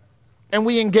other and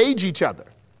we engage each other.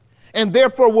 And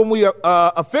therefore, when we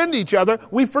offend each other,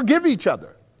 we forgive each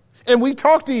other and we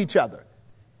talk to each other,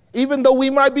 even though we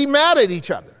might be mad at each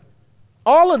other.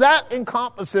 All of that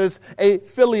encompasses a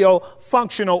filial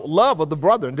functional love of the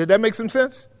brethren. Did that make some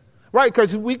sense? Right,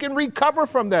 because we can recover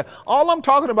from that. All I'm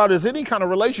talking about is any kind of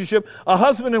relationship. A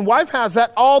husband and wife has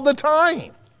that all the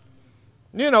time.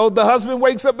 The husband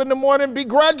wakes up in the morning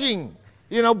begrudging.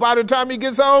 By the time he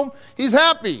gets home, he's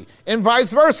happy. And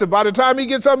vice versa. By the time he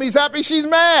gets home, he's happy, she's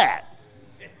mad.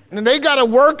 And they got to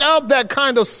work out that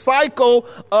kind of cycle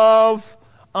of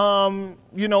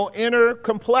inner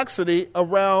complexity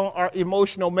around our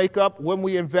emotional makeup, when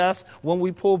we invest, when we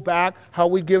pull back, how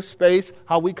we give space,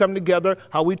 how we come together,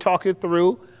 how we talk it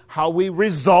through, how we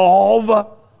resolve.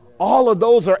 All of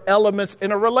those are elements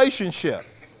in a relationship.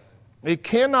 It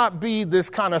cannot be this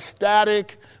kind of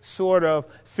static, sort of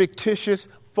fictitious,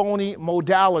 phony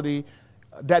modality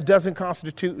that doesn't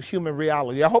constitute human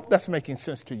reality. I hope that's making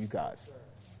sense to you guys.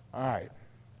 All right.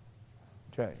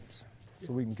 James.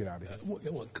 So we can get out of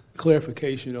here.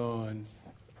 Clarification on,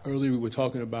 earlier we were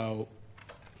talking about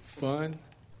fun.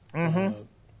 Mm-hmm.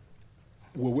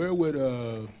 Where would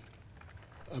a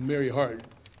merry heart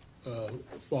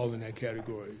fall in that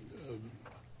category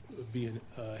of being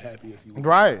happy, if you will?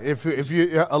 Right. If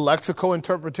you a lexical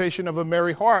interpretation of a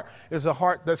merry heart is a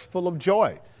heart that's full of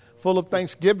joy, full of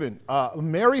thanksgiving. A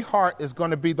merry heart is going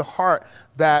to be the heart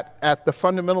that at the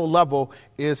fundamental level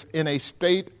is in a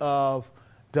state of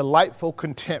delightful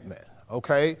contentment,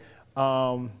 okay?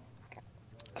 So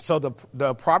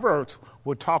the Proverbs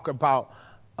would talk about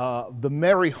the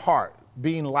merry heart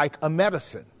being like a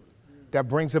medicine that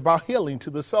brings about healing to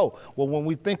the soul. Well, when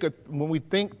we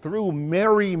think through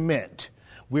merriment,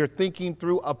 we're thinking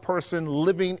through a person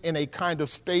living in a kind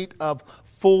of state of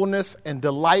fullness and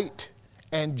delight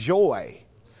and joy.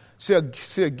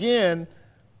 See again,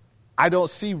 I don't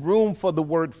see room for the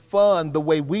word fun the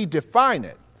way we define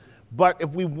it. But if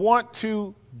we want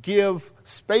to give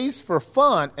space for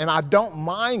fun, and I don't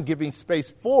mind giving space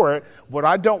for it, what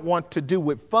I don't want to do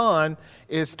with fun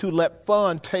is to let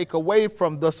fun take away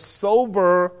from the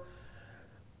sober,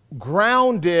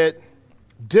 grounded,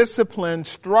 disciplined,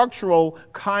 structural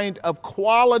kind of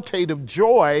qualitative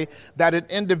joy that an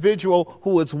individual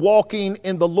who is walking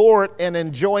in the Lord and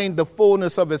enjoying the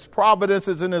fullness of his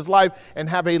providences in his life and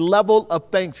have a level of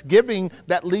thanksgiving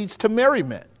that leads to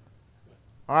merriment.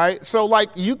 All right, so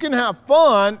you can have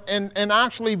fun and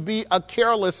actually be a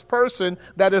careless person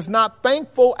that is not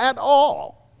thankful at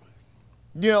all.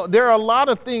 There are a lot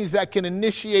of things that can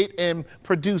initiate and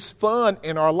produce fun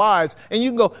in our lives. And you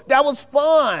can go, that was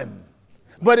fun.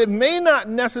 But it may not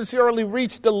necessarily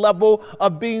reach the level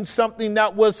of being something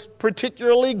that was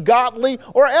particularly godly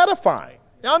or edifying.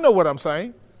 Y'all know what I'm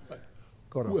saying.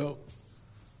 Go on. Well,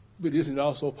 but isn't it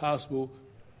also possible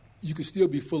you can still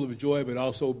be full of joy but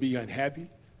also be unhappy?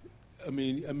 I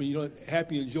mean,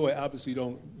 happy and joy obviously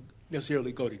don't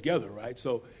necessarily go together, right?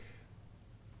 So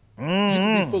you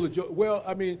can be full of joy. Well,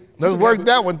 let's work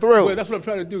that one through. Well, that's what I'm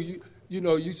trying to do.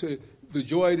 You say the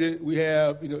joy that we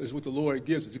have, is what the Lord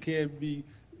gives us. It can't be,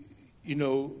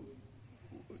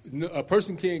 a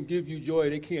person can't give you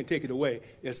joy; they can't take it away.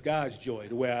 It's God's joy.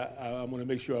 The way I want to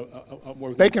make sure I'm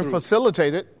working. They can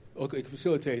facilitate it. Okay,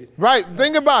 facilitate it. Right.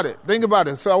 Think about it.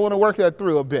 So I want to work that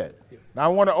through a bit. Yeah. I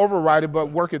want to override it,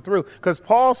 but work it through. Because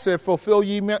Paul said, fulfill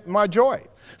ye my joy.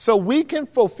 So we can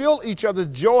fulfill each other's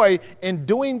joy in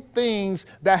doing things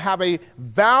that have a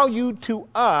value to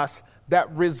us that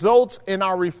results in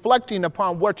our reflecting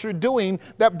upon what you're doing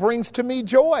that brings to me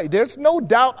joy. There's no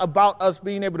doubt about us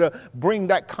being able to bring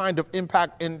that kind of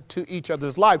impact into each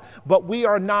other's life, but we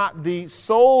are not the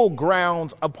sole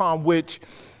grounds upon which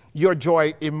your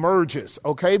joy emerges,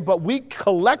 okay? But we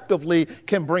collectively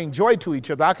can bring joy to each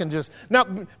other. Now,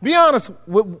 be honest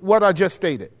with what I just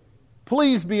stated.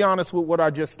 Please be honest with what I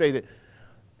just stated.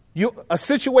 A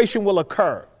situation will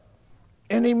occur,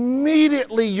 and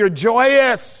immediately you're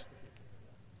joyous.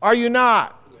 Are you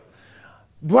not?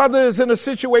 Brother is in a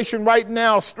situation right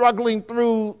now struggling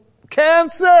through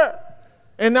cancer.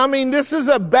 And I mean, this is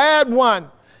a bad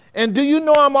one. And do you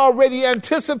know I'm already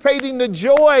anticipating the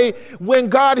joy when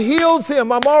God heals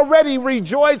him? I'm already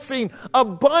rejoicing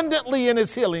abundantly in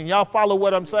his healing. Y'all follow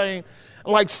what I'm saying?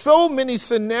 Like so many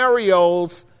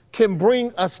scenarios can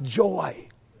bring us joy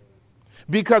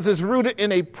because it's rooted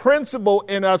in a principle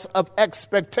in us of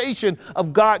expectation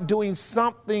of God doing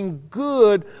something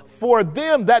good for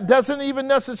them that doesn't even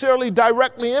necessarily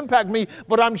directly impact me,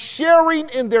 but I'm sharing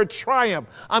in their triumph.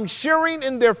 I'm sharing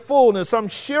in their fullness. I'm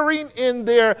sharing in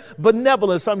their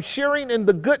benevolence. I'm sharing in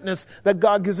the goodness that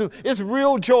God gives them. It's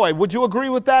real joy. Would you agree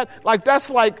with that? That's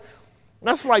like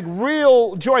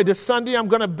real joy. This Sunday, we're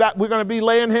going to be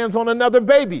laying hands on another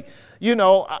baby. You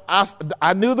know,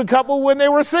 I knew the couple when they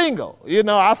were single. You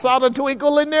know, I saw the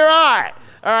twinkle in their eye.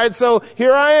 All right, so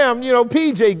here I am,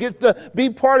 PJ gets to be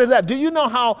part of that. Do you know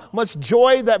how much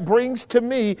joy that brings to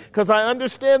me? Because I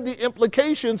understand the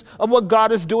implications of what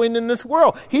God is doing in this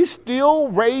world. He's still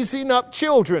raising up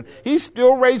children. He's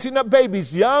still raising up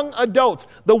babies, young adults.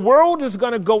 The world is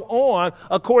going to go on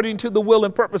according to the will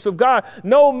and purpose of God,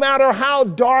 no matter how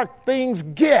dark things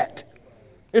get.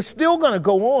 It's still going to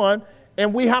go on.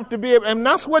 And we have to be able, and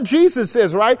that's what Jesus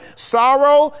says, right?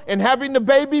 Sorrow and having the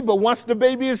baby, but once the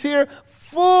baby is here,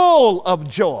 full of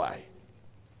joy.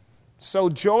 So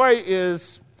joy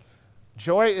is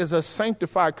a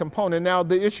sanctified component. Now,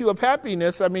 the issue of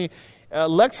happiness,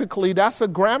 lexically, that's a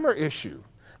grammar issue.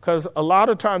 Because a lot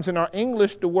of times in our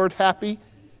English, the word happy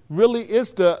really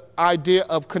is the idea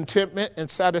of contentment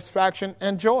and satisfaction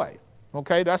and joy.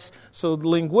 Okay, so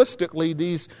linguistically,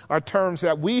 these are terms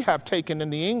that we have taken in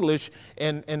the English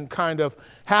and kind of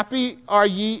happy are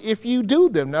ye if you do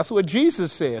them. That's what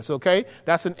Jesus says, okay?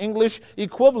 That's an English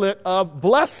equivalent of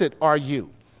blessed are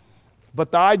you.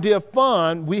 But the idea of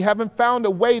fun, we haven't found a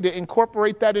way to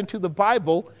incorporate that into the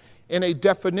Bible in a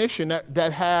definition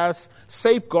that has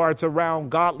safeguards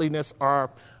around godliness or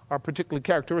particular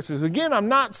characteristics. Again, I'm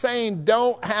not saying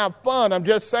don't have fun. I'm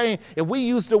just saying if we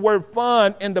use the word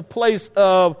fun in the place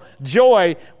of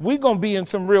joy, we're going to be in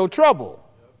some real trouble.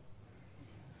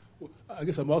 Well, I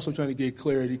guess I'm also trying to get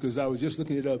clarity because I was just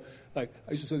looking it up. Like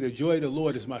I used to say, the joy of the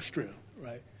Lord is my strength,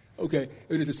 right? Okay,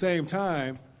 and at the same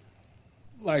time,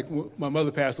 like when my mother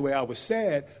passed away, I was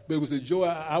sad, but it was the joy,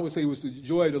 I would say it was the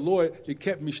joy of the Lord that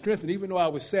kept me strengthened. Even though I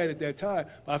was sad at that time,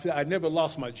 I feel I never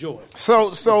lost my joy.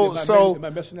 Am I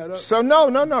messing that up? So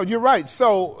no, you're right.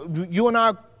 So you and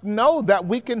I know that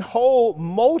we can hold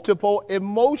multiple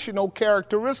emotional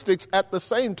characteristics at the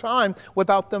same time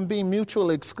without them being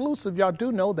mutually exclusive. Y'all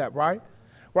do know that, right?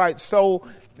 Right. So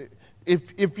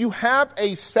if you have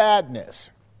a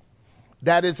sadness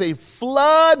that is a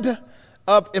flood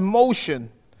of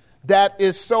emotion that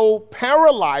is so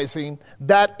paralyzing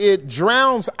that it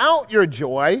drowns out your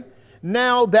joy,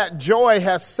 now that joy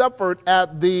has suffered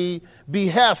at the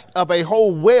behest of a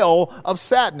whole well of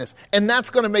sadness. And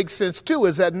that's going to make sense too,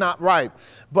 is that not right?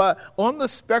 But on the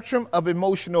spectrum of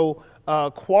emotional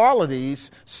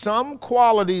qualities, some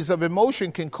qualities of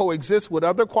emotion can coexist with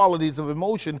other qualities of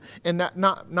emotion and that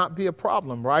not be a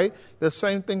problem, right? The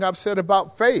same thing I've said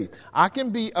about faith. I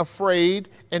can be afraid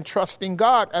and trusting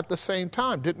God at the same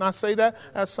time. Didn't I say that?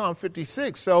 That's Psalm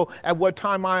 56. So at what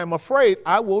time I am afraid,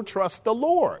 I will trust the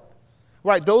Lord.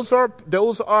 Right, those are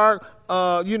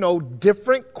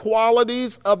different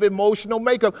qualities of emotional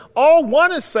makeup. All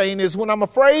one is saying is when I'm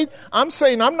afraid, I'm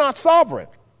saying I'm not sovereign.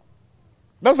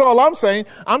 That's all I'm saying.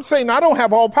 I'm saying I don't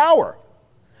have all power.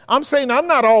 I'm saying I'm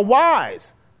not all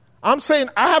wise. I'm saying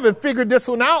I haven't figured this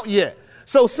one out yet.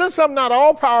 So since I'm not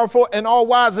all powerful and all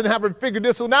wise and haven't figured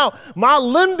this one out, my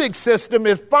limbic system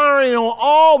is firing on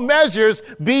all measures,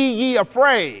 be ye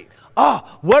afraid.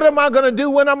 What am I going to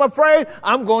do when I'm afraid?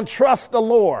 I'm going to trust the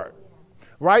Lord.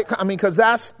 Right? Because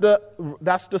that's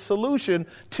the solution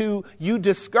to you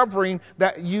discovering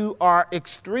that you are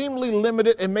extremely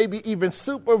limited and maybe even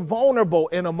super vulnerable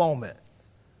in a moment.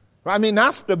 I mean,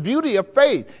 that's the beauty of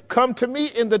faith. Come to me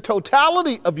in the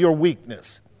totality of your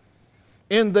weakness,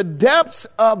 in the depths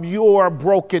of your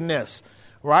brokenness,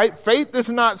 right? Faith is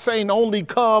not saying only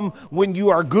come when you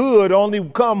are good, only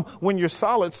come when you're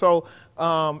solid. So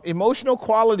emotional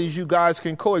qualities, you guys,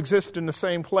 can coexist in the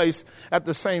same place at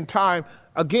the same time.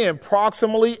 Again,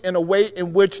 proximally, in a way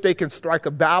in which they can strike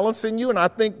a balance in you. And I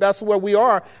think that's where we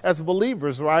are as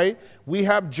believers, right? We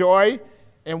have joy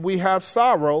and we have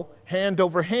sorrow, hand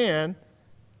over hand,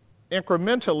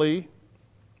 incrementally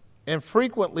and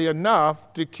frequently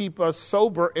enough to keep us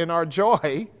sober in our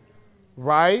joy,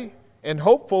 right? And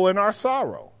hopeful in our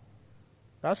sorrow.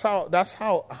 That's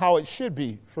how it should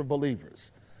be for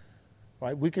believers,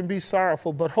 right? We can be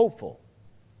sorrowful but hopeful.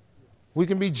 We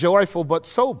can be joyful but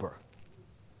sober.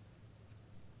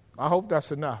 I hope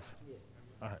that's enough.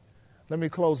 All right. Let me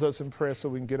close us in prayer so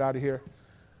we can get out of here.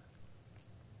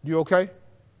 You okay?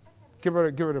 Give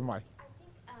her the mic.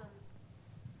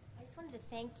 I just wanted to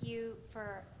thank you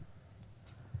for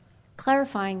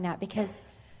clarifying that, because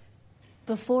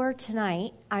before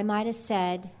tonight, I might have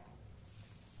said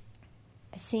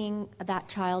seeing that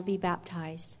child be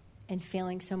baptized and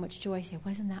feeling so much joy, I say,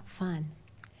 wasn't that fun?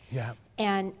 Yeah.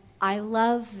 And I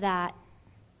love that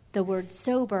the word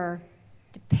sober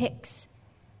depicts,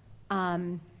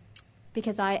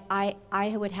 because I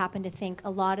would happen to think a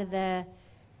lot of the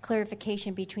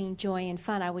clarification between joy and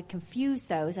fun, I would confuse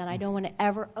those, and I don't want to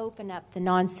ever open up the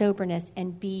non-soberness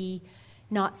and be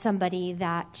not somebody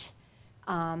that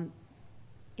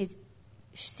is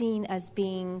seen as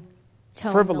being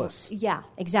frivolous. Yeah,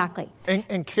 exactly.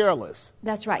 And careless.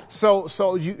 That's right. So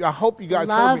I hope you guys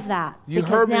love heard me. that. You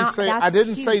heard me say I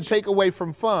didn't say take away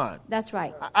from fun. That's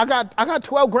right. I got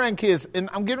 12 grandkids and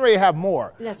I'm getting ready to have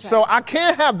more. That's right. So I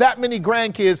can't have that many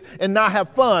grandkids and not have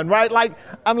fun, right? Like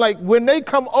I'm like, when they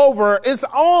come over, it's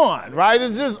on, right?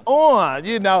 It's just on,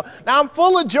 you know. Now I'm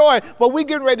full of joy, but we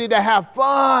getting ready to have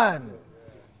fun.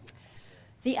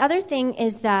 The other thing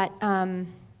is that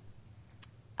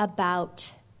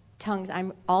about tongues,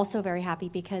 I'm also very happy,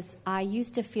 because I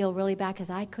used to feel really bad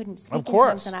because I couldn't speak in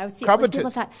tongues, and I would see all these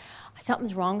people thought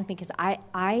something's wrong with me because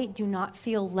I do not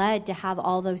feel led to have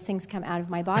all those things come out of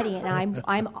my body, and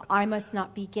I must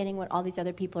not be getting what all these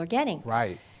other people are getting.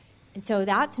 Right. And so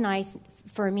that's nice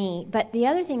for me. But the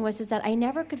other thing is that I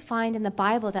never could find in the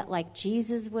Bible that like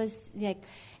Jesus was like,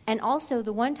 and also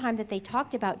the one time that they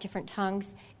talked about different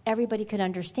tongues, everybody could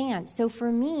understand. So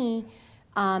for me,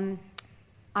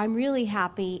 I'm really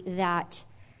happy that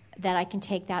I can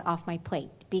take that off my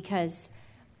plate, because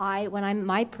when I'm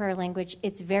my prayer language,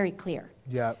 it's very clear.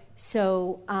 Yeah.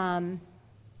 So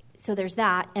there's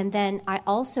that, and then I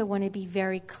also want to be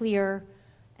very clear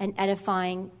and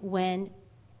edifying when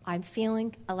I'm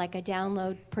feeling like a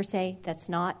download per se that's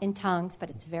not in tongues, but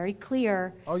it's very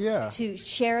clear. Oh yeah. To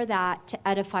share that to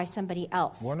edify somebody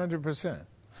else. 100%.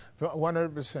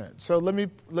 100%. So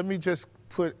let me just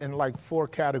put in like 4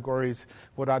 categories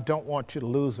what I don't want you to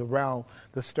lose around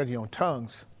the study on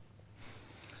tongues.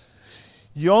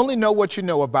 You only know what you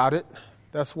know about it.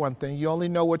 That's one thing. You only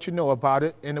know what you know about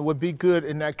it. And it would be good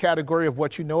in that category of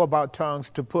what you know about tongues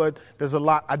to put, there's a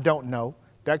lot I don't know.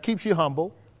 That keeps you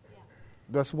humble.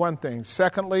 That's one thing.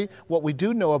 Secondly, what we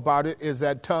do know about it is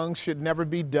that tongues should never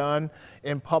be done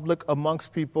in public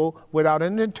amongst people without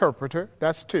an interpreter.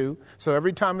 That's 2. So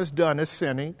every time it's done, it's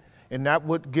sinning. And that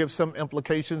would give some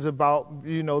implications about,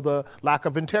 the lack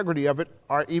of integrity of it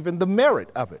or even the merit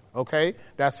of it, okay?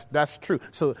 That's true.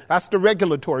 So that's the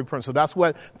regulatory principle. That's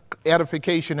what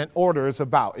edification and order is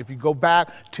about. If you go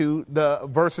back to the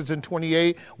verses in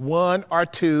 28, 1 or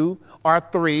 2 or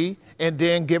 3, and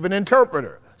then give an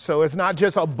interpreter. So it's not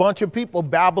just a bunch of people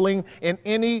babbling in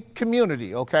any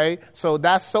community, okay? So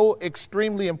that's so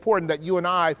extremely important that you and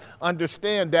I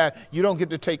understand that you don't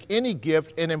get to take any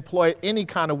gift and employ it any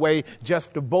kind of way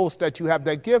just to boast that you have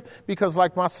that gift, because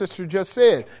like my sister just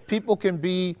said, people can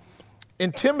be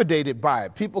intimidated by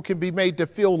it. People can be made to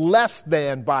feel less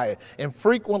than by it. And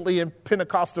frequently in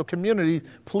Pentecostal communities,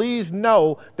 please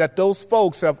know that those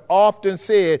folks have often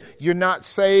said, you're not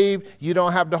saved, you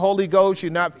don't have the Holy Ghost,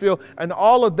 you're not filled. And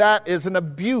all of that is an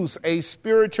abuse, a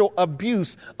spiritual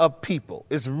abuse of people.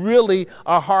 It's really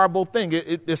a horrible thing.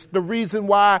 It's the reason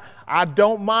why I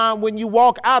don't mind when you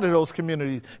walk out of those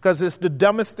communities, because it's the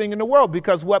dumbest thing in the world.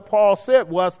 Because what Paul said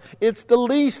was, it's the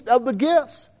least of the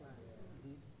gifts.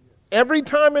 Every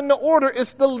time in the order,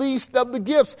 it's the least of the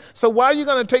gifts. So why are you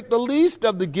going to take the least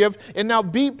of the gift and now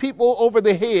beat people over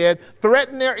the head,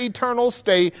 threaten their eternal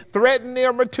state, threaten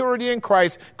their maturity in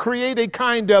Christ, create a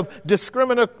kind of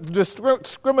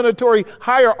discriminatory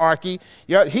hierarchy?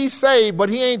 Yeah, he's saved, but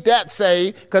he ain't that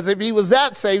saved, because if he was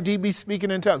that saved, he'd be speaking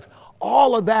in tongues.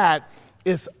 All of that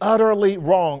is utterly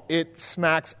wrong. It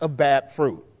smacks of bad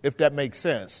fruit, if that makes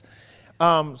sense.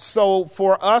 So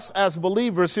for us as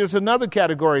believers, here's another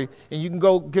category, and you can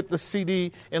go get the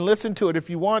CD and listen to it if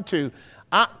you want to.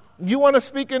 You want to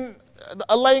speak in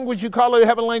a language, you call it a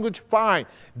heaven language, fine.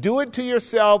 Do it to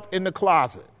yourself in the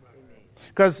closet.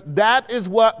 Because that is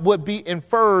what would be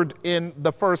inferred in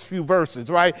the first few verses,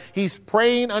 right? He's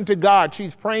praying unto God.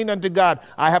 She's praying unto God.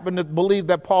 I happen to believe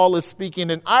that Paul is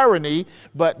speaking in irony,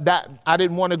 but that I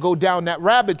didn't want to go down that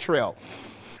rabbit trail.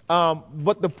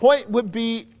 But the point would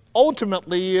be,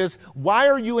 ultimately, is why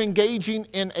are you engaging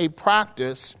in a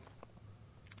practice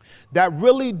that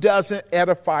really doesn't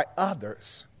edify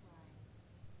others,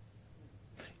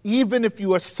 even if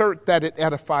you assert that it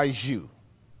edifies you?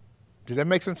 Did that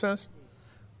make some sense?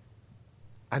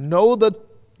 I know the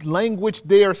language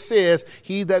there says,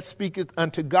 he that speaketh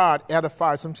unto God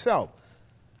edifies himself.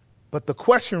 But the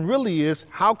question really is,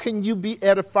 how can you be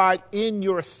edified in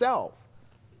yourself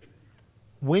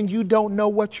when you don't know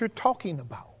what you're talking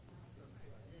about?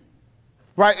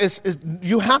 Right?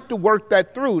 You have to work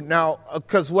that through. Now,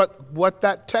 because what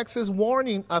that text is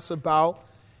warning us about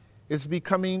is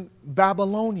becoming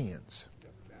Babylonians.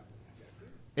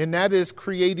 And that is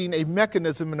creating a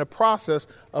mechanism and a process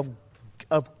of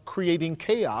creating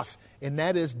chaos, and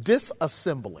that is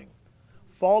disassembling,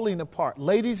 falling apart.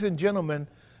 Ladies and gentlemen,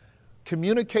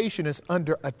 communication is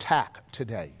under attack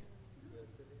today.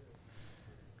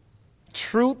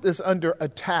 Truth is under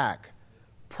attack.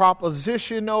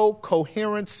 Propositional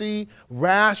coherency,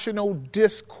 rational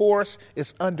discourse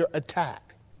is under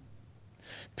attack.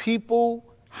 People,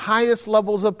 highest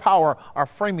levels of power, are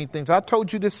framing things. I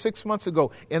told you this 6 months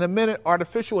ago. In a minute,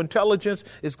 artificial intelligence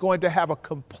is going to have a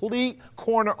complete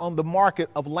corner on the market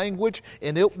of language,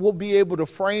 and it will be able to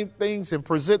frame things and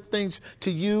present things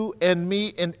to you and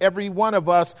me and every one of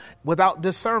us without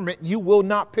discernment. You will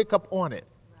not pick up on it.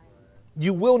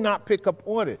 You will not pick up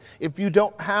on it. If you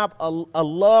don't have a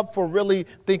love for really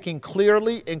thinking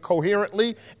clearly and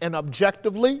coherently and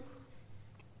objectively,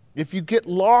 if you get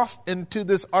lost into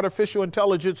this artificial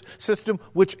intelligence system,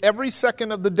 which every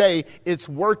second of the day it's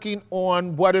working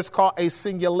on what is called a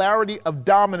singularity of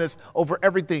dominance over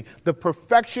everything, the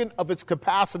perfection of its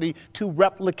capacity to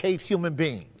replicate human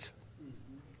beings.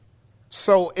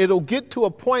 So it'll get to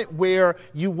a point where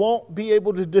you won't be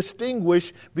able to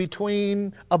distinguish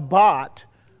between a bot,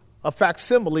 a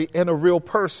facsimile, and a real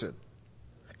person.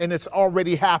 And it's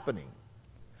already happening.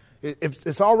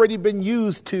 It's already been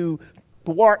used to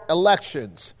thwart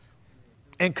elections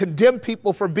and condemn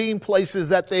people for being places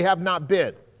that they have not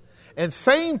been and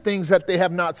saying things that they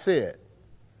have not said.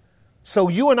 So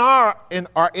you and I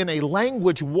are in a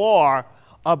language war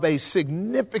of a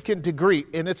significant degree,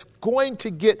 and it's going to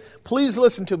get, please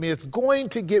listen to me, it's going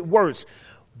to get worse.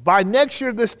 By next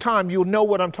year this time, you'll know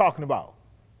what I'm talking about,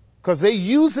 because they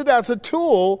use it as a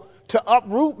tool to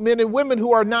uproot men and women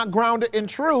who are not grounded in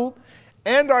truth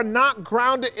and are not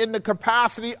grounded in the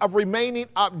capacity of remaining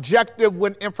objective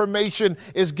when information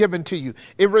is given to you.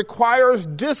 It requires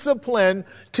discipline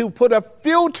to put a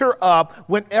filter up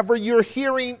whenever you're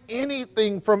hearing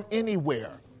anything from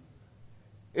anywhere.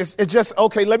 It's just,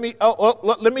 okay, let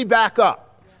me back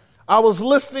up. I was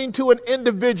listening to an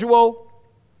individual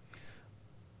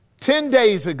 10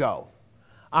 days ago.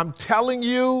 I'm telling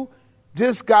you,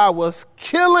 this guy was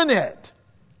killing it.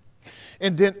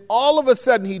 And then all of a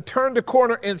sudden he turned the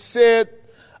corner and said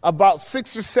about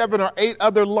 6 or 7 or 8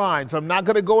 other lines. I'm not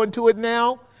going to go into it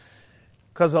now,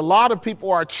 because a lot of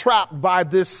people are trapped by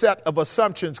this set of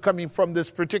assumptions coming from this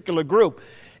particular group.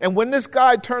 And when this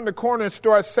guy turned the corner and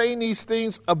started saying these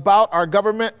things about our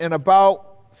government and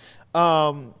about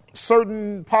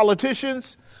certain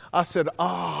politicians, I said,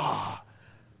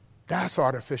 that's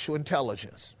artificial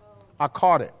intelligence. I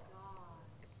caught it.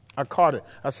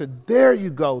 I said, there you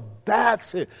go.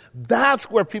 That's it. That's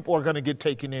where people are going to get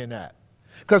taken in at.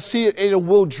 Because, see, it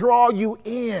will draw you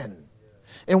in.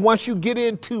 And once you get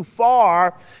in too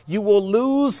far, you will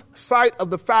lose sight of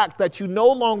the fact that you no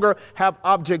longer have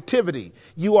objectivity.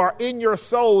 You are in your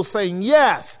soul saying,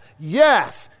 yes,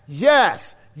 yes,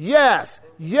 yes, yes,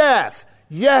 yes,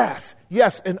 Yes,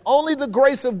 yes. And only the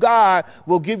grace of God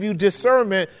will give you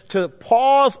discernment to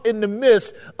pause in the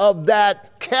midst of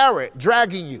that carrot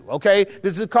dragging you, okay?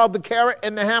 This is called the carrot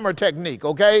and the hammer technique,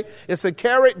 okay? It's a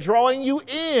carrot drawing you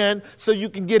in so you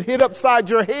can get hit upside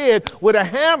your head with a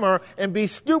hammer and be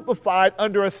stupefied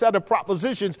under a set of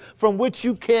propositions from which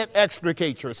you can't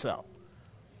extricate yourself.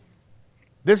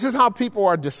 This is how people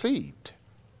are deceived.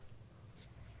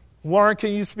 Warren,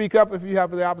 can you speak up if you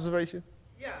have the observation?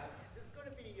 Yeah, it's going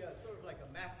to be sort of like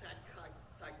a mass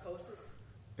psychosis.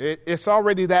 It's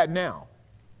already that now.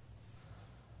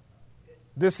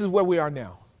 This is where we are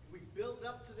now. We build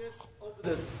up to this over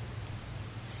the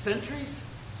centuries?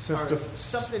 Sister, or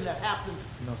something that happens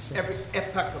every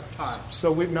epoch of time?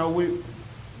 So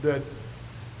the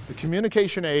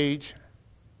communication age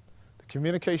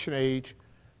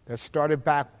that started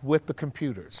back with the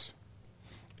computers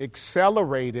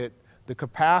accelerated the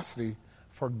capacity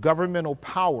for governmental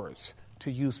powers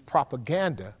to use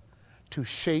propaganda to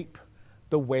shape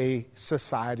the way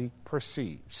society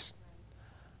perceives.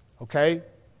 Okay?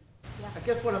 I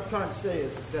guess what I'm trying to say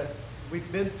is that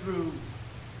we've been through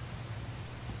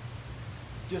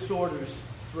disorders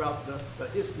throughout the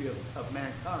history of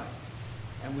mankind.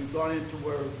 And we've gone into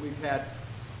where we've had,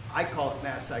 I call it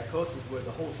mass psychosis, where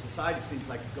the whole society seems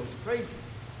like it goes crazy.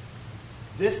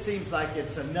 This seems like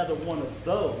it's another one of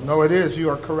those. No, it is. You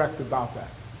are correct about that.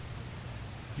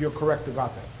 You're correct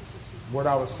about that. What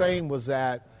I was saying was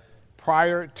that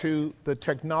prior to the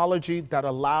technology that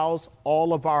allows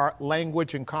all of our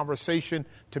language and conversation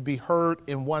to be heard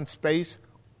in one space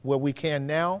where we can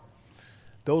now,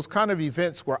 those kind of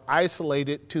events were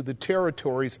isolated to the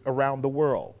territories around the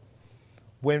world.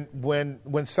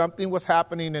 When something was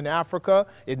happening in Africa,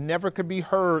 it never could be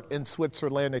heard in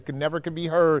Switzerland. It never could be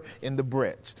heard in the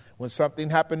Brits. When something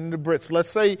happened in the Brits, let's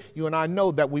say you and I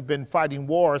know that we've been fighting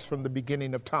wars from the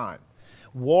beginning of time.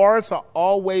 Wars are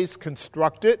always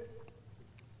constructed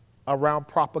around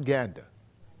propaganda.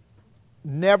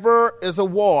 Never is a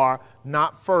war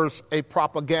not first a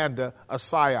propaganda, a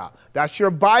psyop. That's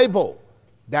your Bible.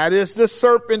 That is the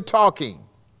serpent talking.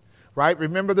 Right?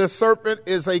 Remember, the serpent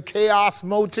is a chaos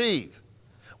motif.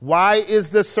 Why is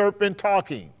the serpent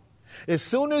talking? As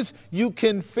soon as you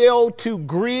can fail to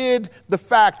grid the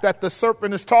fact that the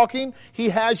serpent is talking, he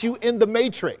has you in the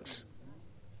matrix.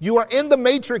 You are in the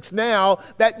matrix now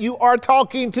that you are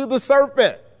talking to the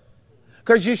serpent.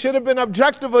 Because you should have been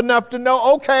objective enough to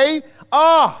know, okay,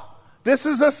 this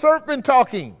is a serpent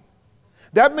talking.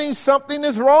 That means something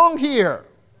is wrong here.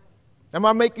 Am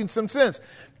I making some sense?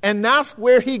 And that's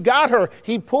where he got her.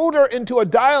 He pulled her into a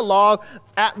dialogue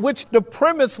at which the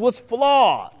premise was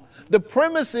flawed. The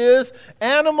premise is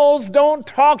animals don't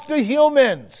talk to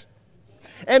humans.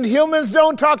 And humans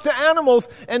don't talk to animals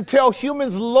until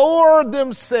humans lower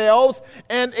themselves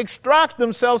and extract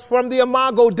themselves from the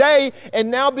imago Dei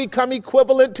and now become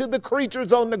equivalent to the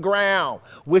creatures on the ground,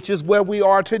 which is where we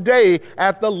are today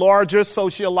at the larger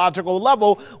sociological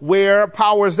level, where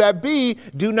powers that be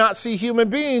do not see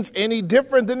human beings any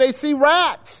different than they see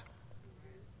rats.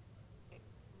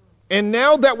 And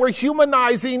now that we're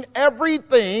humanizing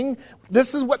everything,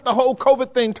 this is what the whole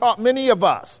COVID thing taught many of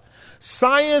us.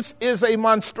 Science is a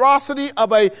monstrosity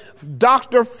of a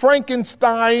Dr.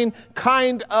 Frankenstein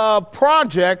kind of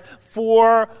project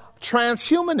for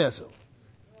transhumanism.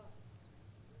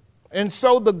 And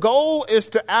so the goal is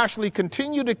to actually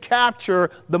continue to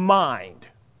capture the mind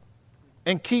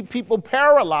and keep people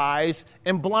paralyzed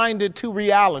and blinded to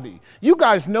reality. You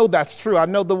guys know that's true. I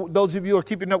know those of you who are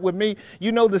keeping up with me,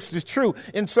 you know this is true.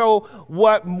 And so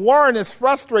what Warren is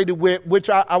frustrated with,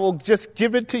 which I will just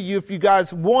give it to you if you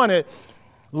guys want it,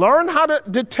 learn how to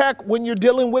detect when you're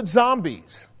dealing with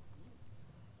zombies.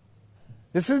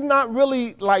 This is not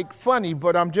really like funny,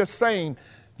 but I'm just saying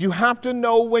you have to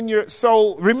know when you're...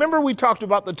 So remember we talked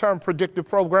about the term predictive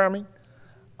programming?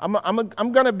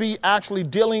 I'm going to be actually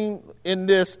dealing in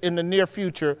this in the near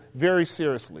future very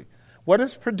seriously. What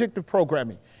is predictive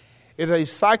programming? It is a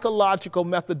psychological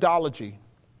methodology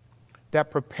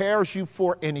that prepares you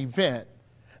for an event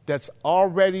that's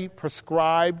already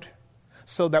prescribed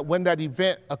so that when that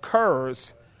event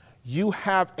occurs, you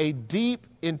have a deep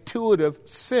intuitive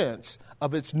sense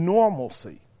of its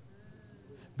normalcy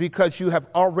because you have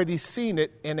already seen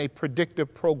it in a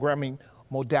predictive programming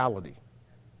modality.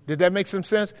 Did that make some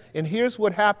sense? And here's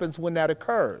what happens when that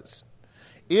occurs.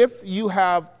 If you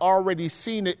have already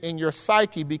seen it in your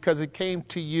psyche because it came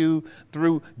to you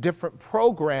through different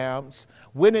programs,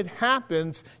 when it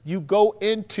happens, you go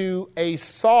into a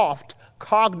soft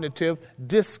cognitive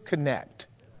disconnect,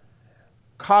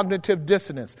 cognitive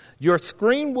dissonance. Your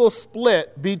screen will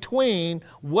split between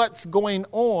what's going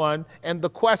on and the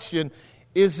question,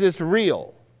 is this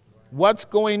real? What's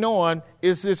going on?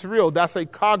 Is this real? That's a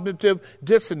cognitive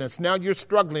dissonance. Now you're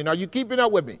struggling. Are you keeping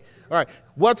up with me? All right.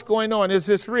 What's going on? Is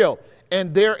this real?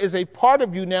 And there is a part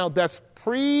of you now that's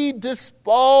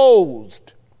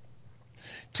predisposed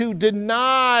to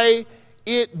deny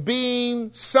it being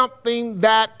something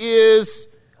that is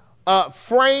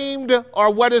framed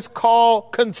or what is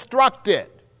called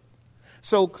constructed.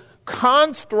 So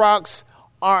constructs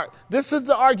this is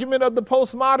the argument of the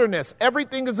postmodernists.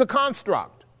 Everything is a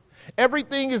construct.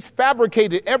 Everything is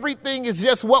fabricated. Everything is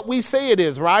just what we say it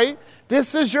is, right?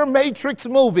 This is your Matrix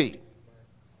movie.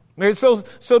 And so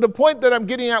the point that I'm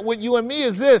getting at with you and me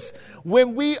is this.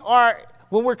 When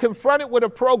we're confronted with a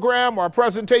program or a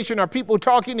presentation or people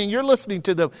talking and you're listening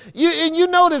to them, you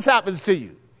know this happens to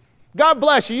you. God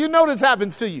bless you. You know this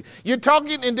happens to you. You're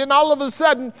talking and then all of a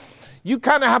sudden you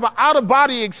kind of have an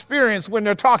out-of-body experience when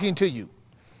they're talking to you.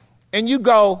 And you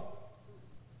go,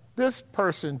 this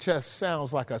person just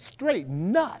sounds like a straight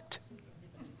nut.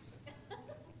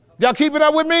 Y'all keeping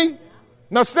up with me?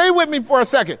 Now stay with me for a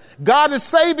second. God is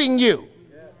saving you.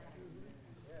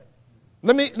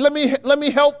 Let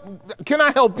me help. Can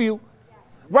I help you?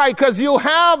 Right, because you'll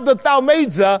have the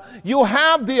thaumaza, you'll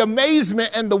have the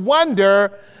amazement and the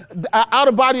wonder,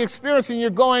 out-of-body experience, and you're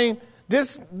going,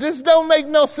 This don't make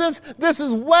no sense. This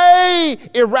is way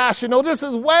irrational. This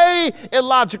is way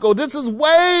illogical. This is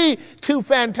way too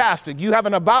fantastic. You have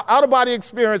an out-of-body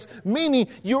experience, meaning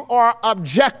you are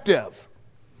objective.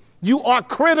 You are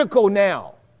critical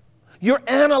now. You're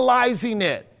analyzing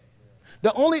it.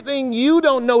 The only thing you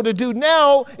don't know to do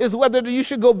now is whether you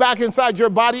should go back inside your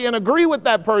body and agree with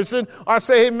that person or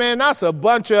say, hey, man, that's a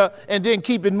bunch of, and then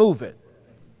keep it moving.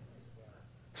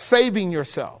 Saving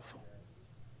yourself.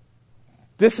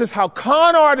 This is how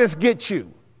con artists get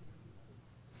you.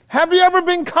 Have you ever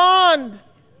been conned?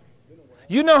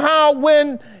 You know how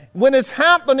when it's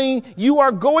happening, you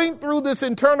are going through this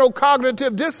internal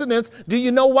cognitive dissonance. Do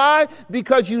you know why?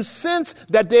 Because you sense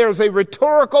that there's a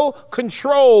rhetorical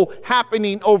control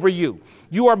happening over you.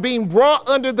 You are being brought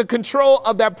under the control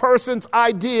of that person's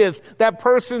ideas, that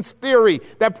person's theory.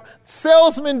 That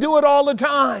salesmen do it all the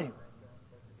time.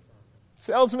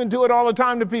 Salesmen do it all the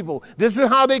time to people. This is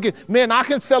how they get, man, I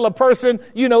can sell a person,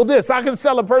 this, I can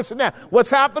sell a person that. What's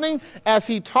happening? As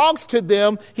he talks to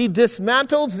them, he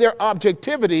dismantles their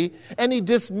objectivity and he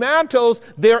dismantles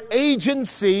their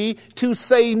agency to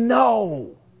say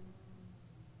no.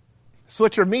 That's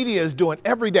what your media is doing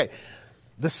every day.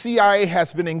 The CIA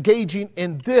has been engaging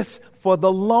in this for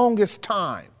the longest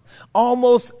time.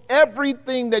 Almost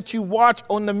everything that you watch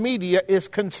on the media is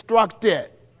constructed.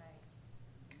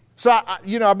 So,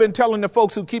 I've been telling the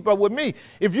folks who keep up with me,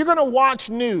 if you're going to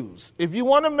watch news, if you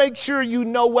want to make sure you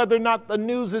know whether or not the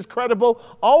news is credible,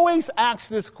 always ask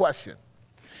this question.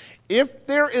 If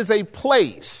there is a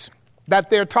place that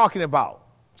they're talking about,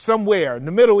 somewhere in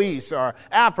the Middle East or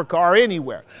Africa or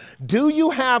anywhere, do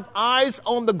you have eyes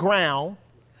on the ground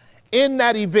in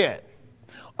that event?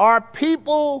 Are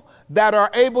people that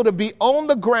are able to be on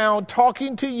the ground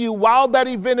talking to you while that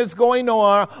event is going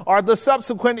on, or the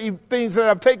subsequent things that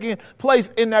have taken place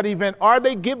in that event, are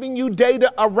they giving you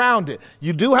data around it?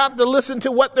 You do have to listen to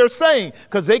what they're saying,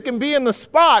 because they can be in the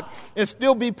spot and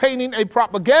still be painting a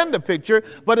propaganda picture,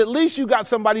 but at least you got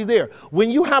somebody there.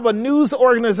 When you have a news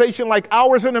organization like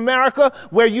ours in America,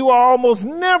 where you are almost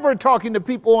never talking to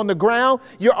people on the ground,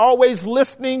 you're always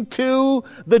listening to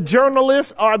the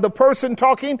journalist or the person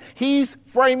talking, he's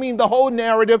framing the whole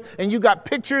narrative, and you got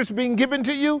pictures being given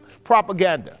to you,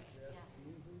 propaganda.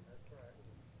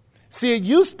 See, it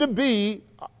used to be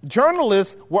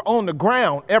journalists were on the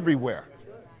ground everywhere.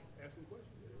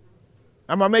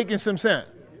 Am I making some sense?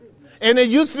 And it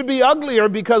used to be uglier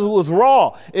because it was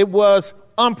raw. It was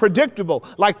unpredictable.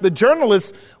 Like the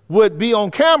journalist would be on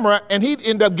camera and he'd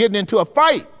end up getting into a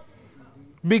fight.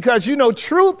 Because,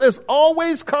 truth is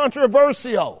always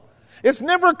controversial. It's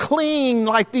never clean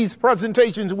like these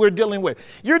presentations we're dealing with.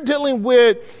 You're dealing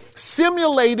with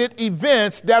simulated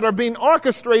events that are being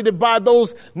orchestrated by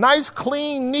those nice,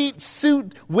 clean, neat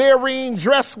suit wearing,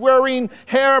 dress wearing,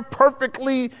 hair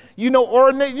perfectly,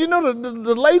 ornate.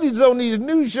 The ladies on these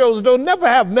news shows don't never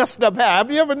have messed up hair.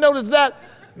 Have you ever noticed that?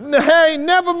 The hair ain't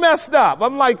never messed up.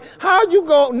 I'm like, how you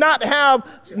gonna not have,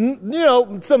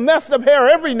 some messed up hair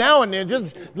every now and then?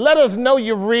 Just let us know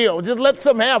you're real. Just let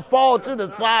some hair fall to the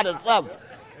side or something.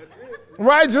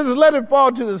 Right? Just let it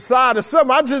fall to the side or something.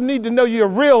 I just need to know you're a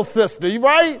real sister,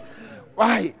 right?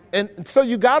 Right. And so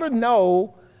you got to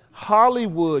know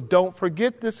Hollywood. Don't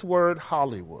forget this word,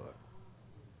 Hollywood.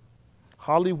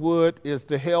 Hollywood is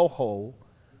the hellhole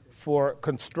for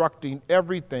constructing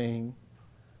everything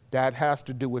that has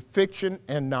to do with fiction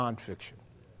and nonfiction.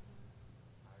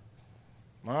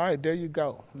 All right, there you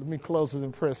go. Let me close it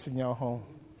in prayer, send y'all home.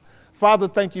 Father,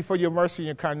 thank you for your mercy and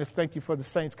your kindness. Thank you for the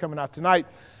saints coming out tonight.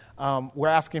 We're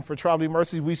asking for traveling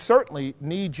mercies. We certainly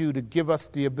need you to give us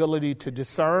the ability to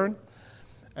discern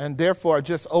and therefore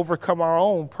just overcome our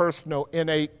own personal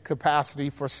innate capacity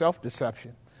for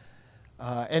self-deception.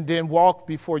 And then walk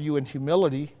before you in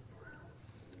humility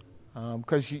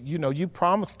because, you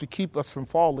promised to keep us from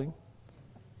falling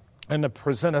and to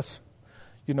present us,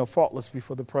 faultless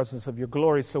before the presence of your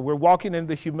glory. So we're walking in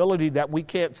the humility that we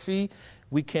can't see,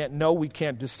 we can't know, we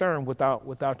can't discern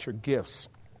without your gifts.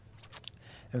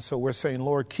 And so we're saying,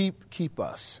 Lord, keep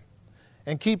us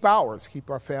and keep ours, keep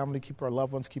our family, keep our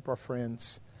loved ones, keep our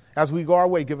friends. As we go our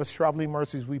way, give us traveling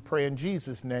mercies, we pray in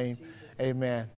Jesus' name. Amen.